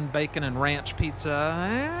chicken, bacon, and ranch pizza.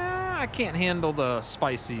 I can't handle the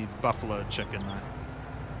spicy buffalo chicken.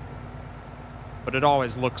 But it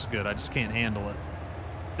always looks good. I just can't handle it.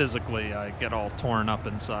 Physically, I get all torn up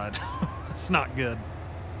inside. It's not good.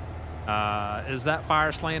 Is that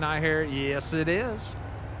fire slaying I hear? Yes, it is.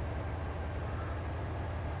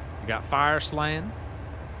 We got fire slaying,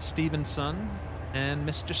 Stevenson, and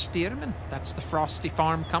Mr. Stearman. That's the Frosty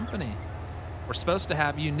Farm Company. We're supposed to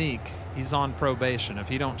have Unique. He's on probation. If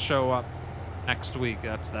he don't show up next week,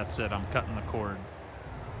 that's it. I'm cutting the cord.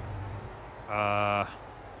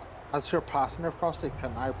 As your passenger, Frosty,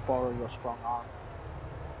 can I borrow your strong arm?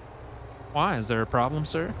 Why? Is there a problem,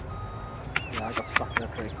 sir? Yeah, I got stuck in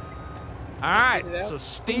a tree. All right, so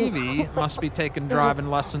Stevie must be taking driving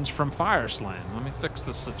lessons from Fire Slaying. Let me fix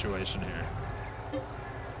this situation here.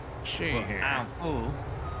 See Well, here. I'm full.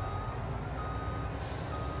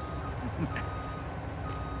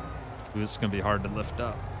 Ooh, this is gonna be hard to lift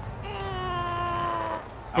up.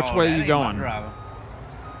 Which Oh, way that you ain't my going? driver.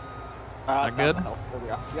 That good? There we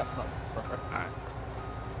are. Yep, that's perfect. All right.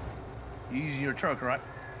 You using your truck, right?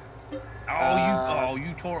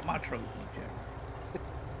 You tore up my truck.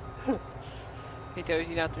 Jack. He tells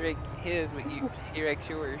you not to rig his, but he rigs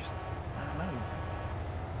yours. I know.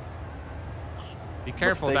 Be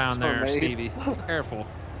careful Mistakes down there, were made. Stevie. Be careful.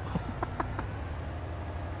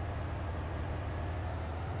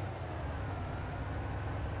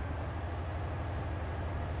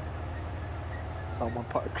 Someone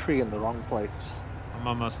put a tree in the wrong place. I'm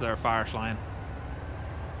almost there, Fire Slaying.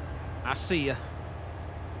 I see ya.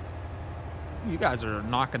 You guys are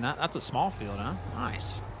knocking that. That's a small field, huh?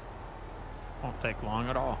 Nice. Won't take long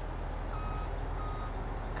at all.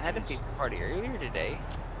 I had a pizza party earlier today.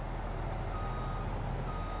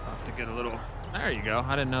 I'll have to get a little. There you go.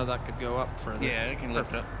 I didn't know that could go up further. Yeah, it can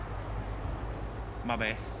lift up. My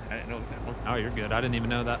bad. I didn't know it could lift. Oh, you're good. I didn't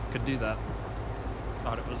even know that could do that.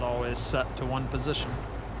 Thought it was always set to one position.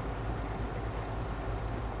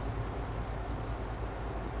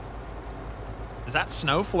 Is that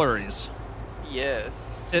snow flurries?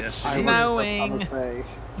 Yes. It's Yes. snowing. That's what I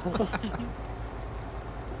was gonna say.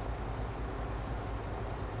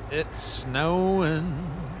 It's snowing.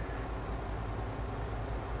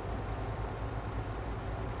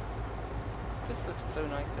 This looks so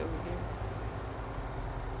nice over here.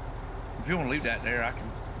 If you want to leave that there, I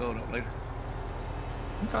can fill it up later.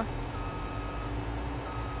 Okay.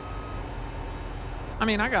 I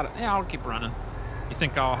mean, I got it. Yeah, I'll keep running. You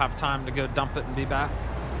think I'll have time to go dump it and be back?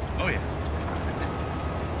 Oh, yeah.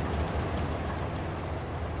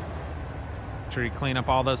 Make sure you clean up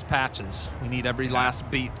all those patches. We need every last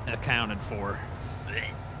beat accounted for.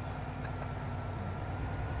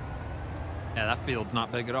 Yeah, that field's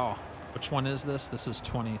not big at all. Which one is this? This is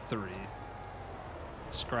 23.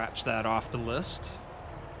 Scratch that off the list.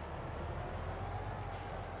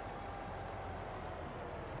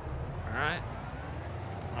 All right.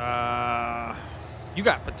 You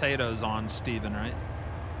got potatoes on, Steven, right?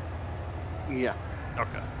 Yeah.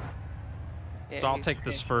 Okay. Yeah, So I'll he's take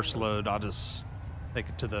this finished. first load. I'll just take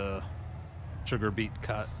it to the sugar beet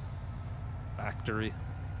cut factory.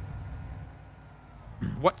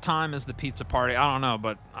 What time is the pizza party? I don't know,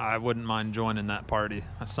 but I wouldn't mind joining that party.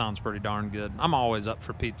 That sounds pretty darn good. I'm always up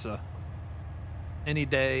for pizza. Any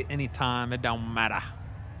day, any time, it don't matter.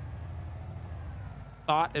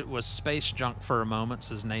 Thought it was space junk for a moment,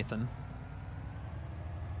 says Nathan.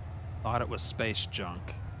 Thought it was space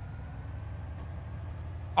junk.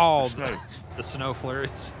 Oh, Snow. the snow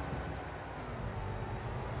flurries.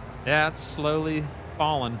 Yeah, it's slowly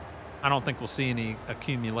falling. I don't think we'll see any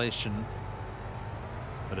accumulation,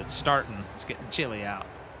 but it's starting. It's getting chilly out.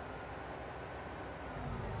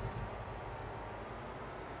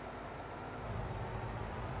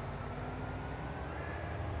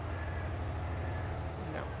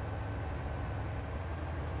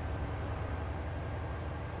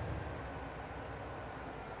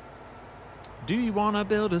 Do you want to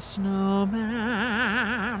build a snowman?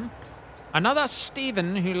 Another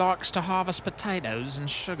Steven who likes to harvest potatoes and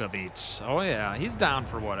sugar beets. Oh, yeah, he's down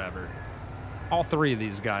for whatever. All three of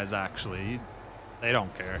these guys, actually. They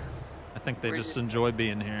don't care. I think they just enjoy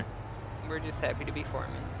being here. We're just happy to be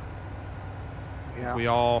foremen. Yeah. We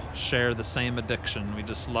all share the same addiction. We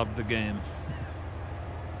just love the game.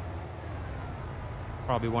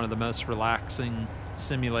 Probably one of the most relaxing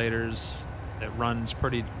simulators. It runs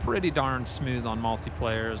pretty darn smooth on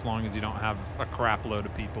multiplayer as long as you don't have a crap load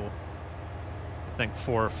of people. I think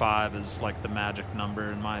 4 or 5 is like the magic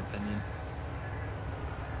number in my opinion.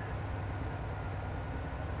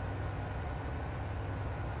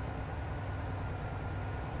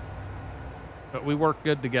 But we work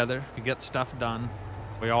good together. We get stuff done.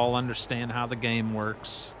 We all understand how the game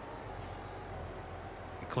works.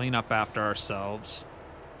 We clean up after ourselves.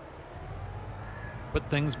 Put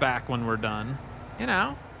things back when we're done. You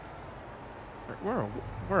know,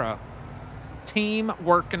 we're a team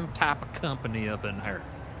working type of company up in here.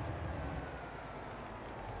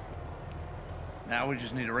 Now we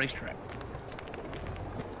just need a racetrack.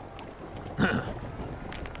 We're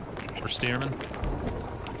steermen.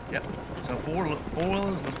 Yep. So four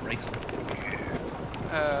wheelers, let's race them.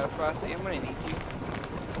 Frosty, I'm gonna need you.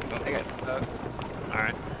 I got stuck. All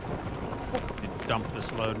right. Let me dump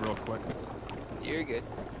this load real quick. You're good.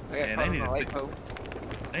 I got Yeah, caught on the light pole.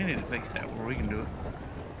 They need to fix that where we can do it.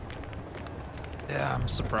 Yeah, I'm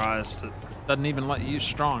surprised it doesn't even let you use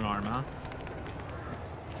strong arm, huh?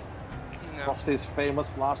 No. Frosty's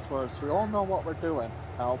famous last words. We all know what we're doing.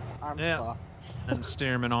 Help. I'm Yeah. stuck. And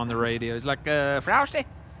Steerman on the radio. He's like, Frosty,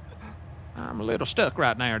 I'm a little stuck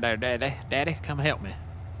right now, Daddy. Daddy, come help me.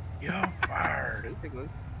 You're fired.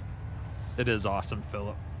 It is awesome,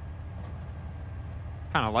 Philip.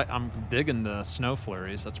 Kind of like, I'm digging the snow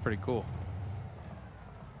flurries. That's pretty cool.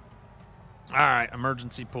 All right,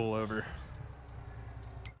 emergency pullover.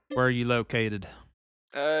 Where are you located?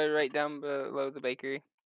 Right down below the bakery.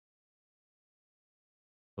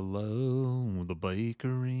 Below the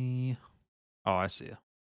bakery. Oh, I see you.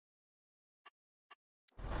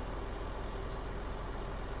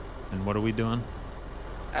 And what are we doing?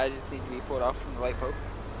 I just need to be pulled off from the light pole.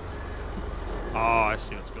 Oh, I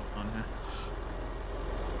see what's going on here.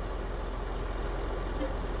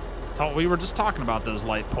 We were just talking about those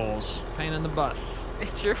light poles. Pain in the butt.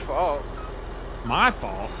 It's your fault. My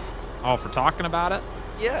fault? Oh, for talking about it?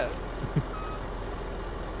 Yeah.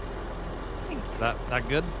 Thank you. That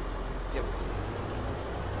good? Yep.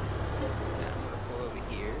 Now I'm gonna pull over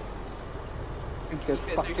here. Get You fit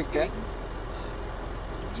stuck through, again.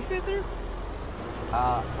 Stewie? You fit through?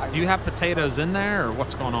 Do you have potatoes in there, or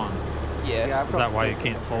what's going on? Yeah. I've Is got that why you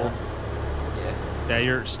potatoes can't in fold? there. Yeah. Yeah,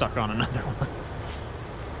 you're stuck on another one.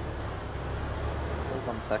 Hold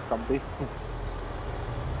on a sec, Gumby.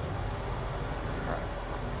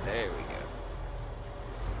 There we go.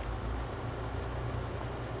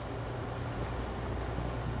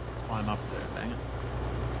 Climb up there, dang it.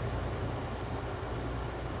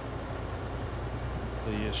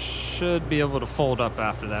 So you should be able to fold up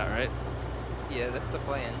after that, right? Yeah, that's the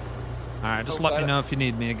plan. All right, just Hope let I me don't- know if you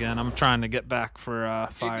need me again. I'm trying to get back for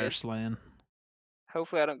fire good. slaying.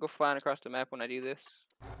 Hopefully I don't go flying across the map when I do this.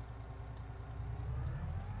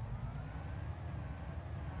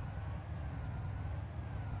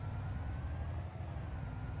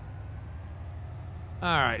 All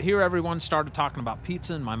right, here everyone started talking about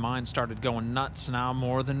pizza and my mind started going nuts. Now I'm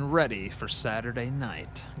more than ready for Saturday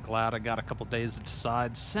night. Glad I got a couple days to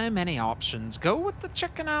decide. So many options. Go with the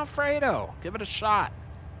chicken Alfredo. Give it a shot.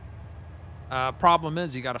 Problem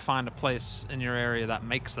is you got to find a place in your area that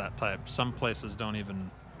makes that type. Some places don't even,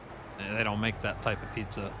 they don't make that type of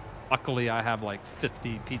pizza. Luckily, I have like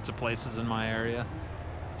 50 pizza places in my area.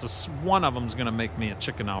 So one of them's gonna make me a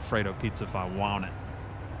chicken Alfredo pizza if I want it.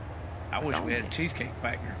 I wish we had a cheesecake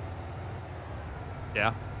factory.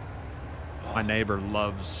 Yeah. My neighbor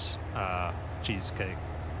loves cheesecake.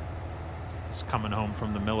 He's coming home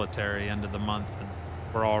from the military end of the month, and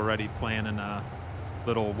we're already planning a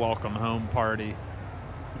little welcome home party.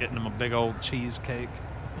 Getting him a big old cheesecake.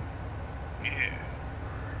 Yeah.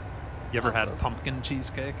 You ever had pumpkin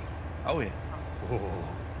cheesecake? Oh yeah. Oh,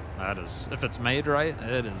 that is, if it's made right,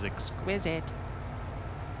 it is exquisite.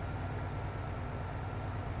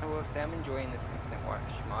 I will say I'm enjoying this instant wash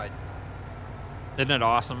mod. Isn't it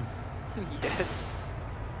awesome? Yes.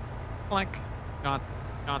 Like, not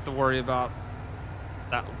to worry about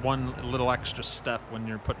that one little extra step when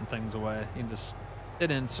you're putting things away. You just hit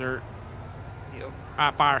insert. Yep. All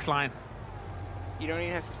right, fire line. You don't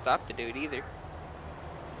even have to stop to do it either.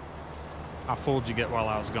 How full did you get while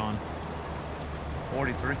I was gone?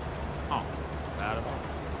 43. Oh, compatible.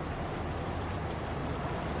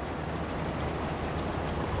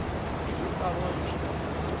 Are you following me?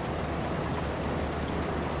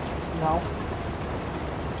 No.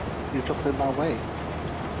 You jumped in my way.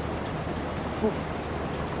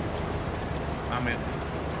 I'm in.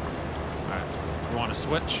 Alright. You want to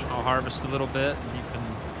switch? I'll harvest a little bit and you can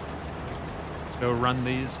go run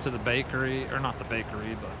these to the bakery, or not the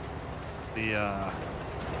bakery, but the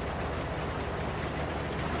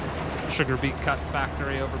sugar beet cut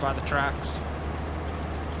factory over by the tracks.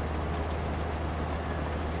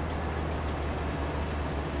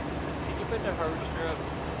 Did you put the harvester up?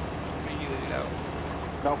 Or did you leave it out?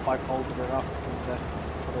 Nope, I folded it up and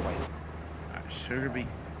put it away. Sugar beet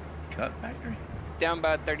cut factory? Down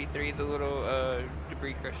by 33, the little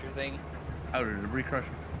debris crusher thing. Oh, the debris crusher?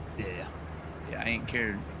 Yeah. Yeah, I ain't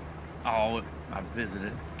cared. Oh, I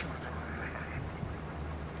visited.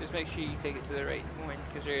 Just make sure you take it to the right one,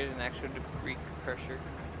 because there is an actual debris crusher.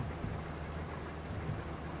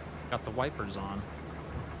 Got the wipers on.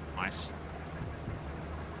 Nice.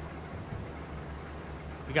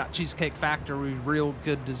 We got Cheesecake Factory, real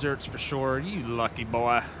good desserts for sure. You lucky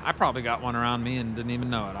boy. I probably got one around me and didn't even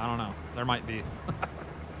know it. I don't know. There might be.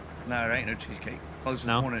 No, there ain't no cheesecake. Closest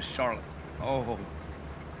No? one is Charlotte. Oh,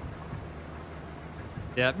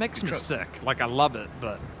 Yeah, it makes me sick. Like, I love it,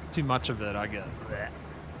 but too much of it, I get bleh.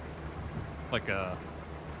 Like a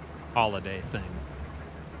holiday thing.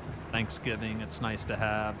 Thanksgiving, it's nice to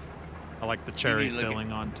have. I like the cherry need to look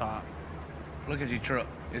filling on top. look at your truck.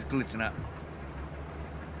 It's glitching out.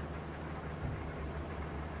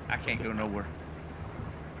 I can't go nowhere.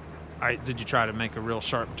 All right, did you try to make a real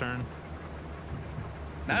sharp turn?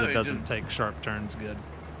 Because No, it it doesn't just- take sharp turns good.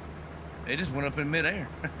 It just went up in midair.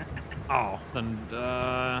 Oh, then,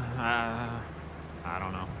 I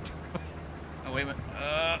don't know. Oh, wait a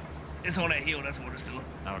minute. It's on that hill. That's what it's doing.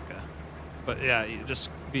 Okay. But yeah, you just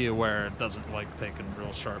be aware it doesn't like taking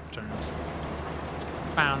real sharp turns.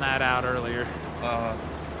 Found that out earlier. Why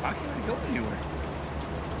can't I go anywhere?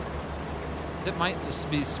 It might just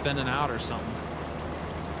be spinning out or something.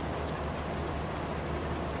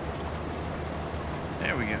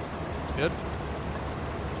 There we go. Good.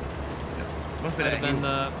 Must be Might that have been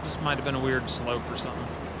hill. just might have been a weird slope or something.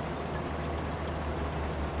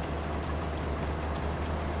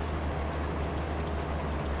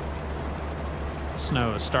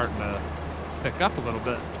 Snow is starting to pick up a little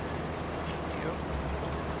bit. Yep.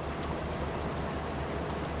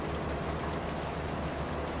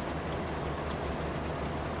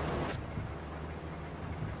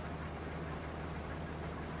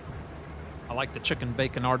 I like the chicken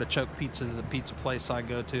bacon artichoke pizza the pizza place I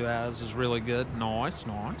go to has is really good. Nice,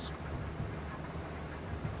 nice.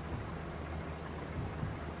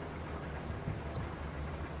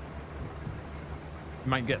 You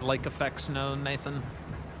might get lake effect snow, Nathan.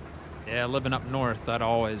 Yeah, living up north, that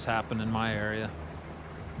always happened in my area.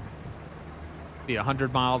 Be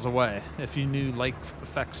 100 miles away. If you knew lake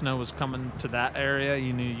effect snow was coming to that area,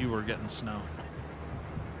 you knew you were getting snow.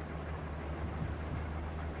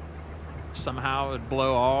 Somehow it would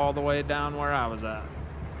blow all the way down where I was at.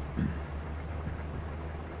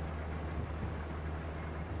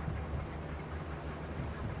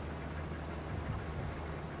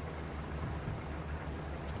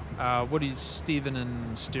 What are you, Steven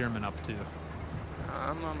and Stearman up to?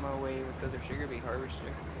 I'm on my way with the other sugar beet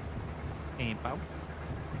harvester. Info.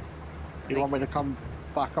 You want me to come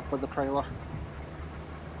back up with the trailer?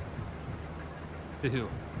 To who?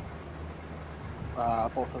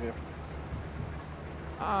 Both of you.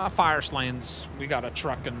 Fire Slains. We got a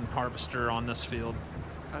truck and harvester on this field.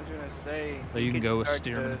 I was gonna say. So he you can could go with start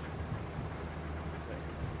Stearman.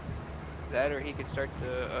 That, or he could start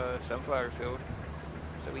the sunflower field,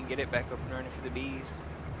 so we can get it back up and running for the bees.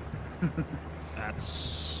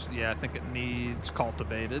 That's, yeah, I think it needs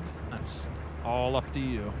cultivated. That's all up to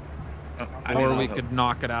you. Oh, Or we could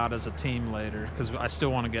knock it out as a team later, because I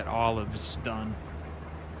still want to get olives done.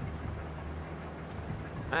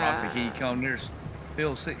 Frosty Key come near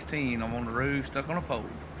field 16. I'm on the roof, stuck on a pole.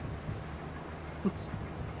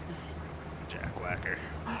 Jackwhacker.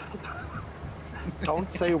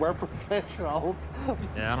 Don't say we're professionals.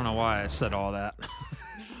 Yeah, I don't know why I said all that.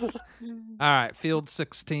 All right, field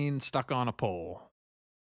 16 stuck on a pole.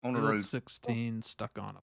 On the Field roof. 16 stuck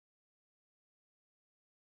on a.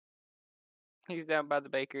 He's down by the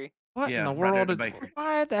bakery. What Yeah, in the right there at world? the Did, bakery.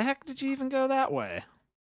 why the heck did you even go that way?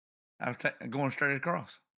 I was going straight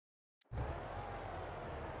across.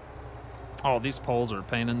 Oh, these poles are a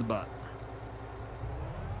pain in the butt.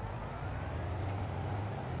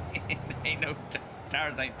 Ain't no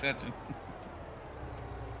tires ain't touching.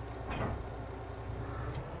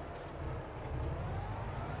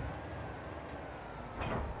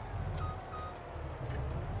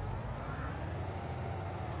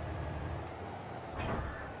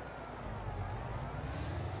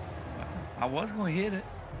 I was going to hit it.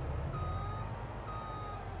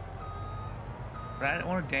 But I didn't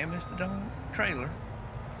want to damage the trailer.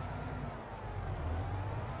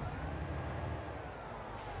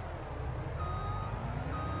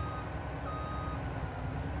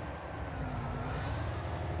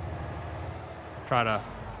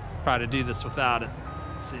 Try to do this without it.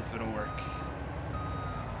 See if it'll work.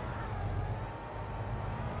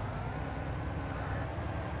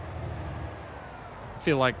 I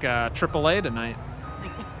feel like AAA tonight.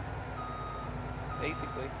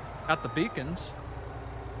 Basically. Got the beacons.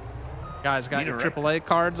 Guys, got Need your a rec- AAA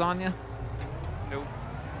cards on you? Nope.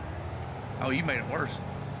 Oh, you made it worse.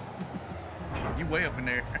 You way up in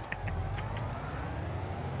there.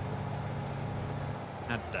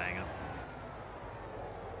 God dang it.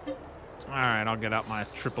 All right, I'll get out my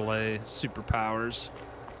AAA superpowers.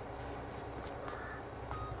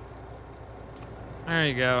 There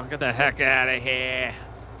you go. Get the heck out of here.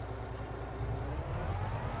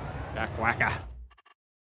 Jack whacker.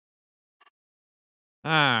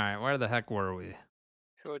 All right, where the heck were we?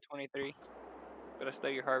 Show 23. But I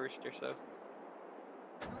stole your harvester, so.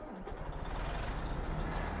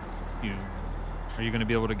 Are you going to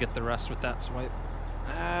be able to get the rest with that swipe?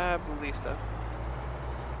 I believe so.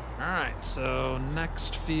 All right, so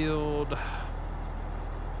next field.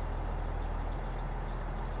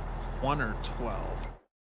 1 or 12?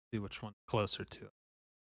 See which one's closer to it.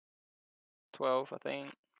 12, I think.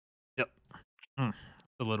 Yep. A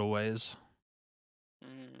little ways.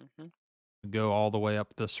 Mm-hmm. Go all the way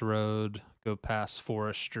up this road, go past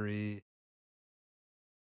forestry.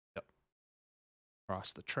 Yep.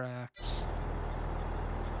 Cross the tracks.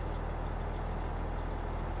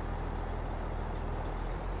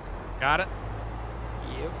 Got it?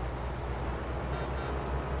 Yep.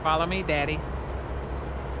 Follow me, Daddy.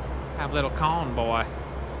 Have a little cone, boy.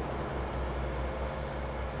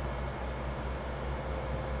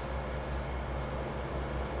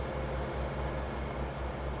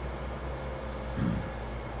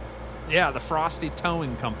 Yeah, the Frosty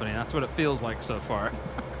Towing Company. That's what it feels like so far.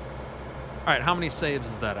 All right, how many saves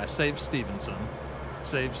is that? I saved Stevenson,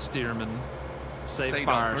 saved Stearman, saved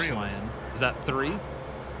Fire Slaying. Is that 3?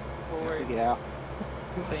 4. Yeah.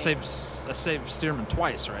 I saved Stearman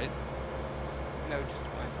twice, right? No, just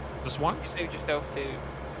one. Just once? You saved yourself too.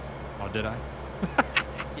 Oh, did I?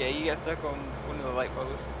 Yeah, you got stuck on one of the light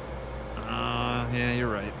posts. Yeah,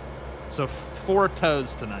 you're right. So 4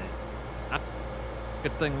 tows tonight. That's a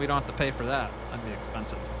good thing we don't have to pay for that. That'd be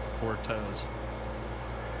expensive. 4 tows.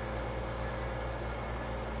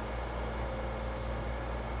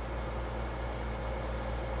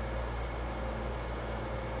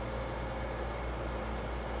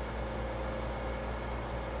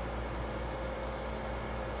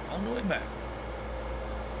 On the way back.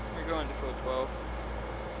 You're going to field 12.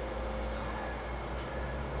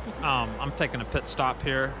 I'm taking a pit stop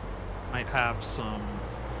here. Might have some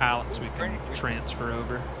pallets we can Furniture. transfer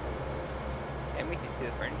over. And we can see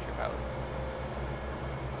the furniture pallets.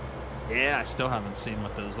 Yeah, I still haven't seen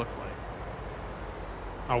what those look like.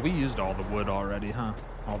 Oh, we used all the wood already, huh?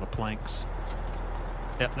 All the planks.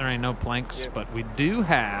 Yep, there ain't no planks, Yep. but we do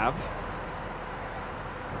have...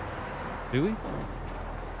 Do we?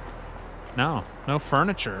 No, no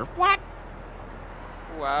furniture. What?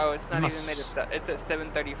 Wow, it's not Must- even made of stuff. It's at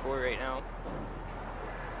 734 right now.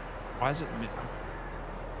 Why is it...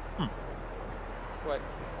 What?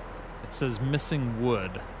 It says missing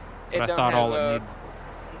wood. But It I don't thought all have, it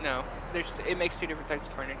need... No, it makes 2 different types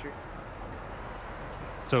of furniture.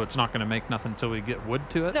 So it's not going to make nothing until we get wood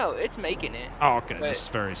to it? No, it's making it. Oh, okay, but-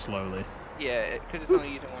 just very slowly. Yeah, because it's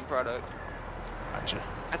only using one product. Gotcha.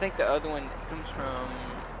 I think the other one comes from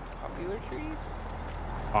popular trees.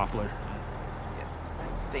 Poplar.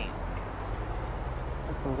 I think.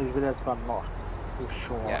 I believe it is, but I'm not too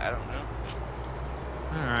sure. Yeah, I don't know.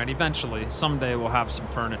 All right, eventually, someday we'll have some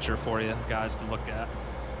furniture for you guys to look at.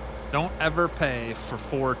 Don't ever pay for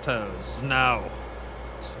 4 tows. No.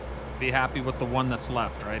 Just be happy with the one that's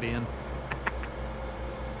left, right, Ian?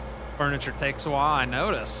 Furniture takes a while, I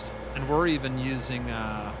noticed. And we're even using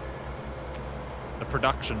the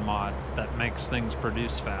production mod that makes things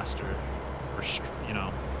produce faster for,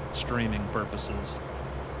 streaming purposes.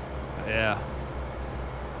 Yeah.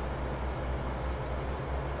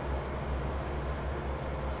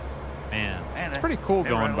 Man, it's pretty cool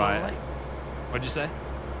they ran going a by little it. late. What'd you say?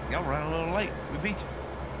 Y'all ran a little late. We beat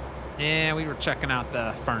you. Yeah, we were checking out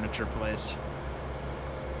the furniture place.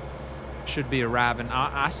 Should be arriving.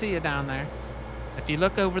 I see you down there. If you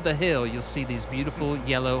look over the hill, you'll see these beautiful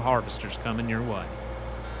yellow harvesters coming your way.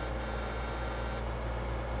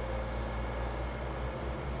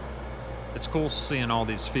 It's cool seeing all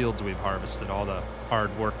these fields we've harvested, all the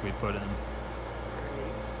hard work we put in.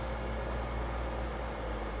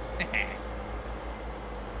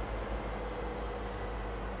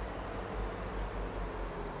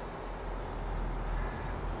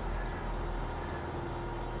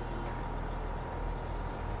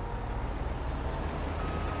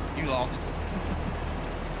 You lost.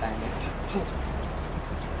 Dang it.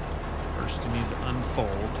 First, you need to unfold.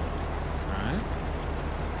 All right.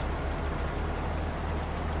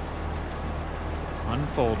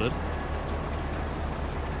 Unfolded.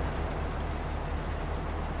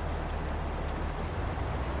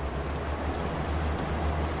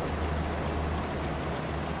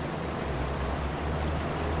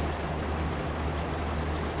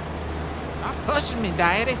 Stop pushing me,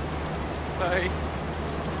 Daddy. Sorry.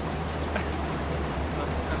 I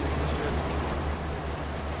missed the strip.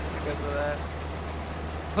 Because of that.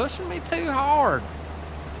 Pushing me too hard.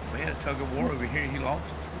 We had a tug of war over here. He lost.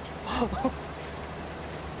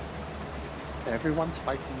 Everyone's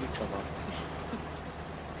fighting each other.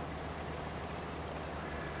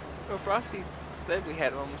 Well, Frosty said we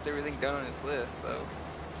had almost everything done on his list, so.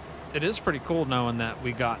 It is pretty cool knowing that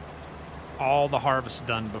we got all the harvest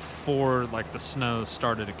done before like the snow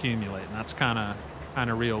started accumulating. That's kind of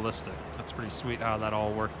realistic. That's pretty sweet how that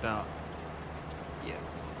all worked out.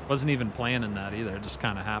 Yes. Wasn't even planning that either. It just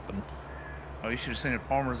kind of happened. Oh, you should have seen the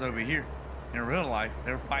farmers over here. In real life,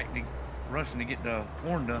 they're fighting, rushing to get the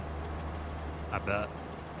corn done I bet.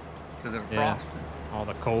 because of the Yeah. frosting. All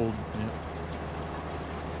the cold. Yeah.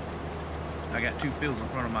 I got 2 fields in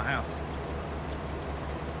front of my house.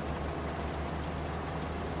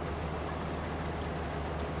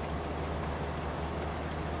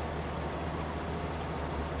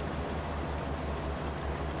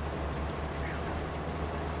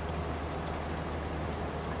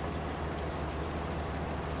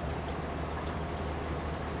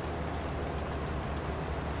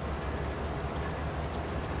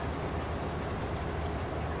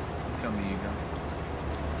 Come to you guys.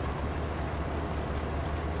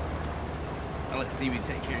 I'll let Stevie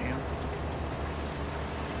take care of him.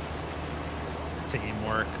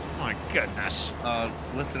 Teamwork. My goodness.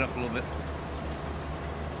 Lift it up a little bit.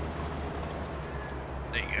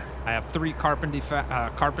 There you go. I have 3 carpentry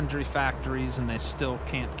factories, and they still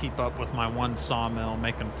can't keep up with my 1 sawmill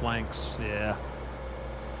making planks. Yeah.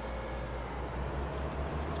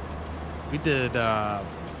 We did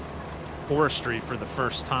forestry for the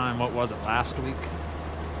first time. What was it, last week?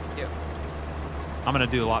 Yep. I'm going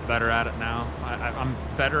to do a lot better at it now. I'm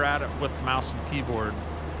better at it with mouse and keyboard,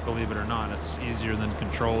 believe it or not. It's easier than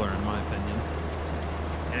controller, in my opinion.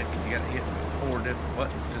 And you got to hit 4 different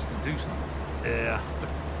buttons just to do something. Yeah, the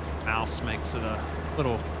mouse makes it a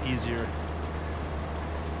little easier.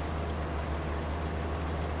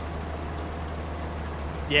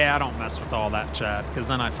 Yeah, I don't mess with all that, Chad, because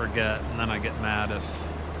then I forget, and then I get mad if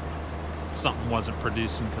something wasn't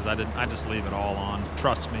producing because I just leave it all on.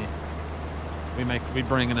 Trust me. We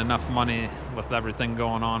bring in enough money with everything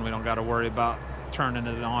going on. We don't got to worry about turning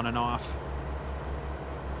it on and off.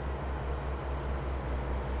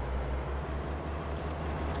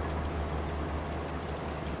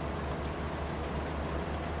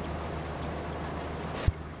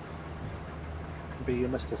 Be you,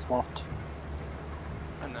 Mr. Smart.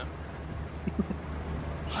 I know.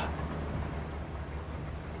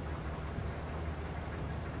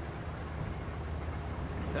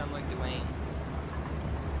 You sound like Dwayne.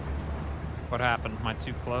 What happened? Am I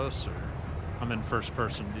too close, or I'm in first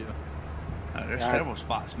person view? There's Yeah. several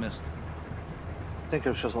spots missed. I think it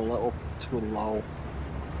was just a little too low.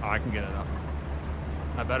 Oh, I can get it up.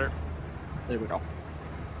 I better. There we go.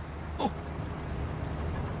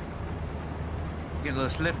 Get a little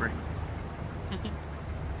slippery.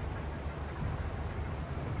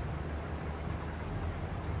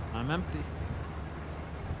 I'm empty.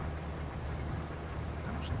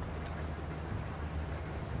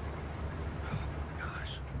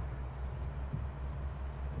 Gosh.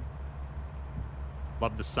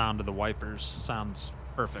 Love the sound of the wipers. Sounds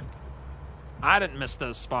perfect. I didn't miss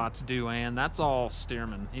those spots, Duane. That's all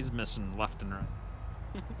Stearman. He's missing left and right.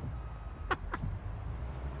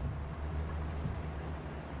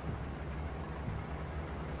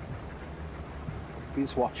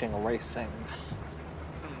 He's watching racing.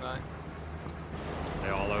 I'm not. They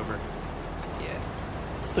all over. Yeah.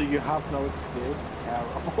 So you have no excuse.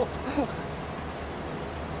 Terrible.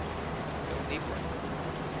 Don't need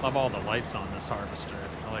one. Love all the lights on this harvester.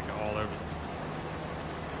 I like it all over.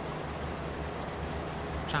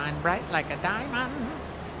 Shine bright like a diamond.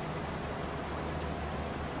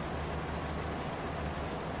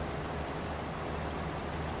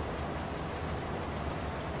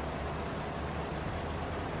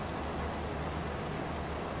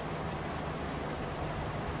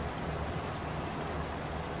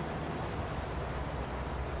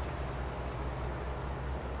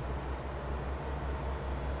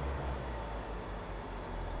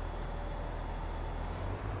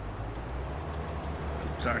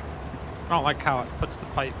 Sorry. I don't like how it puts the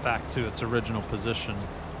pipe back to its original position.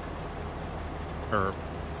 Or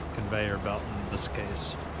conveyor belt in this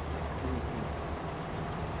case.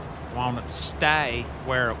 I want it to stay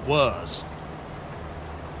where it was.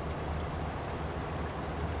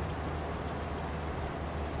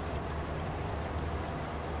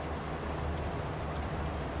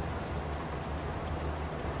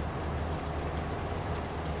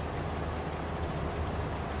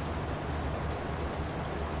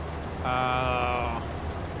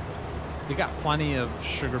 We got plenty of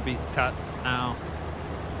sugar beet cut now.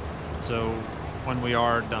 So when we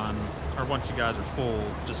are done, or once you guys are full,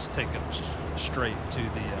 just take it straight to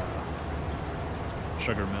the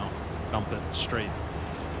sugar mill. Dump it straight.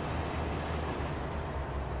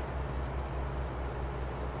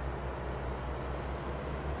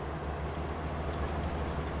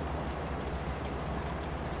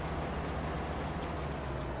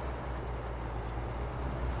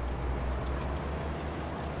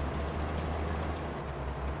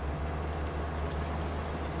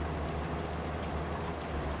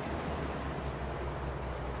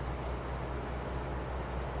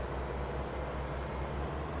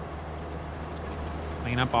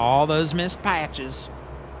 Clean up all those missed patches.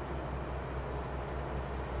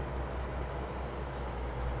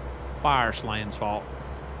 Fire slaying's fault.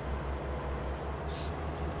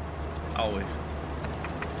 Always.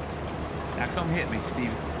 Now come hit me,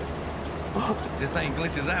 Stevie. This thing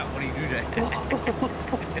glitches out when you do that.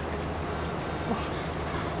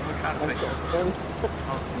 What kind of fix?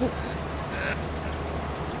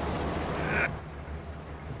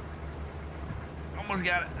 Almost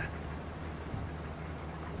got it.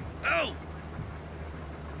 Oh!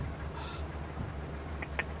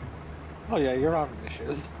 Oh yeah, you're having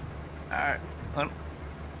issues. Alright.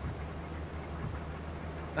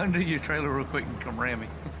 Undo your trailer real quick and come ram me.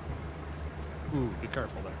 Ooh, be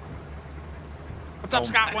careful there. What's up,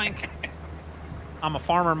 Scott Wink? I'm a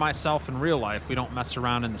farmer myself in real life. We don't mess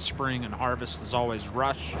around in the spring, and harvest is always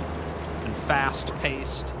rush and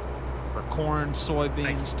fast-paced. For corn,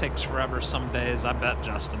 soybeans, takes forever some days. I bet,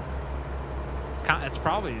 Justin. It's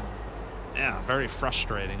probably, yeah, very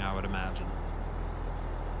frustrating, I would imagine.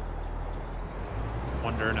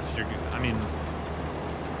 Wondering if you're, I mean,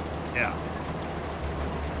 yeah.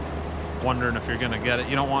 Wondering if you're gonna get it.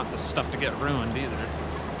 You don't want the stuff to get ruined either.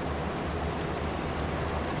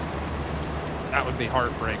 That would be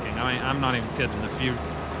heartbreaking. I mean, I'm not even kidding. If your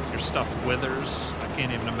stuff withers, I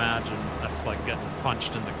can't even imagine. That's like getting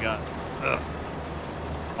punched in the gut. Ugh.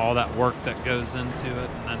 All that work that goes into it,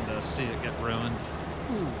 and then to see it get ruined.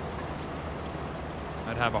 Ooh.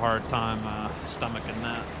 I'd have a hard time stomaching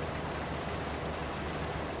that.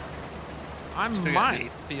 I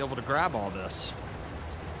might be able to grab all this.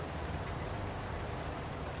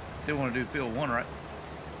 Still want to do field one, right?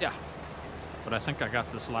 Yeah. But I think I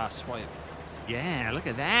got this last swipe. Yeah, look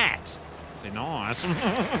at that. Be nice.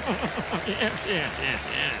 yes.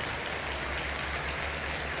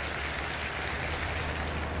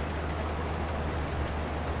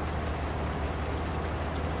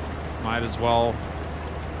 Might as well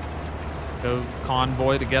go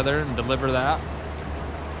convoy together and deliver that.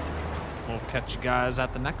 We'll catch you guys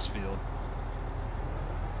at the next field.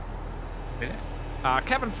 Yeah.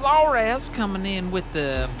 Kevin Flores coming in with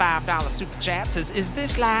the $5 super chat says, "Is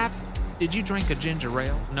this live? Did you drink a ginger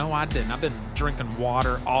ale?" No, I didn't. I've been drinking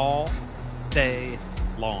water all day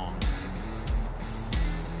long.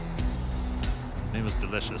 It was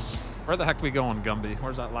delicious. Where the heck we going, Gumby?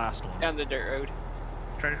 Where's that last one? Down the dirt road.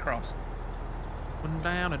 Straight across. Went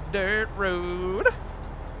down a dirt road.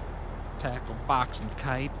 Tackle, box, and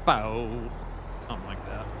capo. Something like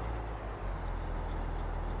that.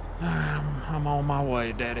 Alright, I'm on my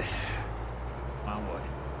way, Daddy. My way.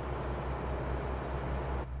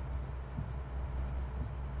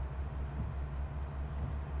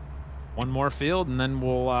 One more field, and then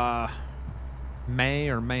we'll may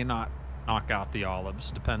or may not knock out the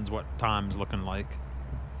olives. Depends what time's looking like.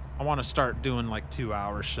 I want to start doing like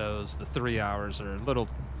 2-hour shows. The 3 hours are a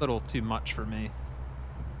little too much for me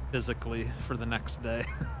physically for the next day.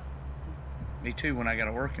 Me too, when I got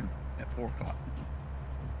to working at 4 o'clock.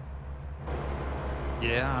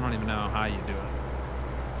 Yeah, I don't even know how you do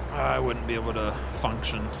it. I wouldn't be able to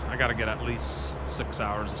function. I gotta get at least 6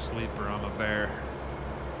 hours of sleep or I'm a bear.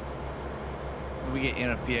 We get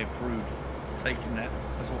NFPA approved safety net.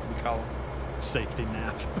 That's what we call it. Safety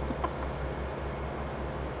nap.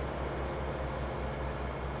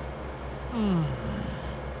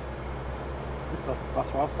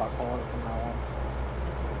 That's what I'll start calling it from now on.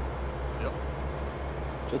 Yep.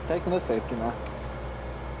 Just taking a safety nap.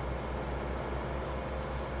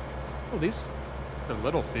 Oh, these The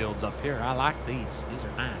little fields up here. I like these. These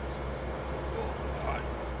are nice.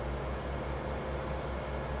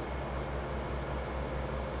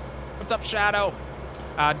 What's up, Shadow?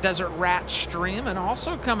 Desert Rat stream and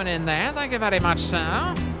also coming in there. Thank you very much,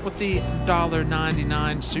 sir. With the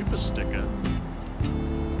 $1.99 super sticker.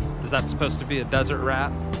 Is that supposed to be a desert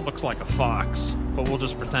rat? Looks like a fox, but we'll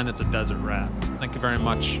just pretend it's a desert rat. Thank you very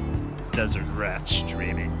much, Desert Rat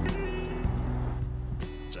streaming.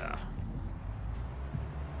 So.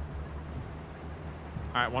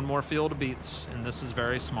 All right, one more field of Beets, and this is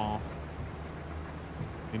very small.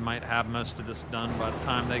 We might have most of this done by the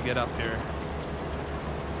time they get up here.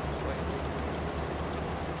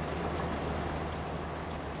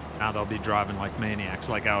 Now they'll be driving like maniacs,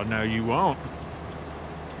 like, oh, no, you won't.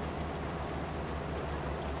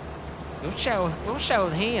 We'll show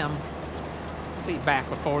him. We'll be back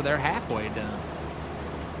before they're halfway done.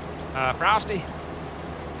 Frosty.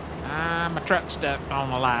 My truck's stuck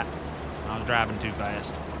on the light. I was driving too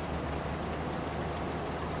fast.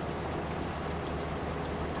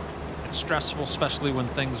 It's stressful, especially when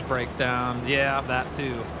things break down. Yeah, that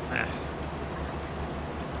too.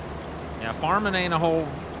 Yeah, farming ain't a whole,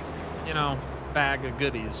 you know, bag of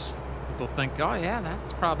goodies. People think, oh yeah,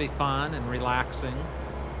 that's probably fun and relaxing.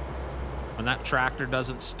 When that tractor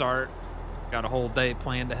doesn't start, got a whole day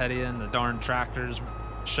planned ahead of you and the darn tractor's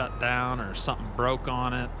shut down or something broke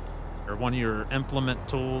on it, or one of your implement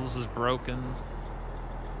tools is broken,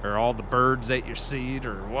 or all the birds ate your seed,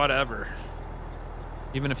 or whatever.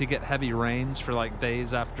 Even if you get heavy rains for like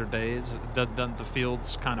days after days, doesn't the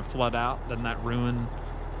fields kind of flood out? Doesn't that ruin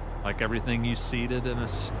like everything you seeded in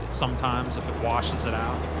us sometimes if it washes it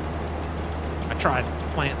out? I tried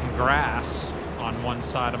planting grass on one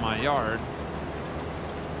side of my yard,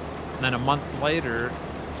 and then a month later,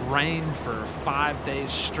 rained for 5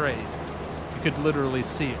 days straight. You could literally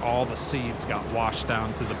see all the seeds got washed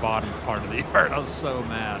down to the bottom part of the yard. I was so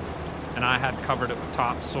mad. And I had covered it with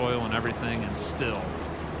topsoil and everything, and still,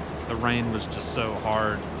 the rain was just so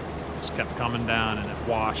hard. It just kept coming down, and it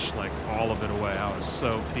washed like all of it away. I was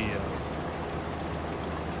so PO.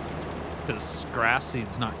 Because grass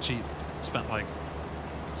seed's not cheap. Spent like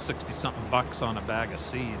 60-something bucks on a bag of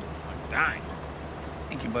seed. It's like, dang.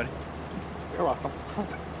 Thank you, buddy. You're welcome.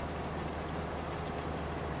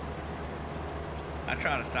 I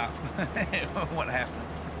try to stop. What happened?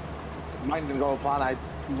 Mine didn't go to plan. I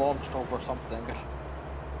launched over something.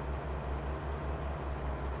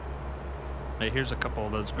 Hey, here's a couple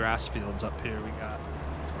of those grass fields up here we got.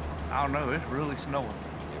 I don't know. It's really snowing.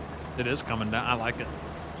 It is coming down. I like it.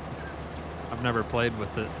 I've never played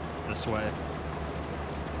with it this way.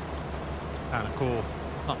 Kind of cool.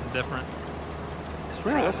 Something different. It's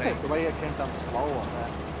realistic the way it came down slow and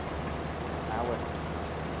then now it's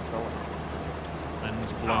going.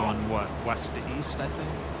 Wind's blowing, what, west to east, I think?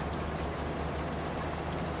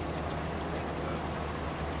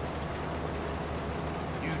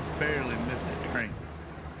 You barely missed that train.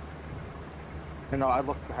 You know, I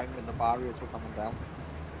looked behind me and the barriers were coming down.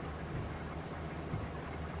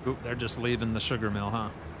 Oop, they're just leaving the sugar mill, huh?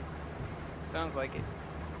 Sounds like it.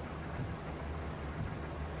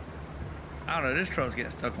 I don't know, this truck's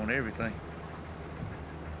getting stuck on everything.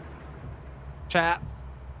 Chat,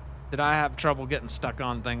 did I have trouble getting stuck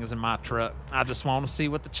on things in my truck? I just want to see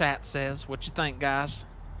what the chat says. What you think, guys?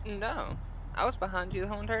 No, I was behind you the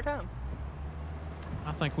whole entire time.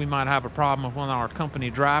 I think we might have a problem with one of our company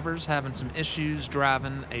drivers having some issues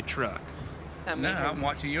driving a truck. No, I'm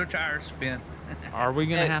watching your tires spin. Are we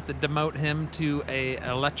going to have to demote him to a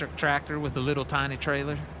electric tractor with a little tiny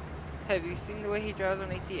trailer? Have you seen the way he drives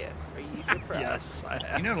on ATS? Are you surprised? Yes, I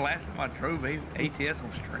have. You know, the last time I drove ATS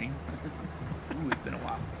on stream, ooh, it's been a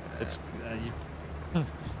while. It's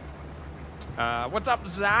what's up,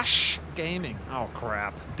 Zash Gaming? Oh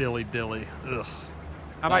crap, Dilly. Ugh.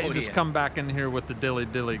 How about you just come back in here with the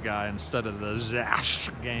Dilly guy instead of the Zash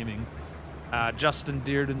Gaming? Justin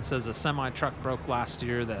Dearden says a semi-truck broke last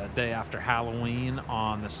year the day after Halloween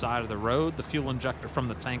on the side of the road. The fuel injector from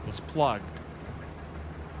the tank was plugged.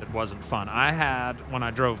 It wasn't fun. I had, when I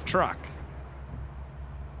drove truck,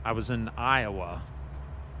 I was in Iowa.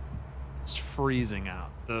 It's freezing out.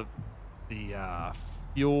 The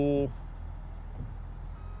fuel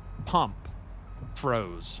pump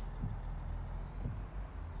froze.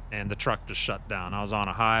 And the truck just shut down. I was on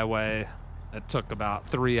a highway. It took about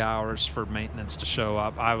 3 hours for maintenance to show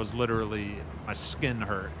up. I was literally, my skin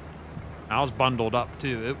hurt. I was bundled up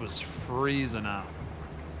too. It was freezing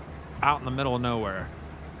out in the middle of nowhere.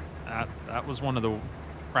 That was one of the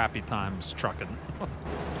crappy times trucking.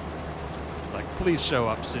 Like, please show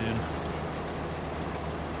up soon.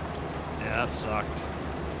 Yeah, that sucked.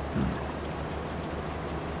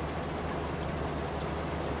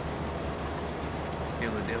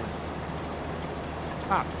 Dilly dilly.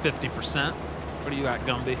 About 50%. What are you at,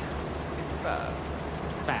 Gumby? 55.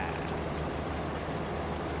 Bad.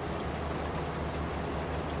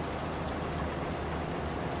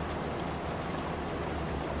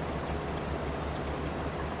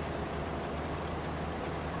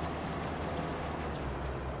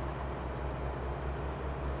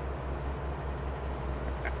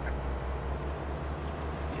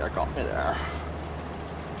 Yeah, got me there.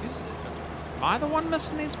 Am I the one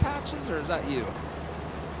missing these patches, or is that you?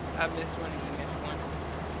 I missed one and you missed one.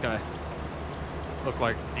 Okay. Look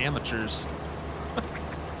like amateurs.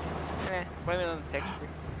 Blame it on the texture.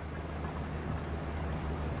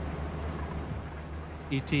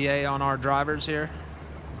 ETA on our drivers here.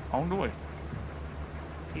 On the way.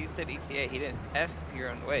 He said ETA. He didn't ask if you're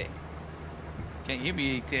on the way. Can't give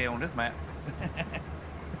me ETA on this map.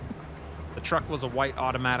 The truck was a white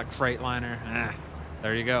automatic Freightliner. Ah,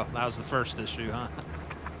 there you go. That was the first issue, huh?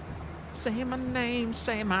 Say my name,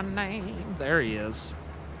 say my name. There he is.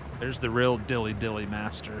 There's the real dilly dilly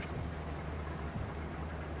master.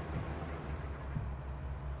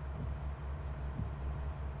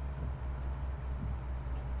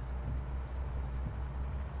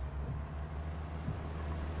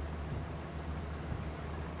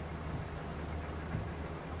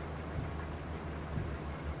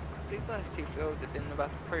 These last two fields have been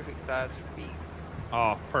about the perfect size for Beets.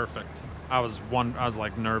 Oh, perfect. I was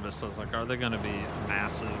like nervous. I was like, are they going to be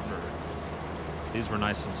massive, or these were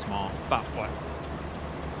nice and small. About what?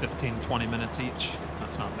 15, 20 minutes each.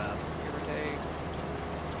 That's not bad. Give or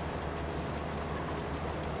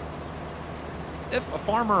take. If a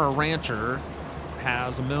farmer or rancher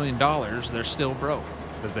has $1 million, they're still broke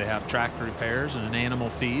because they have tractor repairs and an animal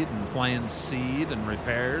feed and playing seed and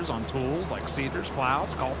repairs on tools like seeders,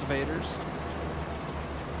 plows, cultivators.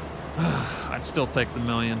 I'd still take the $1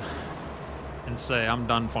 million and say I'm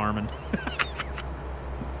done farming.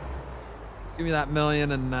 Give me that $1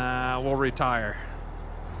 million and we'll retire.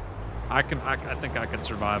 I think I could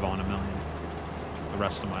survive on $1 million the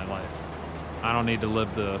rest of my life. I don't need to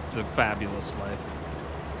live the fabulous life.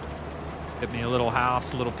 Get me a little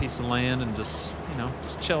house, a little piece of land, and just, you know,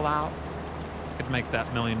 just chill out. Could make that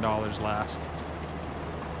 $1 million last.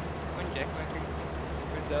 One jackmaker.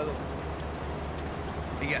 Where's the other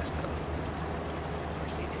one? He got stuff.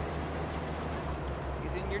 Where's he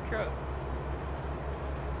at? He's in your truck.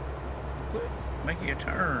 Quit making a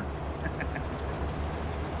turn.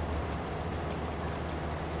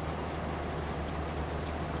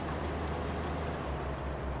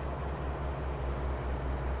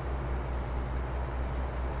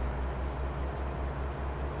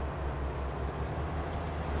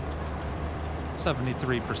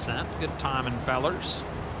 73%. Good timing, fellers.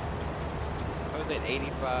 I was at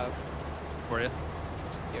 85. For you.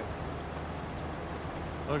 Yep.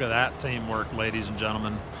 Look at that teamwork, ladies and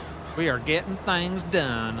gentlemen. We are getting things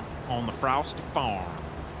done on the Frosty farm.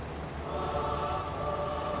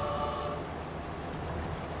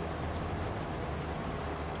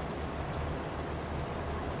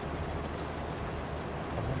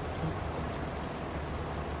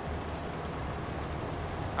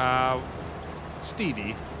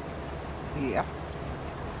 Stevie, Yeah.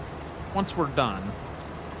 once we're done,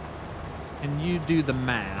 and you do the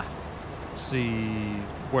math, see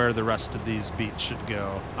where the rest of these beets should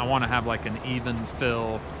go. I want to have like an even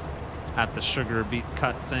fill at the sugar beet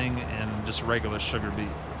cut thing and just regular sugar beet.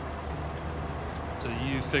 So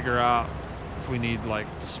you figure out if we need like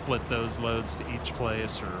to split those loads to each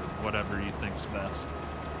place or whatever you think's best.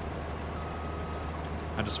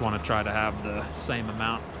 I just want to try to have the same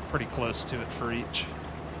amount, pretty close to it for each.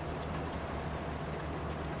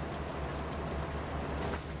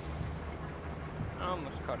 I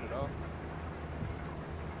almost cut it off.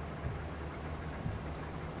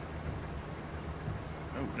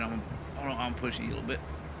 Oh, no, I'm pushing you a little bit.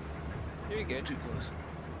 You're good. Too close.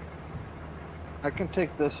 I can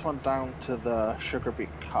take this one down to the sugar beet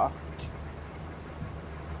cut.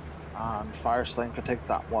 And Firesling can take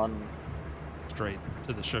that one. Straight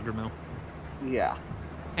to the sugar mill. Yeah.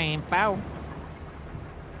 Info.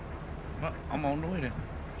 Well, I'm on the way then.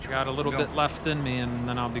 Got a little bit left in me, and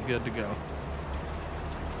then I'll be good to go.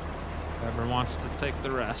 Whoever wants to take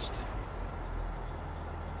the rest.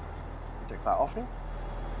 Take that off you.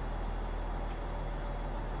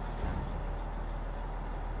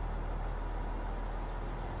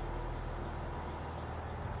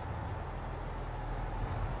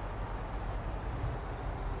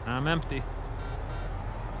 I'm empty.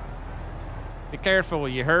 Be careful,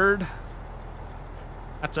 you heard?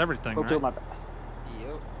 That's everything, I'll right? do my best.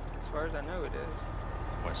 Yep. As far as I know, it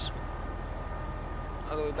is. Boys.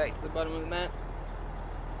 All the way back to the bottom of the map.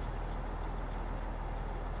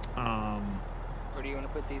 Or do you want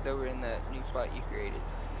to put these over in that new spot you created?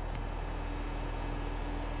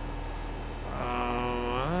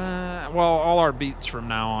 Well, all our beats from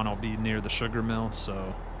now on will be near the sugar mill,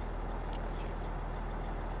 so.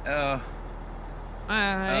 Yeah,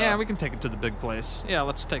 we can take it to the big place. Yeah,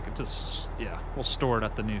 let's take it to. Yeah, we'll store it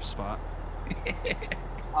at the new spot.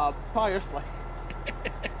 Seriously.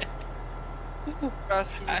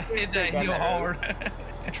 I hit that heel hard.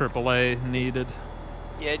 AAA needed.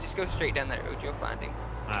 Yeah, just go straight down that road. You'll find him.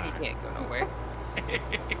 Alright. He can't go nowhere.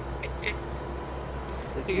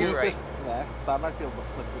 To your right. Yeah, that might be able to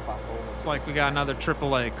flip you back over. It's like we got another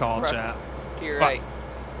AAA call, Right. chat. To your But- right.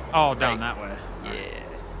 Oh, down Right. that way.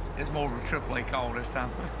 Yeah. It's more of a AAA call this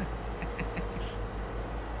time.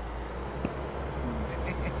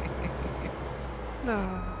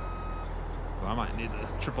 No. Well, I might need the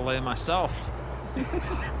AAA myself.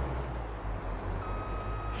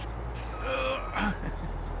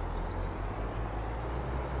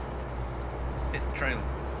 Hit the trailer.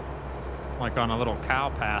 Like on a little cow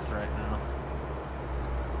path right now.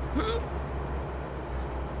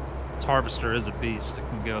 This harvester is a beast. It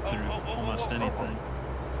can go through almost anything.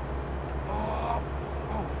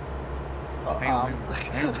 Hang on,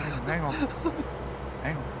 hang on, hang on.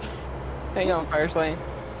 Hang on. Hang on, Fire Lane.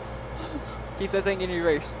 Keep that thing in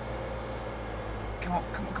reverse. Come on,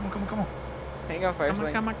 come on, come on, come on, come on. Hang on, Fire Come on,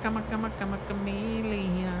 Lane. come on, come on, come on, come on,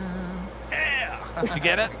 chameleon. Yeah! Did you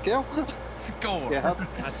get it? Kill? Score! Yeah.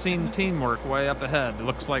 I seen teamwork way up ahead. It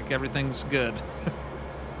looks like everything's good.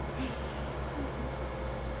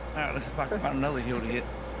 Alright, let's see if I can find another hill to hit.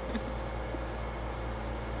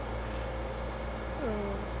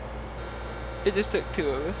 It just took two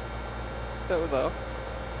of us. That was all.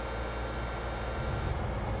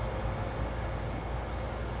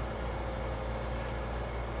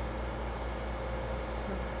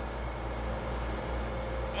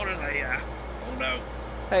 What are they? Oh no!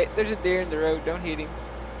 Hey, there's a deer in the road. Don't hit him.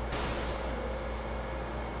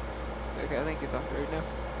 Okay, I think he's off the road now.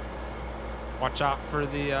 Watch out for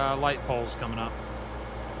the light poles coming up.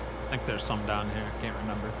 I think there's some down here. I can't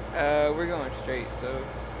remember. We're going straight, so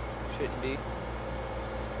shouldn't be.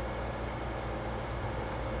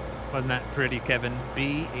 Wasn't that pretty, Kevin?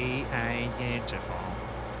 B-E-A-Beautiful.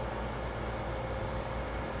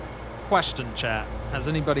 Question, chat. Has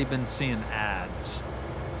anybody been seeing ads?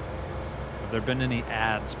 Have there been any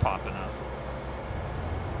ads popping up?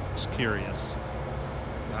 Just curious.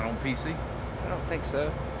 Not on PC? I don't think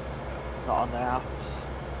so. Not on there.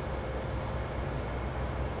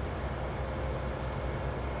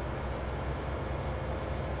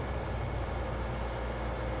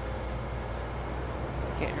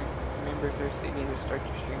 I can't remember if there's any to start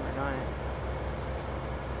your stream or not.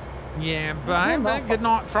 Yeah, bye. Good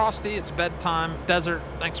night, Frosty. It's bedtime. Desert,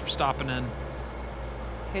 thanks for stopping in.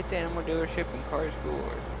 Hit the animal dealership and cars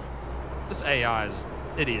galore. This AI is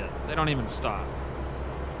idiot. They don't even stop.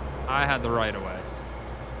 I had the right of way.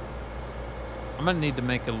 I'm gonna need to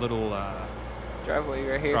make a little Driveway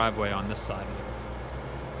right here. driveway on this side of it.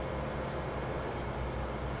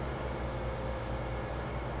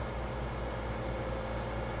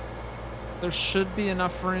 There should be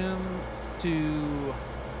enough room to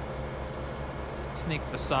sneak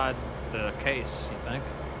beside the case, you think?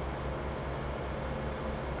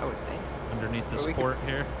 I would think. Underneath the Or we could- support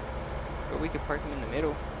here? Or we could park them in the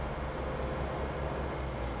middle.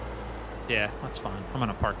 Yeah, that's fine. I'm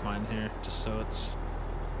gonna park mine here just so it's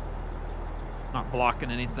not blocking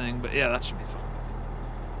anything, but yeah, that should be fine.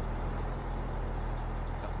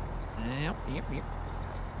 Yep.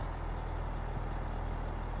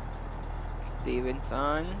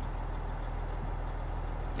 Stevenson.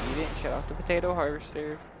 You didn't shut off the potato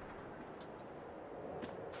harvester.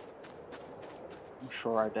 I'm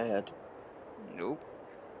sure I did. Nope.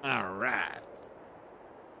 All right.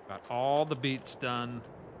 Got all the beats done.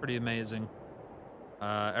 Pretty amazing.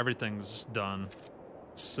 Everything's done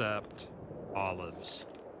except olives.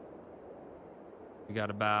 We got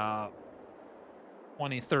about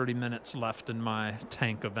 20-30 minutes left in my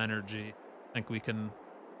tank of energy. Think we can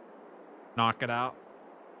knock it out?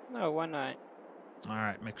 No, why not? All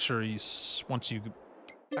right, make sure you, once you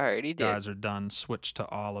Alrighty, did. guys are done, switch to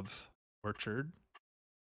olive orchard.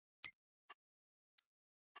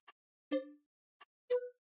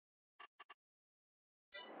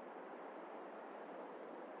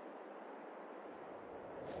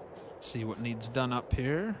 Let's see what needs done up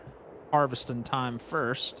here. Harvesting time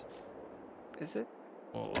first. Is it?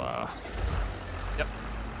 Well, yep.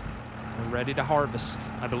 We're ready to harvest,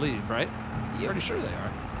 I believe, right? Yep. Pretty sure they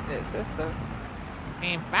are. It says so.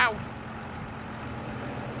 And foul.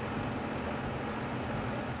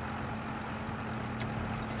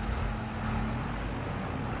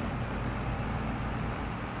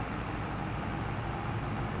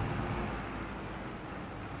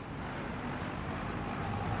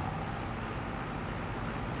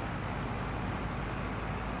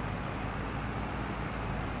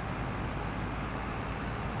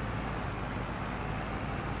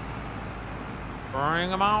 Bring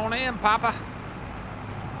them on in, Papa.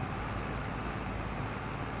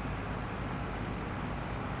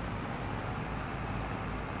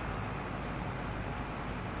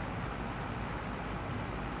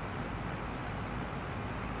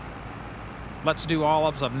 Let's do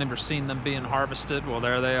olives. I've never seen them being harvested. Well,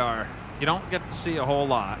 there they are. You don't get to see a whole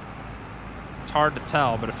lot. It's hard to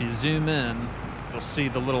tell, but if you zoom in, you'll see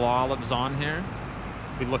the little olives on here.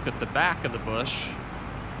 If we look at the back of the bush,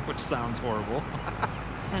 which sounds horrible,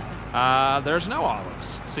 there's no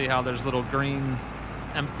olives. See how there's little green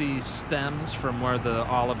empty stems from where the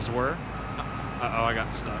olives were? Uh-oh, I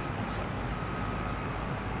got stuck. One second.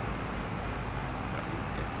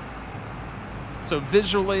 So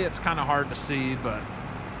visually, it's kind of hard to see, but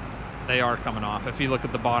they are coming off. If you look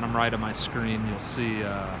at the bottom right of my screen, you'll see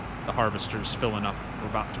the harvesters filling up. We're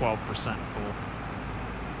about 12% full.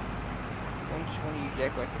 Once one of you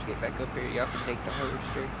jackwipers get back up here, y'all can take the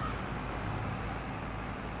harvester.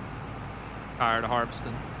 Tired of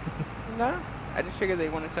harvesting? No, I just figured they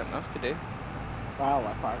wanted something else to do. Well,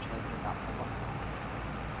 I partially think that.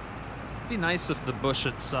 It'd be nice if the bush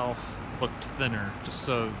itself looked thinner, just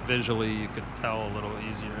so visually you could tell a little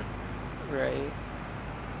easier. Right.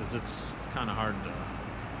 Because it's kind of hard to...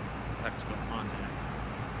 What the heck's going on here?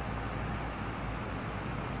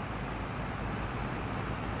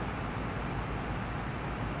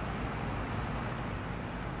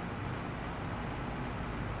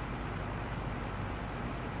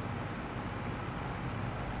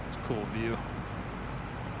 It's a cool view.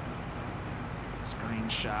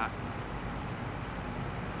 Screenshot.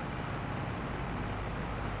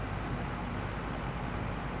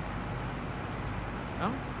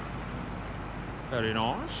 Oh, very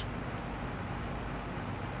nice.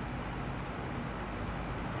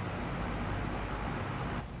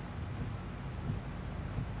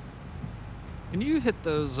 Can you hit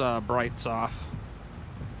those brights off?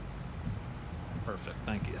 Perfect,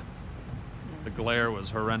 thank you. The glare was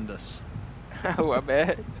horrendous. Oh, I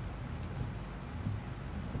bet.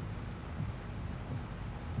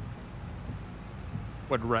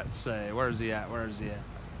 What'd Rhett say? Where is he at? Where is he at?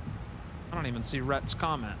 I don't even see Rhett's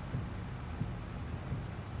comment.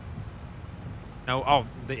 No, oh,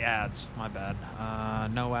 the ads. My bad.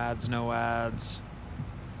 No ads, no ads.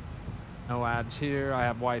 No ads here. I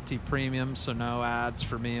have YT Premium, so no ads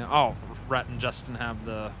for me. Oh, Rhett and Justin have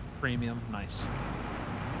the Premium. Nice.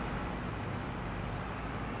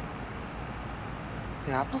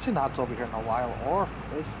 Yeah, I've not seen ads over here in a while, or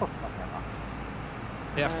Facebook, not very much.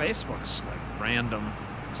 Yeah, Facebook's like random.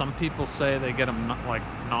 Some people say they get them like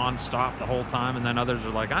non-stop the whole time, and then others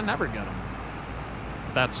are like, I never get them.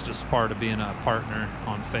 That's just part of being a partner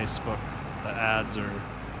on Facebook. The ads are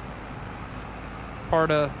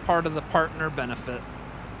part of the partner benefit.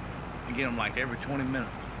 You get them like every 20 minutes.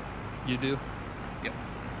 You do? Yep.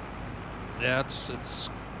 Yeah, it's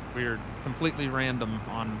weird. Completely random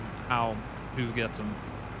on who gets them.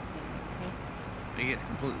 It gets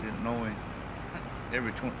completely annoying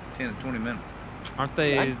every 10 to 20 minutes. Aren't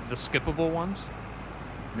they the skippable ones?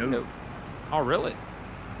 No. Nope. Oh, really?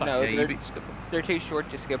 No, yeah, they're too short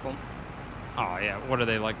to skip them. Oh, yeah. What are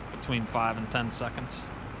they, like, between 5 and 10 seconds?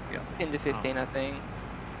 Yeah. 10 to 15, I think.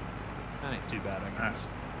 That ain't too bad, I guess.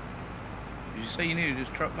 Did you say you needed this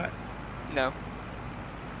truck back? No.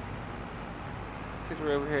 Because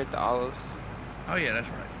we're over here at the olives. Oh, yeah, that's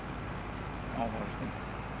right. All harvesting.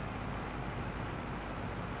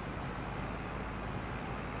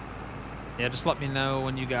 Yeah, just let me know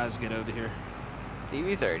when you guys get over here.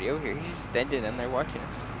 Stevie's already over here. He's just standing in there watching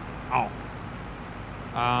us. Oh.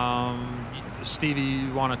 Stevie,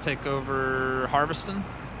 you want to take over harvesting?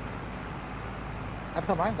 I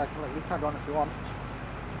don't mind, actually. You can run if you want.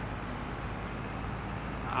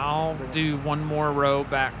 I'll do one more row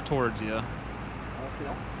back towards you.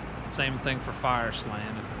 Okay. Same thing for fire slaying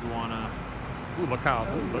if you want to. Ooh, look how,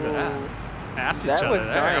 look at that. Pass each That other was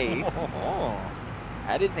there. nice. Oh.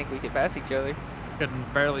 I didn't think we could pass each other.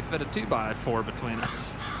 Couldn't barely fit a 2x4 between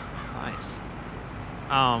us. Nice.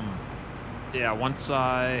 Yeah, once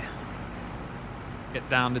I get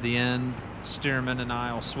down to the end, Stearman and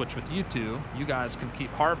I will switch with you two. You guys can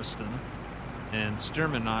keep harvesting, and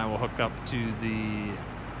Stearman and I will hook up to the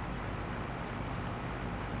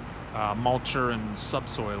mulcher and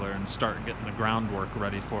subsoiler and start getting the groundwork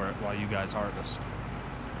ready for it while you guys harvest.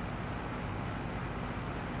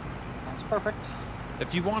 Sounds perfect.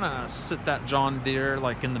 If you want to sit that John Deere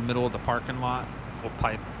like in the middle of the parking lot,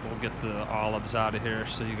 we'll get the olives out of here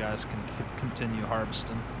so you guys can continue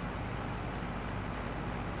harvesting.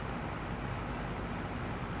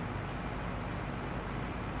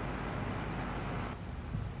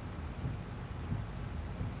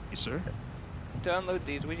 Yes, sir. To unload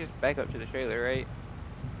these, we just back up to the trailer, right?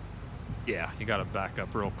 Yeah, you gotta back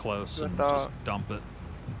up real close I and thought. just dump it.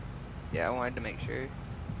 Yeah, I wanted to make sure.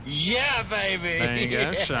 Yeah, baby. There you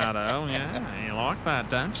go, Shadow. Yeah, you like that,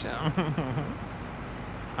 don't you?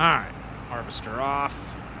 Alright, harvester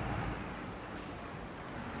off.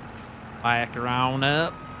 Back her on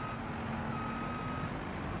up.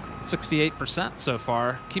 68% so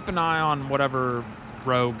far. Keep an eye on whatever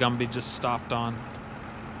row Gumby just stopped on.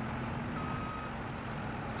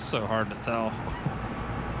 It's so hard to tell. All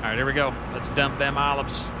right, here we go. Let's dump them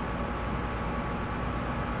olives.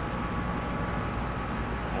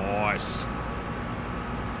 Nice.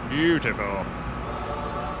 Beautiful.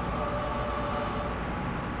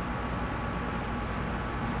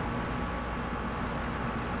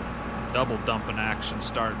 Double dumping action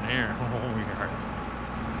starting here. Oh, we are.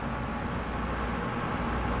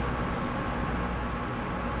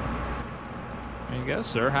 There you go,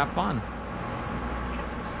 sir. Have fun.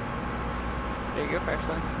 There you go,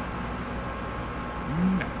 Firefly.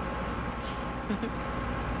 No.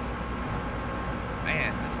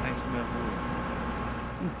 Man, that's nice smell wood.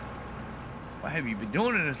 What have you been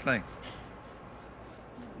doing to this thing?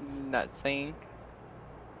 Not saying.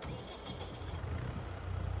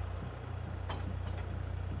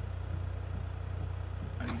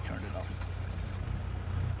 How do you turn it off?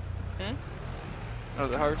 Oh,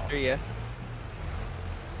 the harvester, yeah.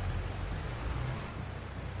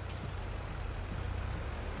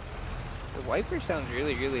 The wiper sounds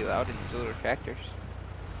really, really loud in these little tractors.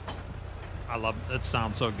 I love it.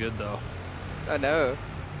 Sounds so good, though. I know.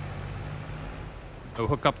 Oh,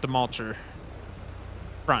 hook up the mulcher.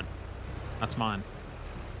 Front. That's mine.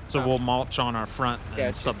 So Oh. we'll mulch on our front and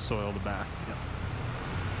Gotcha. subsoil the back.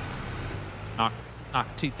 Yep. Knock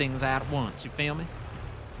two things out at once. You feel me?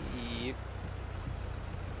 Yep.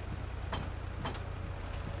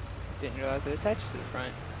 Didn't realize it attached to the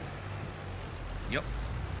front. Yep.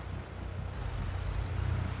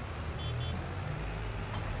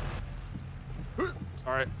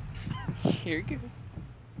 Sorry. You're good.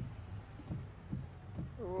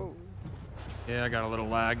 Whoa. Yeah, I got a little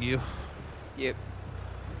lag you. Yep.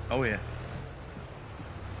 Oh yeah.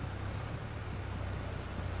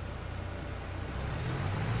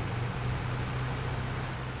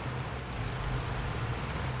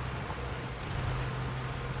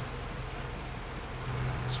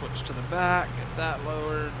 Switch to the back, get that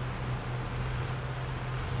lowered.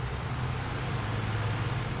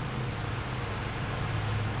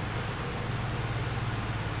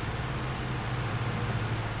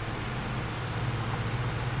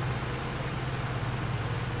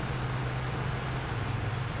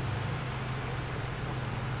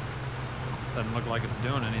 Doesn't look like it's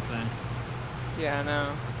doing anything. Yeah, I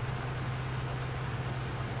know.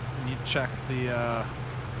 You need to check the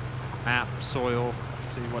map soil,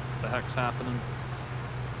 see what the heck's happening,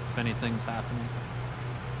 if anything's happening.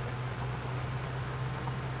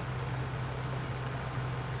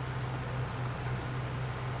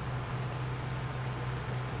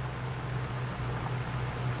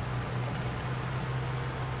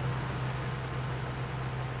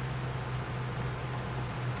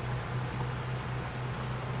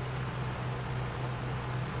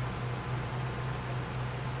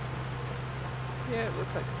 Yeah, it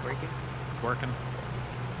looks like it's working. Working.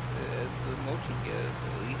 The mulching is,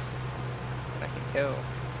 at least. I can tell.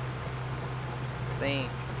 I think.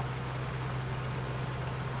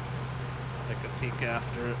 Take a peek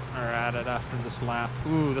after it, or at it after this lap.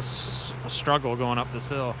 Ooh, this is a struggle going up this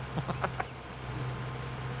hill. It's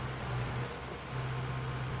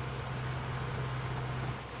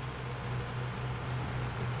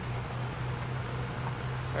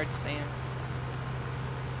hard to stand.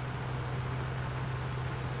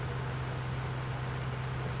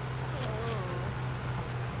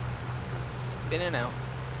 Spinning out.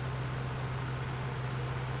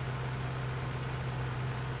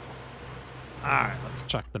 Alright, let's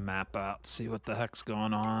check the map out, see what the heck's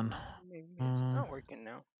going on. Maybe it's not working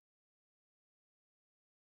now.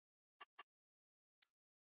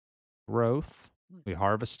 Growth. We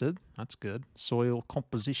harvested. That's good. Soil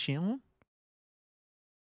composition.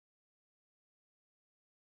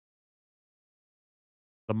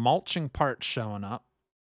 The mulching part's showing up.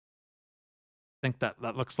 I think that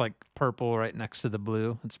looks like purple right next to the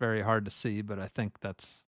blue. It's very hard to see, but I think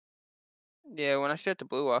that's... Yeah, when I shut the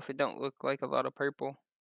blue off, it don't look like a lot of purple.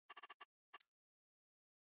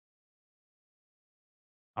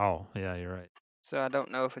 Oh, yeah, you're right. So I don't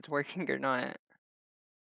know if it's working or not.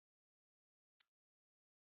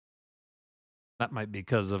 That might be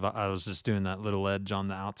because of I was just doing that little edge on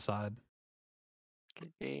the outside.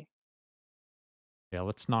 Could be. Yeah,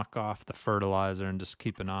 let's knock off the fertilizer and just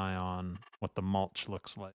keep an eye on what the mulch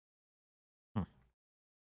looks like.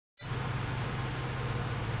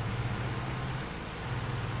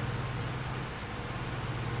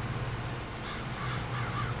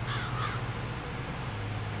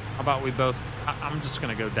 How about we both... I'm just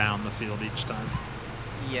going to go down the field each time.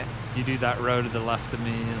 Yeah. You do that row to the left of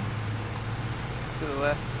me. And... To the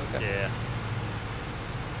left? Okay. Yeah.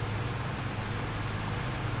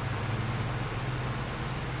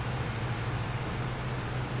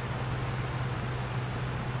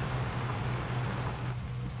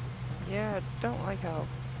 Yeah, I don't like how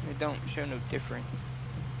they don't show no difference.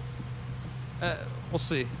 We'll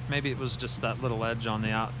see. Maybe it was just that little edge on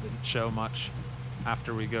the out didn't show much.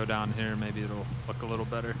 After we go down here, maybe it'll look a little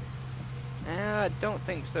better. I don't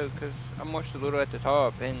think so, because I watched a little at the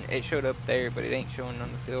top, and it showed up there, but it ain't showing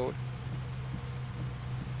on the field.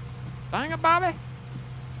 Dang it, Bobby!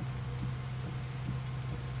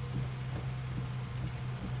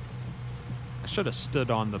 I should have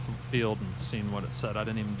stood on the field and seen what it said. I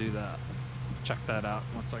didn't even do that. Check that out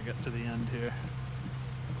once I get to the end here.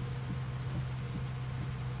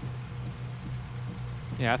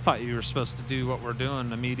 Yeah, I thought you were supposed to do what we're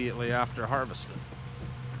doing immediately after harvesting.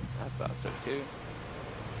 I thought so too.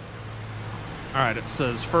 All right, it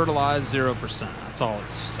says fertilize 0%. That's all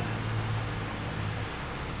it's saying.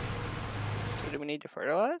 So do we need to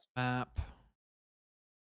fertilize?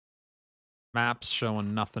 Map's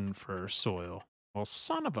showing nothing for soil. Well,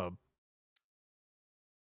 son of a...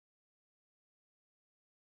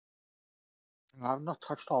 I've not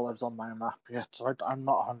touched olives on my map yet, so I'm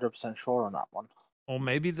not 100% sure on that one. Well,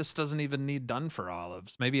 maybe this doesn't even need done for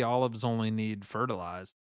olives. Maybe olives only need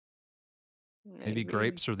fertilized. Maybe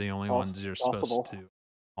grapes are the only ones you're supposed to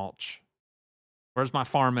mulch. Where's my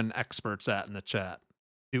farming experts at in the chat?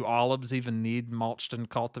 Do olives even need mulched and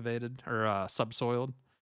cultivated or subsoiled?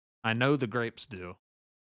 I know the grapes do.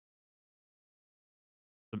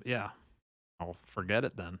 Yeah. I'll forget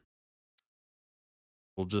it then.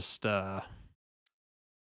 We'll just start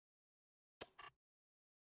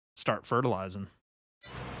fertilizing.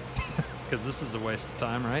 Because this is a waste of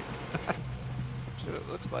time, right? That's what it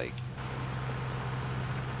looks like.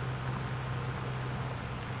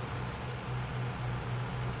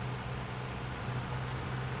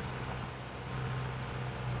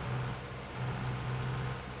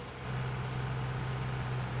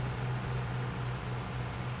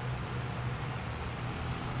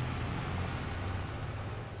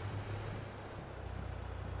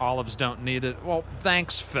 Olives don't need it. Well,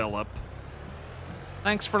 thanks, Philip.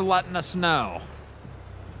 Thanks for letting us know.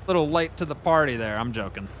 A little late to the party there. I'm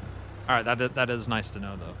joking. All right, that is nice to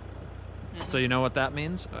know, though. So you know what that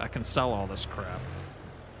means? I can sell all this crap.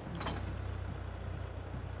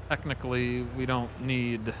 Technically, we don't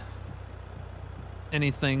need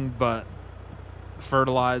anything but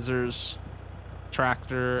fertilizers,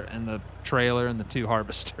 tractor, and the trailer, and the 2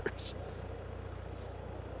 harvesters.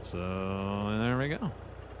 So there we go.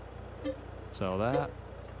 Sell that.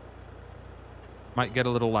 Might get a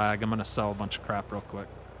little lag. I'm going to sell a bunch of crap real quick.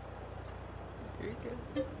 Very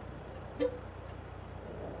good.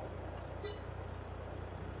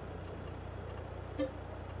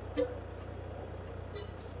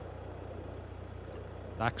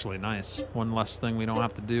 Actually nice. One less thing we don't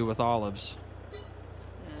have to do with olives.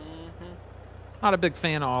 Not a big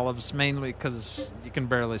fan of olives, mainly because you can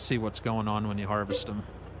barely see what's going on when you harvest them.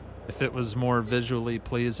 If it was more visually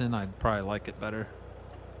pleasing, I'd probably like it better.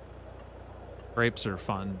 Grapes are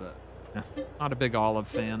fun, but yeah, not a big olive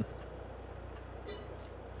fan.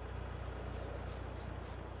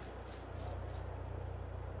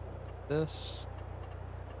 This.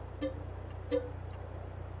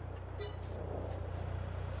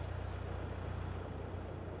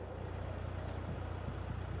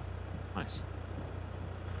 Nice.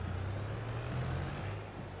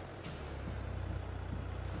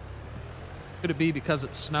 Could it be because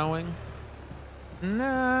it's snowing?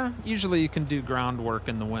 Nah, usually you can do groundwork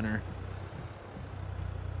in the winter.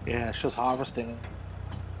 Yeah, it's just harvesting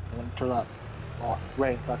winter that, or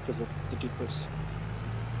rain that gives it the decrease.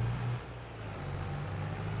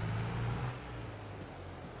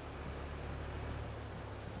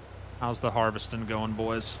 How's the harvesting going,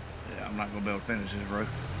 boys? Yeah, I'm not going to be able to finish this row.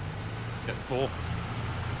 Getting full.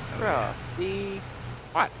 Bro,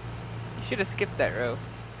 what? You should have skipped that row.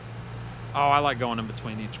 Oh, I like going in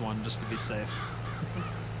between each one just to be safe.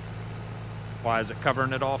 Why, is it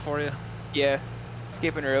covering it all for you? Yeah.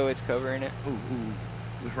 Skipping a row, it's covering it. Ooh,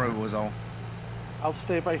 which row was on? I'll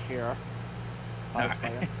stay by here. So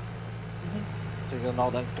you'll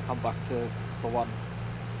know then to come back to the one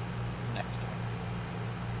next time.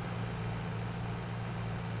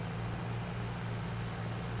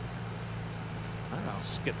 I'll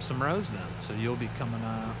skip some rows then. So you'll be coming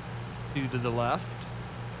 2 to the left.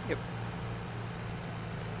 Yep.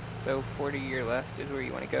 So 40 to your left is where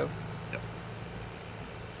you want to go. Yep.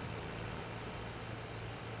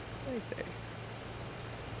 Right there.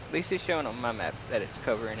 At least it's showing on my map that it's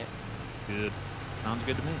covering it. Good. Sounds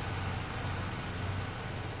good to me.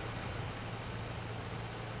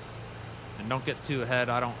 And don't get too ahead.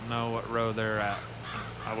 I don't know what row they're at.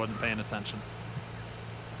 I wasn't paying attention.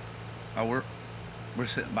 Oh, we're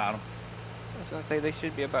sitting by them. I was gonna say they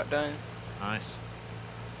should be about done. Nice.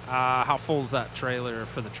 How full's that trailer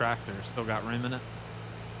for the tractor? Still got room in it?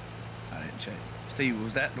 I didn't check. Steve,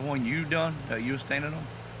 was that the one you done that you were standing on?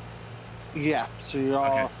 Yeah, so you're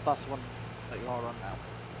Okay. that's the one that you're on now.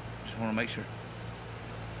 Just want to make sure.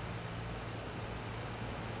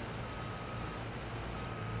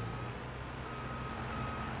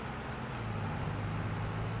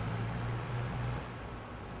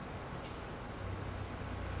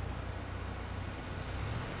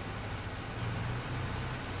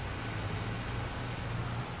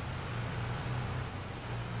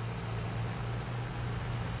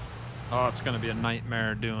 Oh, it's going to be a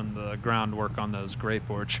nightmare doing the groundwork on those grape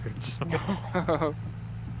orchards. You're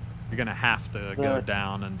going to have to go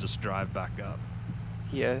down and just drive back up.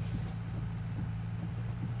 Yes.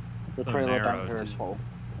 The So trailer narrow, down here is too. full.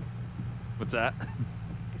 What's that?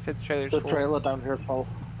 You said the trailer's The full. trailer down here is full.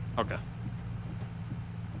 Okay.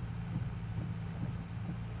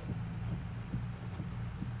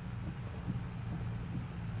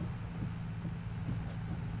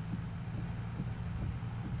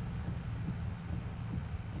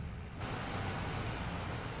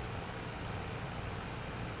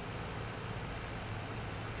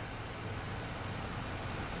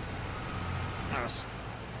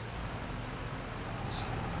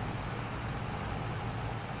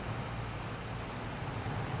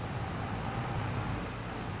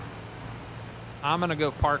 I'm gonna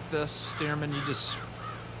go park this, Steerman. You just,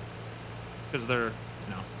 because they're, you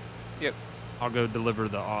know. Yep. I'll go deliver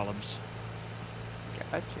the olives.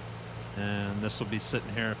 Gotcha. And this will be sitting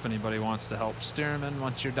here if anybody wants to help Steerman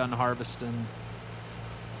once you're done harvesting.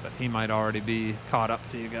 But he might already be caught up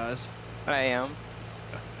to you guys. I am.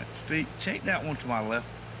 Steve, check that one to my left.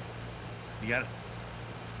 You got it?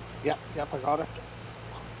 Yep, I got it.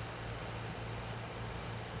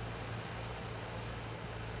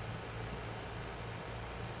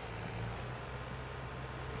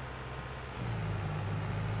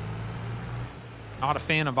 Not a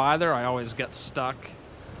fan of either. I always get stuck.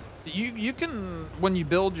 You can, when you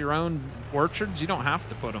build your own orchards, you don't have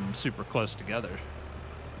to put them super close together.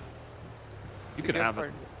 You could have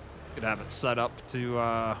it set up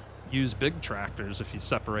to use big tractors if you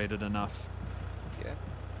separate it enough. Yeah.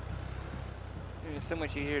 It's so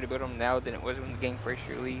much easier to build them now than it was when the game first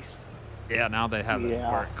released. Yeah, now they have it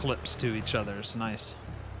Yeah. where it clips to each other. It's nice.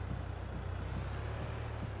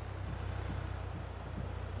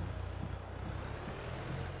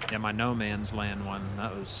 Yeah, my No Man's Land one,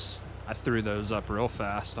 I threw those up real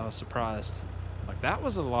fast. I was surprised. Like, that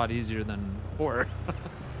was a lot easier than before.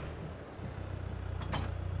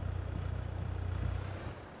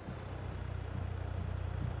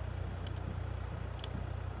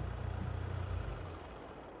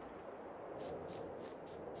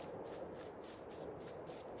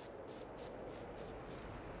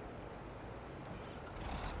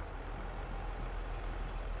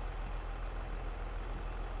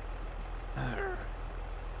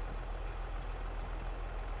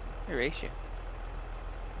 Ratio.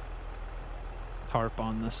 Tarp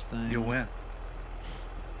on this thing. You'll win.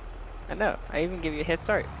 I know. I even give you a head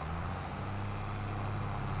start.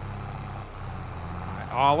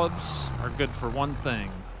 Alright, olives are good for one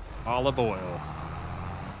thing, olive oil.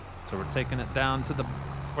 So we're taking it down to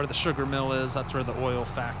where the sugar mill is. That's where the oil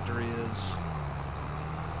factory is.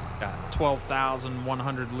 Got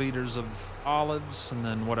 12,100 liters of olives, and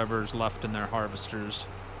then whatever's left in their harvesters.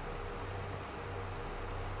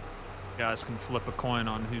 You guys can flip a coin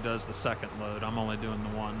on who does the second load. I'm only doing the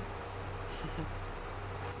one.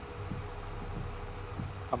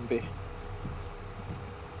 Humby.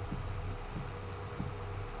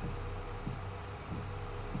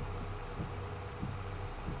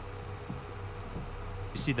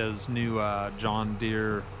 You see those new John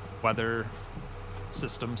Deere weather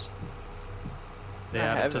systems? They I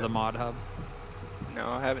added to the haven't. mod hub. No,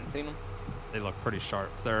 I haven't seen them. They look pretty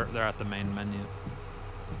sharp. They're at the main menu.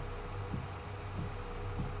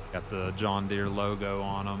 Got the John Deere logo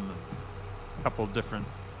on them. A couple different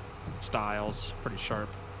styles. Pretty sharp.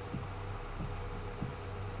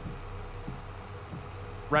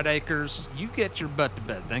 Red Acres, you get your butt to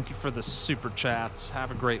bed. Thank you for the super chats.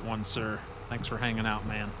 Have a great one, sir. Thanks for hanging out,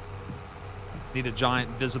 man. Need a giant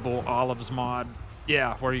visible olives mod.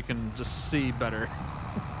 Yeah, where you can just see better.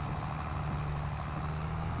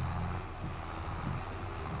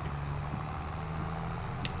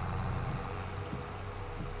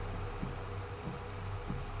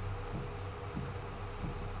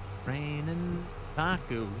 Raining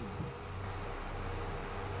taco.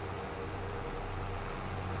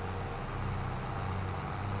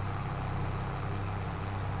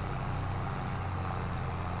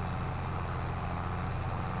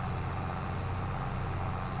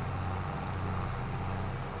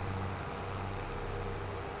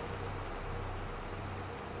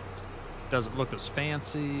 Doesn't look as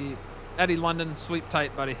fancy. Eddie London, sleep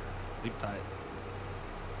tight, buddy. Sleep tight.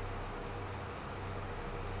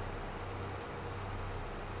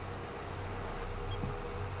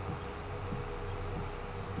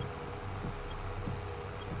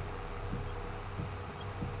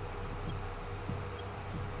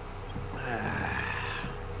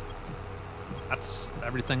 That's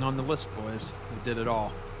everything on the list, boys. We did it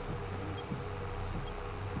all.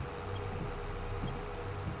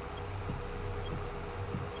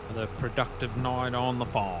 The productive night on the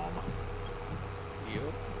farm. Yep.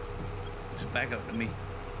 Just back up to me.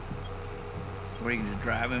 Where you can just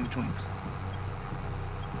drive in between us.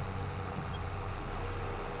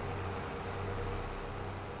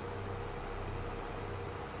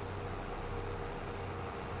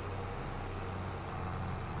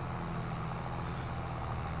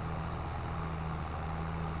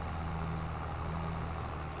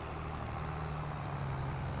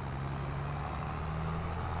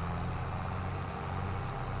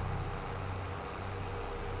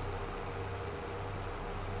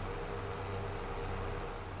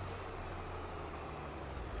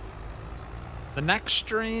 The next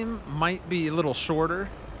stream might be a little shorter.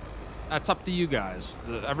 That's up to you guys,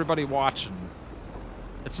 everybody watching.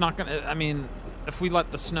 It's not gonna, I mean, if we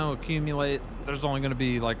let the snow accumulate, there's only gonna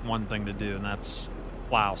be like one thing to do, and that's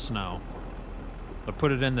plow snow. So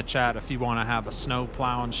put it in the chat if you want to have a snow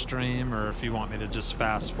plowing stream, or if you want me to just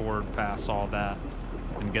fast forward past all that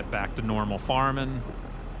and get back to normal farming.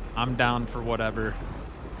 I'm down for whatever.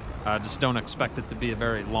 Just don't expect it to be a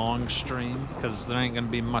very long stream, because there ain't going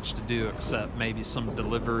to be much to do except maybe some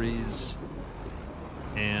deliveries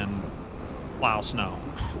and plow snow.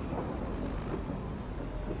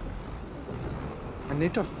 I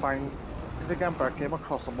need to find it again, but I came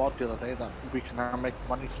across a mod the other day that we can now make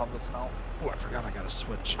money from the snow. Oh, I forgot I got to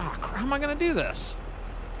switch. Ah, crap, how am I going to do this?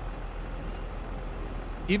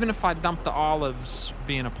 Even if I dump the olives,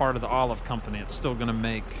 being a part of the olive company, it's still going to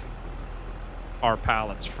make our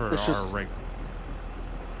pallets for our rig.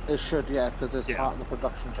 It should, yeah, because it's part of the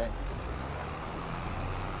production chain.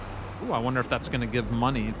 Ooh, I wonder if that's going to give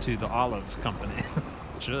money to the olive company.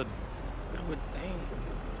 It should. I would think.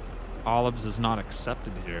 Olives is not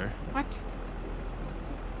accepted here. What?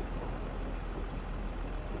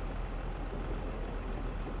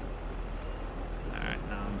 Alright,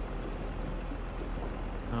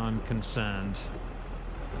 now I'm concerned.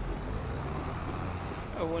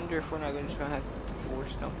 I wonder if we're not just gonna have to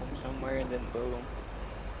force dump them somewhere and then load them.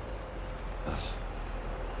 Ugh.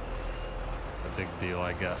 A big deal,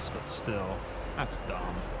 I guess, but still, that's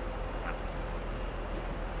dumb.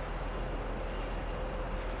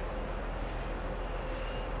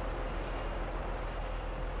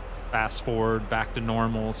 Fast forward, back to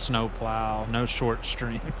normal, snowplow, no short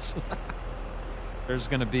streams. There's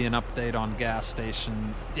gonna be an update on gas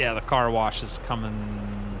station. Yeah, the car wash is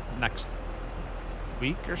coming next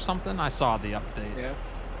week or something. I saw the update. Yeah.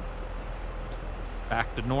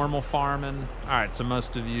 Back to normal farming. All right, so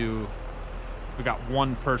most of you, we got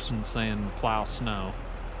one person saying plow snow.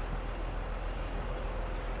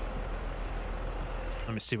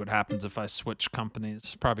 Let me see what happens if I switch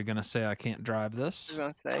companies. Probably gonna say I can't drive I this. was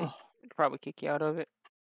gonna say, it'd probably kick you out of it.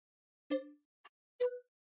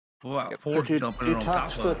 What? Could you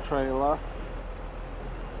detach the trailer?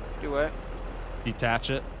 Do what? Detach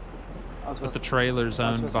it. But the trailer's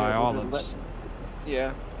owned by Olives.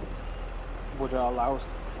 Yeah. Would it allow us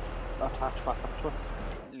to attach back up to it?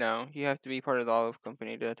 No, you have to be part of the olive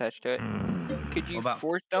company to attach to it. Could you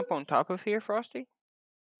force dump on top of here, Frosty?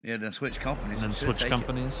 Yeah, then switch companies. And then switch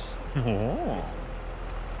companies. Oh.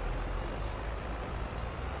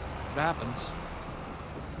 What happens?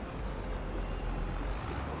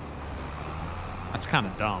 That's kind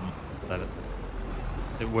of dumb that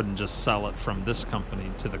it wouldn't just sell it from this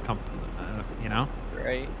company to the company, you know?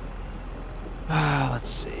 Right. Let's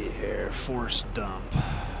see here. Force dump.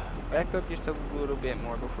 Back up just a little bit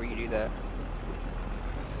more before you do that.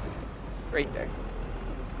 Right there.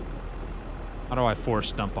 How do I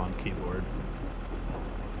force dump on keyboard?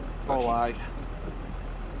 Oh, I.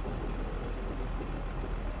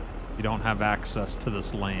 You don't have access to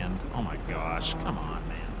this land. Oh my gosh, come on,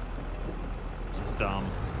 man. This is dumb.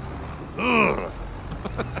 Ugh.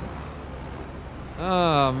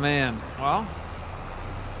 Oh, man. Well, You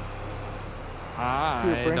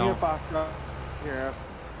I bring don't... it back up here,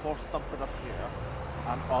 force dump it up here,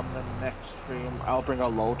 and on the next stream, I'll bring a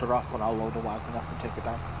loader up and I'll load a wagon up and take it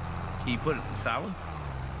down. Can you put it in solid?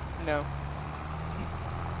 No.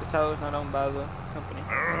 The silo's not owned by the company.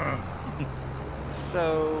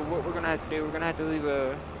 So what we're gonna have to do, we're gonna have to leave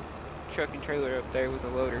a truck and trailer up there with a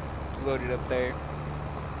loader to load it up there.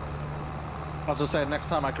 As I said, next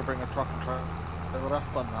time I could bring a truck and trailer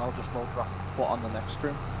up, and I'll just load it up foot on the next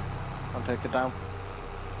stream and take it down.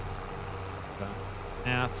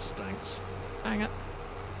 Yeah, it stinks. Dang it.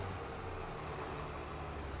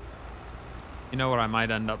 You know what I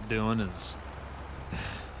might end up doing is...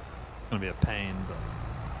 It's gonna be a pain, but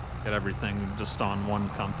get everything just on one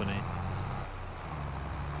company.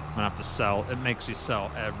 I'm gonna have to sell. It makes you sell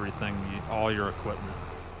everything, all your equipment.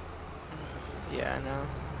 Yeah, I know.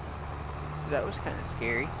 That was kind of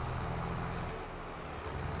scary.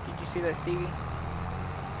 Did you see that, Stevie?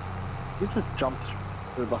 You just jumped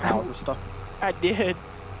through the hardware stuff. I did.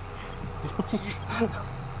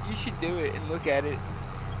 You should do it and look at it.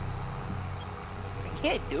 I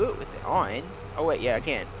can't do it with it on. Oh wait, yeah, I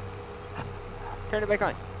can. Turn it back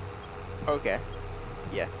on. Okay.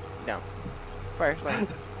 Yeah, no. Fire slide.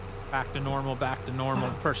 Back to normal, back to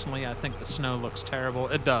normal. Personally, I think the snow looks terrible.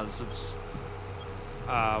 It does. It's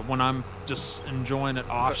when I'm just enjoying it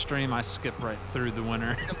off stream, I skip right through the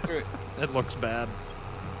winter. It looks bad.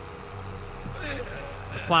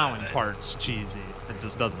 The plowing part's cheesy. It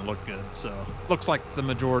just doesn't look good. So looks like the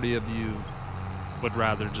majority of you would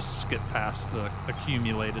rather just skip past the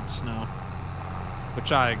accumulated snow,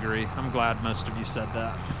 which I agree. I'm glad most of you said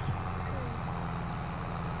that.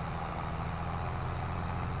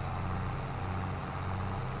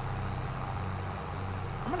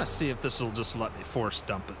 I'm gonna see if this will just let me force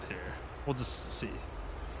dump it here. We'll just see.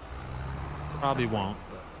 Probably won't,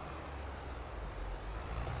 but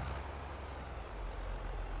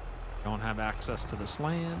don't have access to this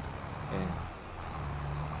land. Okay.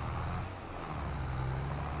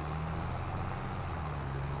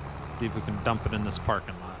 See if we can dump it in this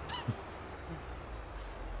parking lot.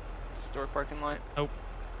 Store parking lot. Oh.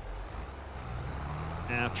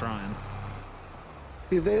 Yeah, trying.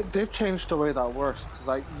 See, they've changed the way that works,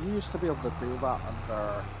 because you used to be able to do that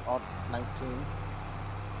under on 19.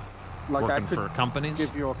 Like, Working I could for companies?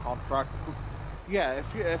 give you a contract. Yeah,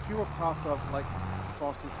 if you were part of like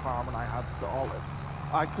Frosty's farm and I had the olives,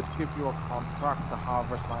 I could give you a contract to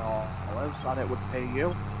harvest my olives, and it would pay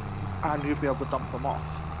you, and you'd be able to dump them off.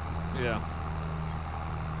 Yeah,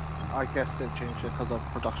 I guess they've changed it because of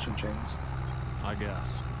production chains. I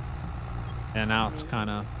guess. And now it's kind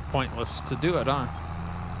of pointless to do it, huh?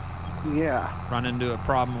 Yeah. Run into a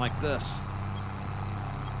problem like this.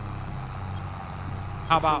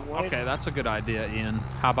 How about, okay, that's a good idea, Ian.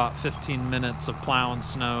 How about 15 minutes of plowing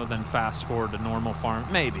snow, then fast forward to normal farm?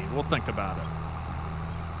 Maybe. We'll think about it.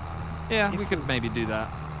 Yeah, we could maybe do that.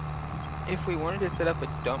 If we wanted to set up a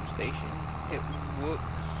dump station, it looks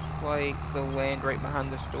like the land right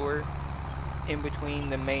behind the store, in between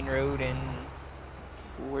the main road and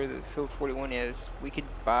where the Field 41 is, we could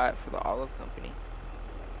buy it for the olive company.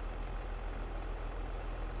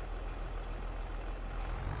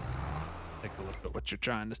 Take a look at what you're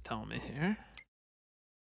trying to tell me here.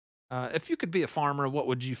 If you could be a farmer, what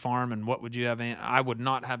would you farm and what would you have? I would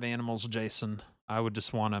not have animals, Jason. I would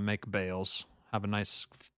just want to make bales, have a nice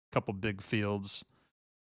couple big fields,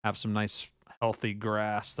 have some nice healthy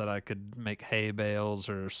grass that I could make hay bales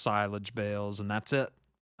or silage bales, and that's it.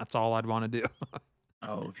 That's all I'd want to do.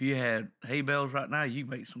 Oh, if you had hay bales right now, you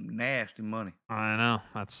make some nasty money. I know.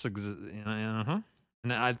 That's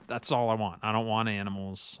and that's all I want. I don't want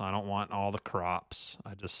animals. I don't want all the crops.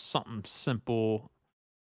 I just something simple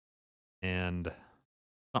and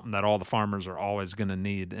something that all the farmers are always going to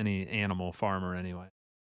need. Any animal farmer, anyway.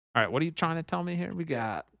 All right, what are you trying to tell me here? We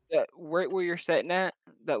got Right where you're sitting at,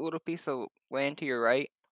 that little piece of land to your right,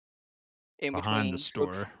 in behind between the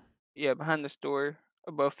store. Yeah, behind the store,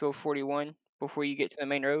 above Field 41, before you get to the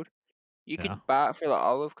main road. You Yeah. could buy it for the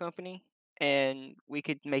olive company, and we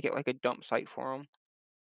could make it like a dump site for them.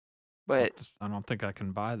 But I don't think I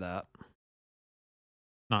can buy that.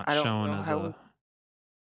 Not I don't showing know as how. a.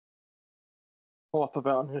 Pull up a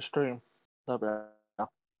bit on your stream.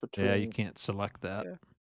 Yeah, you can't select that. Yeah.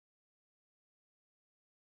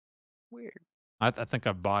 Weird. I think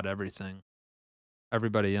I've bought everything.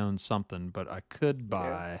 everybody owns something, but I could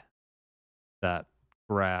buy that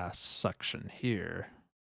grass section here,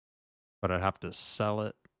 but I'd have to sell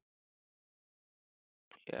it.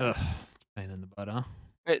 Yeah. Ugh, pain in the butt, huh?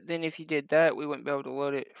 But then if you did that, we wouldn't be able to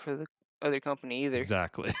load it for the other company either.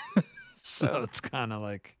 Exactly. So So it's kind of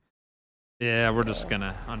like, yeah, we're just yeah.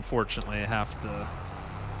 gonna unfortunately have to.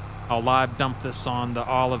 I'll live dump this on the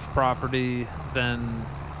Olive property, then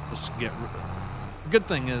just get. The good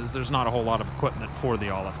thing is there's not a whole lot of equipment for the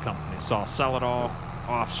Olive company, so I'll sell it all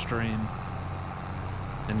off stream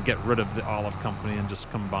and get rid of the Olive company and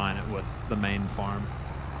just combine it with the main farm.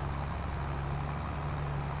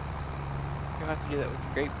 You'll have to do that with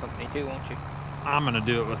the grape company too, won't you? I'm gonna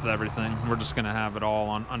do it with everything. We're just gonna have it all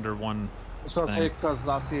on under one. I was gonna thing. say, because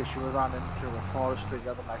that's the issue we ran into with forestry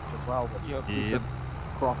the other night as well. Which Yep. you Yep.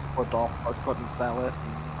 could crop wood off, but couldn't sell it.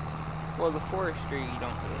 Well, the forestry you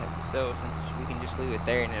don't really have to sell since we can just leave it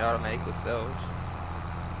there and it automatically sells.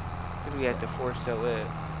 Because we have to force sell it.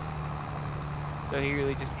 So he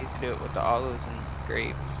really just needs to do it with the olives and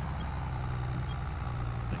grapes.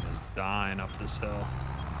 Thing is dying up this hill.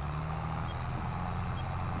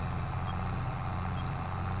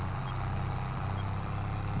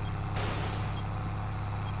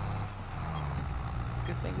 It's a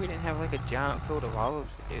good thing we didn't have like a giant field of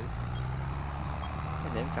olives to do.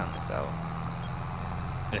 And then found this out.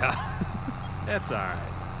 Yeah. That's alright.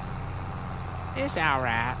 It's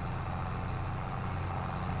alright.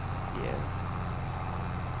 Yeah.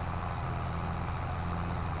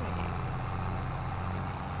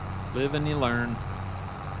 Live and you learn.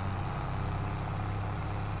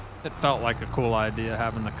 It felt like a cool idea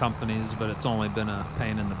having the companies, but it's only been a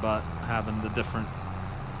pain in the butt having the different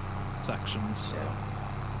sections. So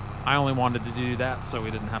I only wanted to do that so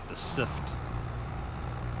we didn't have to sift.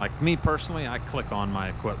 Like me personally, I click on my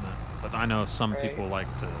equipment, but I know some Right. people like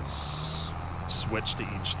to switch to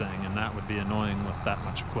each thing, and that would be annoying with that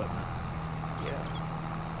much equipment. Yeah.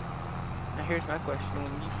 Now here's my question.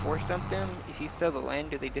 When you force dump them, if you sell the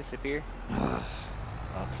land, do they disappear? About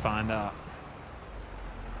to find out.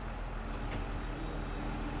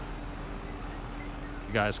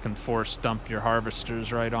 You guys can force dump your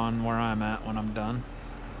harvesters right on where I'm at when I'm done.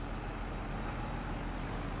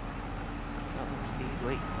 Oh, Steve's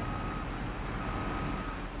waiting.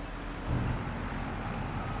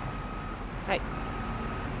 Hey.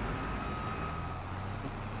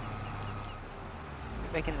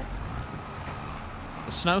 Get back in there.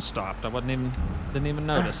 The snow stopped. I didn't even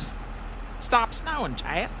notice. Stop snowing,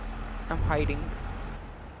 chat. I'm hiding.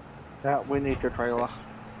 Yeah, we need your trailer.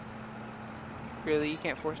 Really? You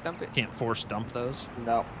can't force dump it? Can't force dump those.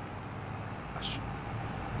 No. Gosh.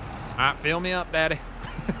 All right, fill me up, Daddy.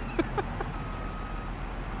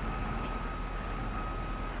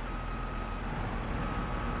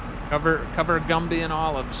 cover Gumby in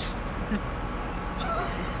olives.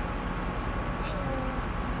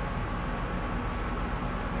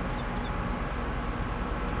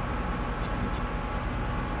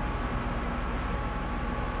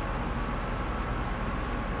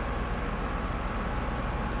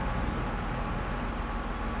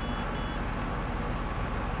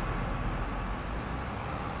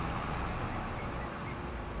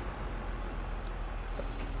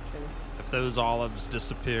 If those olives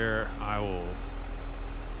disappear, I will.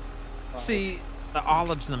 See, the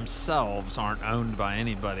olives themselves aren't owned by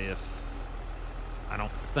anybody, I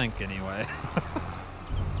don't think anyway.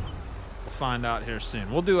 We'll find out here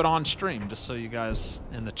soon. We'll do it on stream just so you guys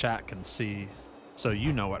in the chat can see, so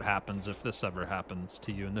you know what happens if this ever happens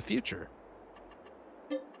to you in the future.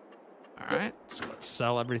 All right, so let's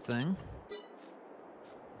sell everything.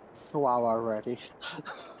 Wow, already.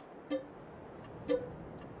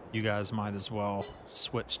 You guys might as well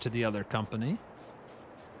switch to the other company.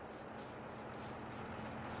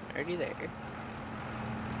 Already there.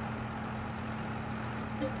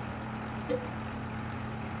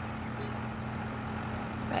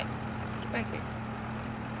 Hey, get back here.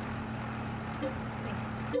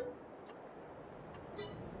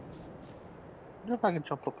 I wonder if I can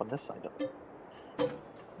jump up on this side of it.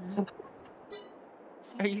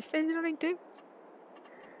 Are you standing on it too?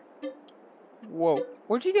 Whoa,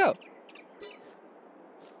 where'd you go?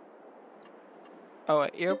 Oh,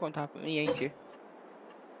 you're up on top of me, ain't you?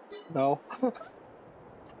 No.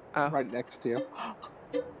 Oh. Right next to you.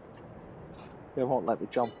 They won't let me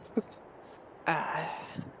jump.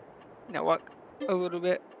 Now walk a little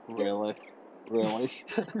bit. Really? Really?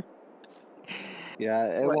 Yeah,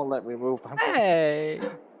 it What? won't let me move. Hey!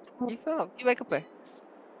 You fell off. Get back up there.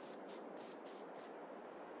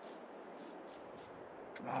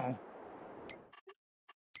 Come on.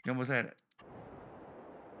 You almost had it.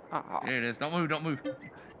 Aw. There it is. Don't move. Don't move.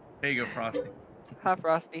 There you go, Frosty. Hi,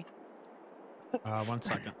 Frosty. 1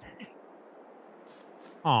 second.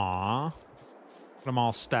 Aw. Got them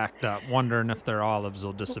all stacked up, wondering if their olives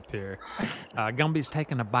will disappear. Gumby's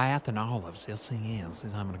taking a bath in olives. Yes, he is.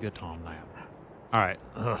 He's having a good time now. All right.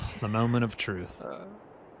 Ugh, the moment of truth.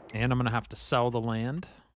 And I'm going to have to sell the land.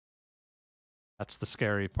 That's the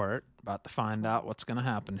scary part. About to find out what's going to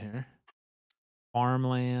happen here.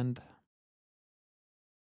 Farmland.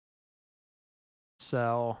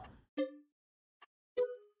 Sell.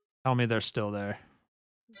 Tell me they're still there.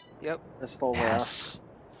 Yep. They're still there. Yes.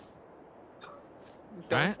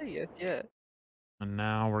 Don't Right. say yes yet. And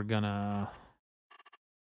now we're going to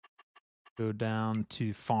go down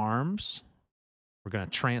to farms. We're going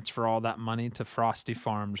to transfer all that money to Frosty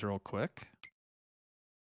Farms real quick.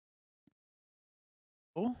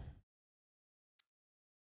 Cool.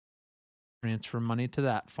 Transfer money to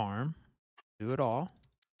that farm. Do it all.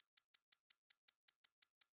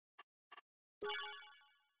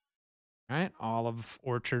 All right. Olive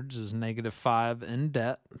Orchards is -5 in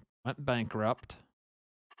debt. Went bankrupt.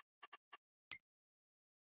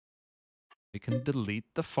 We can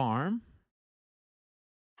delete the farm.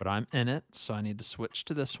 But I'm in it, so I need to switch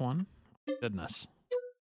to this one. Goodness.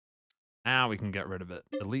 Now we can get rid of it.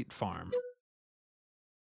 Delete farm.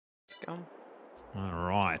 Go. All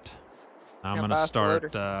right. Now I'm Yeah, going to pass the start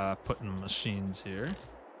loader. putting machines here.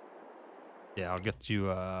 Yeah, I'll get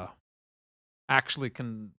you... actually,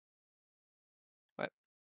 can... What?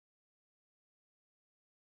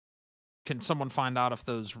 Can someone find out if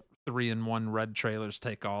those 3-in-1 red trailers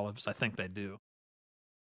take olives? I think they do.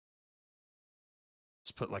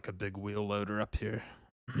 Let's put like a big wheel loader up here.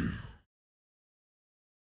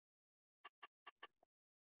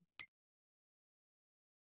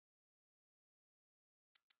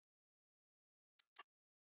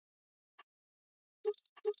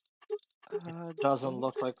 Doesn't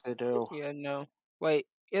look like they do. Yeah, no. Wait.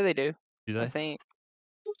 Yeah, they do. Do I they? think.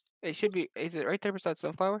 It should be. Is it right there beside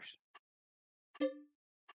sunflowers?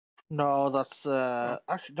 No, that's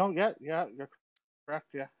actually no. Yeah, you're correct.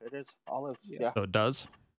 Yeah, it is olives. Yeah, So it does?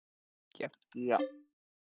 yeah,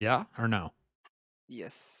 Yeah or no?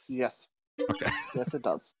 Yes. yes, Okay. yes, it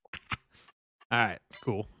does. All right,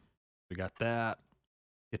 cool. We got that.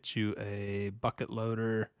 Get you a bucket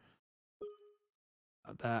loader.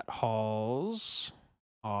 That hauls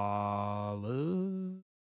olive.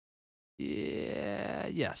 Yeah,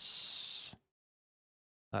 yes.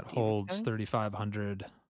 That holds Stevenson? 3,500.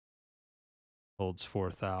 Holds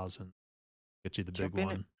 4,000. Get you the Jump big in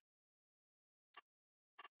it.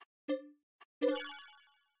 one.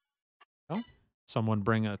 Oh, someone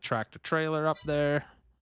bring a tractor trailer up there.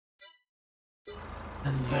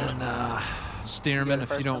 And then, Steerman, it if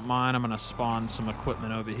you first, don't mind, I'm going to spawn some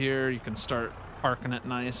equipment over here. You can start parking it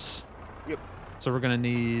nice. Yep. So we're going to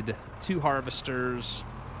need 2 harvesters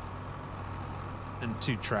and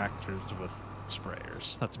 2 tractors with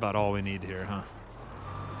sprayers. That's about all we need here, huh?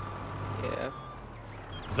 Yeah.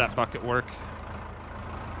 Does that bucket work?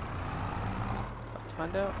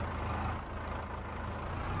 Find out.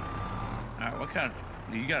 All right, what kind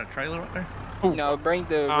of... You got a trailer up there? No, bring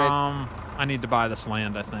the red. I need to buy this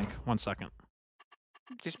land, I think. 1 second.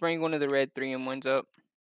 Just bring one of the red 3-in-1s up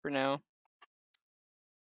for now.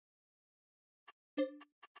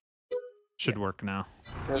 Should work now.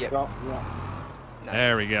 There you Yep. go. Yeah. Nice.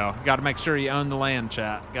 There we go. Got to make sure you own the land,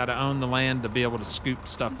 chat. Got to own the land to be able to scoop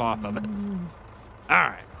stuff off of it. All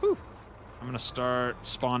right. Whew. I'm going to start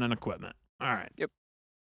spawning equipment. All right. Yep.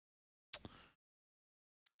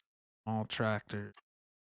 All tractors.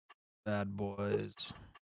 Bad boys.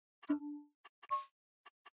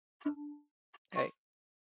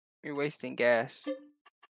 You're wasting gas.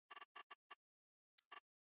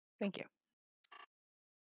 Thank you.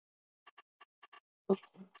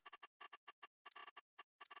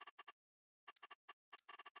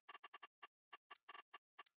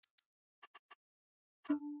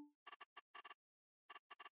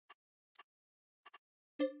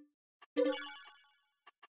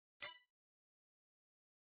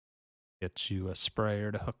 Get you a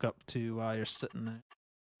sprayer to hook up to while you're sitting there.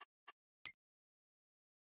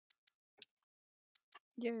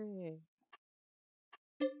 Yay.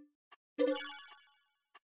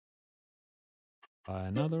 Buy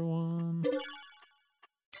another one.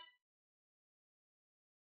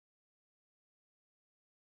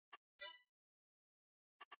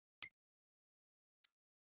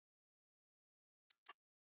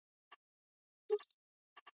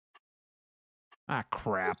 Ah,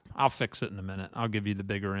 crap. I'll fix it in a minute. I'll give you the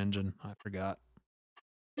bigger engine. I forgot.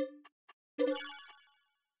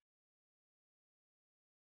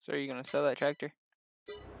 So are you gonna sell that tractor?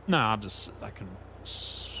 No, I can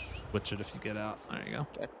switch it if you get out. There you go.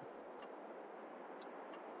 Okay.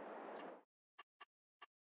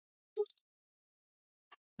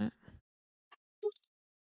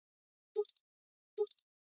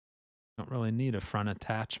 Don't really need a front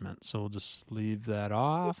attachment, so we'll just leave that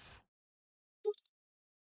off.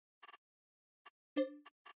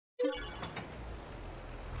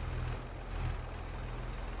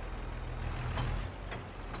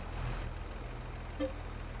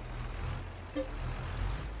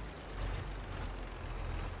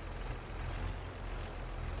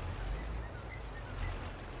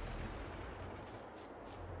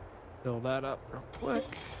 Fill that up real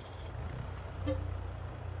quick.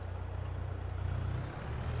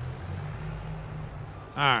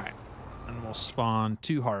 All right, and we'll spawn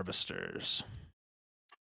 2 harvesters.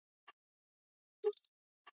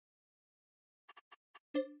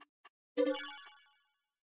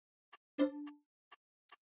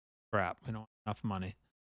 Crap, we don't have enough money.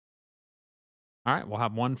 All right, we'll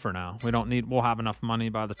have 1 for now. We'll have enough money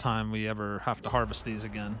by the time we ever have to harvest these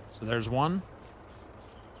again. So there's 1.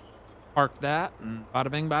 Park that, and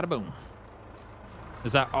bada bing, bada boom.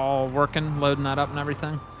 Is that all working, loading that up and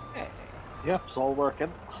everything? Yep, it's all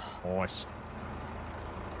working. Nice.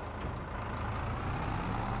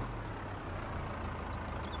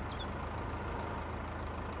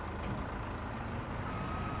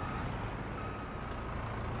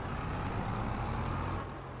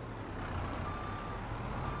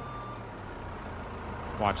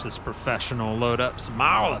 Watch this professional load up some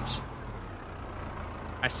olives.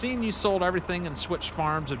 I seen you sold everything and switched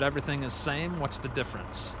farms if everything is same. What's the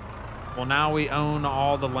difference? Well, now we own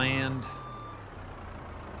all the land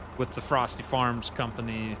with the Frosty Farms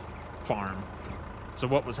company farm. So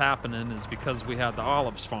what was happening is because we had the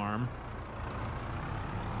olives farm,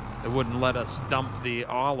 it wouldn't let us dump the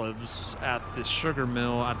olives at the sugar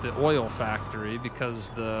mill at the oil factory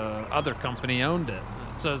because the other company owned it.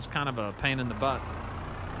 So it's kind of a pain in the butt.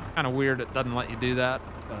 Kind of weird it doesn't let you do that,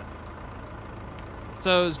 but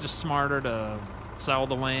so it's just smarter to sell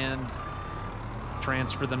the land,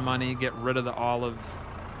 transfer the money, get rid of the olive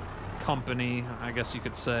company, I guess you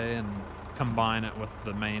could say, and combine it with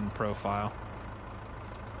the main profile.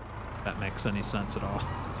 If that makes any sense at all.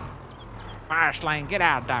 Marshland, get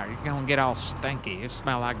out there. You're gonna get all stinky. You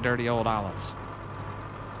smell like dirty old olives.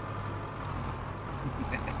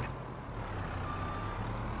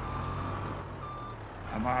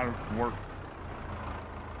 I'm out of work.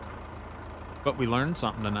 But we learned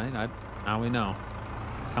something tonight. Now we know.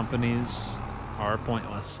 Companies are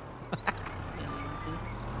pointless.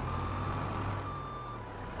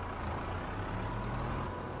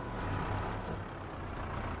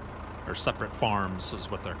 Or separate farms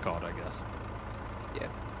is what they're called, I guess. Yeah.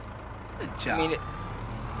 Good job. I mean,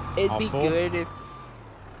 it'd be Awful. good if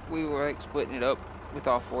we were like splitting it up with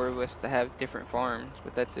all 4 of us to have different farms,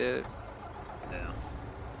 but that's it. Yeah.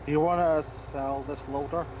 Do you want to sell this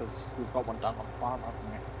loader? Because we've got one down on the farm, haven't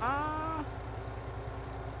we?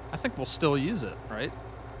 I think we'll still use it, right?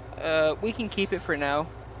 We can keep it for now,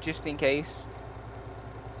 just in case.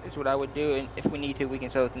 Is what I would do, and if we need to, we can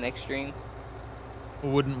sell it the next stream.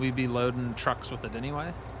 Wouldn't we be loading trucks with it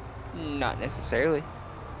anyway? Not necessarily.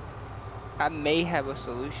 I may have a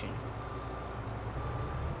solution,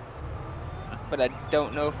 but I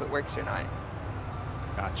don't know if it works or not.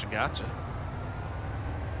 Gotcha.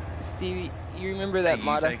 Stevie, you remember that Hey, you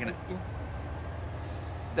mod I taking sent it? you?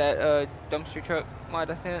 That dumpster truck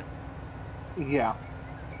mod I sent? Yeah.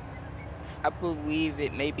 I believe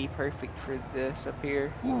it may be perfect for this up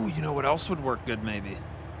here. Ooh, you know what else would work good maybe?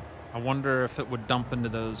 I wonder if it would dump into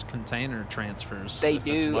those container transfers. They if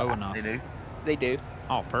it's do. low enough. They do. They do.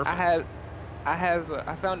 Oh, perfect.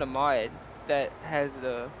 I found a mod that has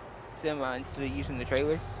the semi instead of using the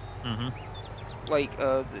trailer, Mm-hmm. like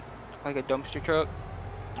like a dumpster truck.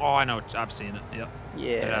 Oh, I know. I've seen it. Yep. Yeah.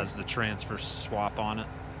 It has the transfer swap on it.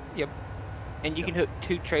 Yep. And you Yep. can hook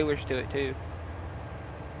 2 trailers to it too.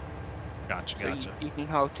 Gotcha. So you can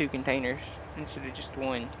haul 2 containers instead of just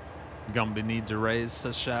 1. Gumby needs a raise,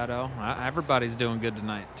 says Shadow. Everybody's doing good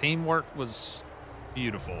tonight. Teamwork was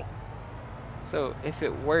beautiful. So if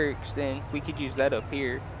it works, then we could use that up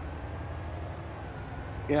here.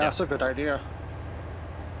 Yeah, that's a good idea.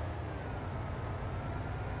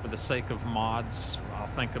 For the sake of mods, I'll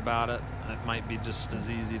think about it. It might be just as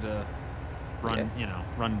easy to run,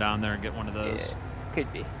 run down there and get one of those. Yeah,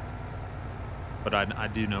 could be. But I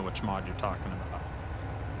do know which mod you're talking about.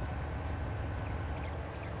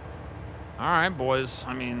 All right, boys.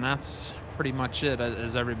 I mean, that's pretty much it.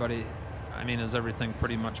 Is everything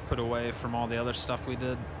pretty much put away from all the other stuff we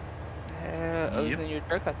did? Other Yep. than your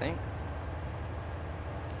truck, I think.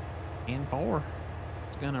 And 4.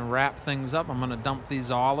 It's gonna wrap things up. I'm gonna dump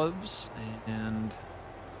these olives, and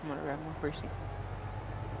I'm gonna grab more Christy.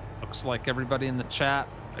 looks like everybody in the chat,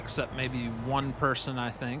 except maybe one person, I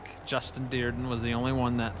think, Justin Dearden, was the only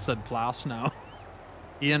one that said plow snow.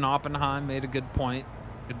 Ian Oppenheim made a good point.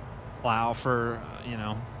 Good plow for, you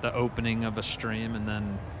know, the opening of a stream and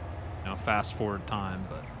then, you know, fast forward time.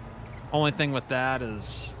 But only thing with that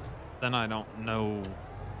is then I don't know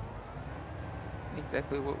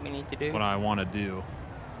Exactly what we need to do. what I want to do.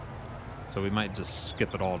 So we might just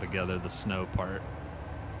skip it all together, the snow part.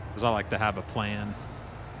 Because I like to have a plan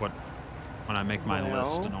when I make my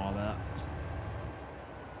list and all that.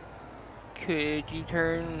 Could you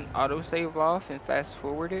turn autosave off and fast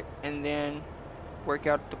forward it and then work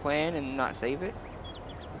out the plan and not save it?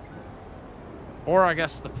 Or I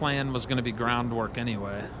guess the plan was going to be groundwork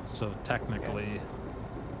anyway. So technically,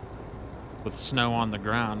 with snow on the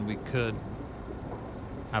ground, we could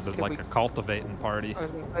have it like a cultivating party. I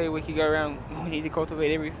was gonna say we could go around. We need to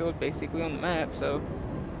cultivate every field basically on the map, so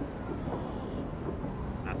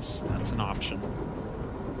That's an option.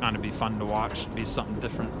 Kind of be fun to watch. Be something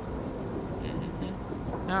different.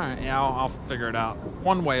 All right, yeah, I'll figure it out.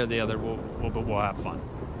 One way or the other, we'll have fun.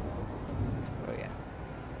 oh yeah.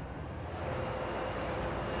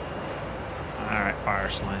 All right, fire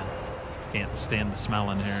slam. Can't stand the smell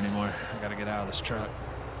in here anymore. I gotta get out of this truck.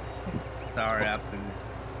 Sorry, I pooed.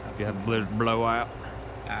 You had a blizzard blowout.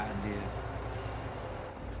 I did.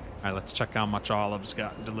 All right, let's check how much olives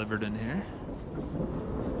got delivered in here.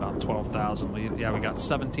 About 12,000 liters. Yeah, we got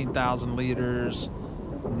 17,000 liters,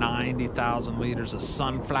 90,000 liters of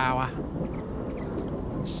sunflower.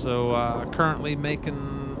 So currently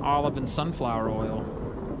making olive and sunflower oil.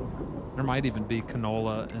 There might even be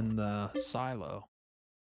canola in the silo.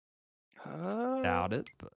 Doubt it,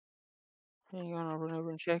 but Hang on, I'll run over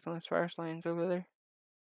and check on this fire lane's over there.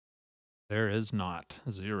 there is not.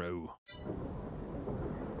 0.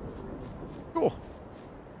 Cool.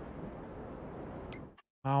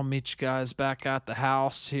 I'll meet you guys back at the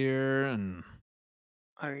house here and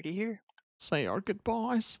Already here. say our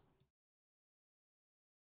goodbyes.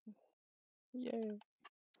 Yeah.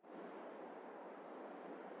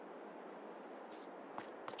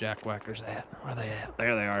 Jackwhackers at? Where are they at?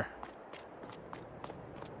 There they are.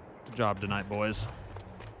 Good job tonight, boys.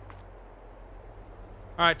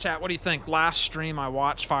 All right, chat, what do you think? Last stream I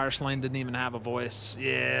watched, Fireslane didn't even have a voice.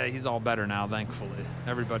 Yeah, he's all better now, thankfully.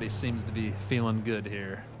 Everybody seems to be feeling good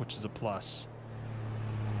here, which is a plus.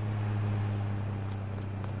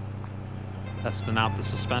 Testing out the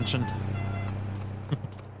suspension.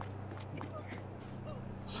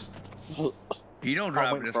 You don't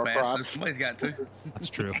drive it as fast, so somebody's got to. That's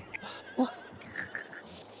true.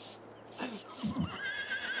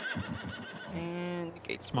 And the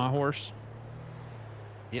gate's It's my horse.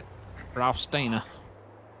 Yep. Frostina.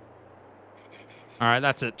 All right,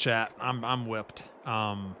 that's it, chat. I'm whipped.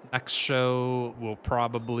 Next show will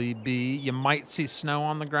probably be, you might see snow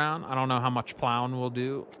on the ground. I don't know how much plowing we'll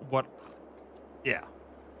do. Yeah.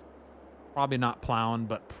 Probably not plowing,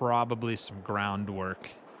 but probably some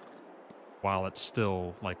groundwork while it's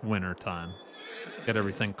still like winter time. Get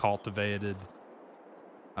everything cultivated.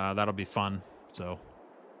 That'll be fun. So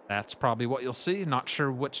that's probably what you'll see. Not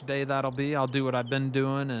sure which day that'll be. I'll do what I've been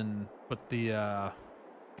doing and put the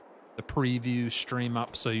preview stream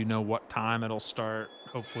up so you know what time it'll start.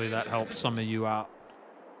 Hopefully that helps some of you out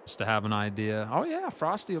just to have an idea. Oh yeah,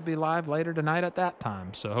 Frosty will be live later tonight at that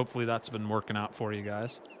time. So hopefully that's been working out for you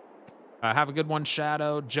guys. Have a good one,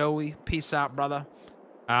 Shadow. Joey, peace out, brother.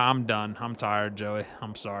 I'm done. I'm tired, Joey.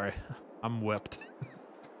 I'm sorry. I'm whipped.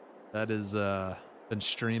 That is been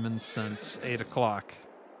streaming since 8 o'clock.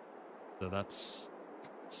 So that's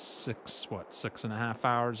 6.5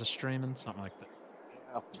 hours of streaming, something like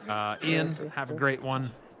that. Ian, have a great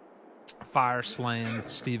one. Fire Slam,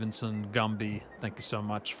 Stevenson, Gumby, thank you so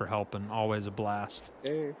much for helping. Always a blast.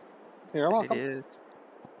 there. You're welcome. It is.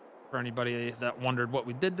 For anybody that wondered what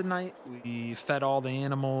we did tonight, we fed all the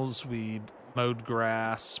animals, we mowed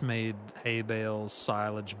grass, made hay bales,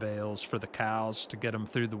 silage bales for the cows to get them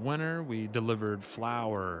through the winter. We delivered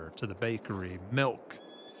flour to the bakery, milk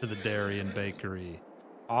to the dairy and bakery,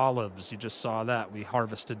 olives, you just saw that. We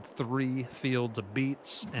harvested 3 fields of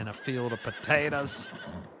beets and a field of potatoes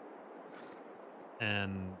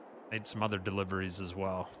and made some other deliveries as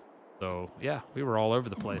well. So yeah, we were all over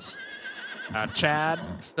the place. Chad,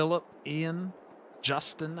 Philip, Ian,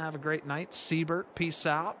 Justin, have a great night. Siebert, peace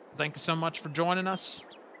out. Thank you so much for joining us.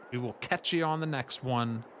 We will catch you on the next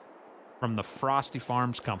one from the Frosty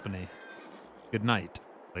Farms Company. Good night,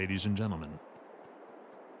 ladies and gentlemen.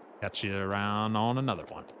 Catch you around on another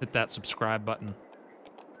one. Hit that subscribe button.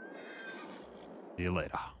 See you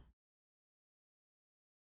later.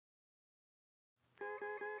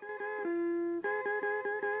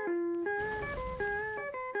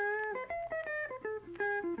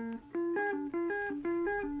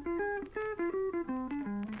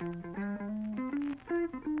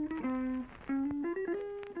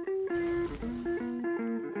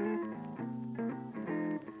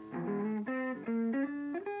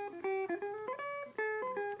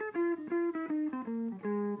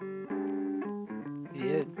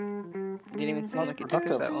 Yeah. Didn't even seem That was like it took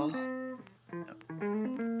us productive. that long.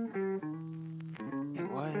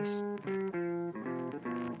 It was.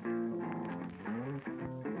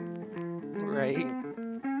 Right.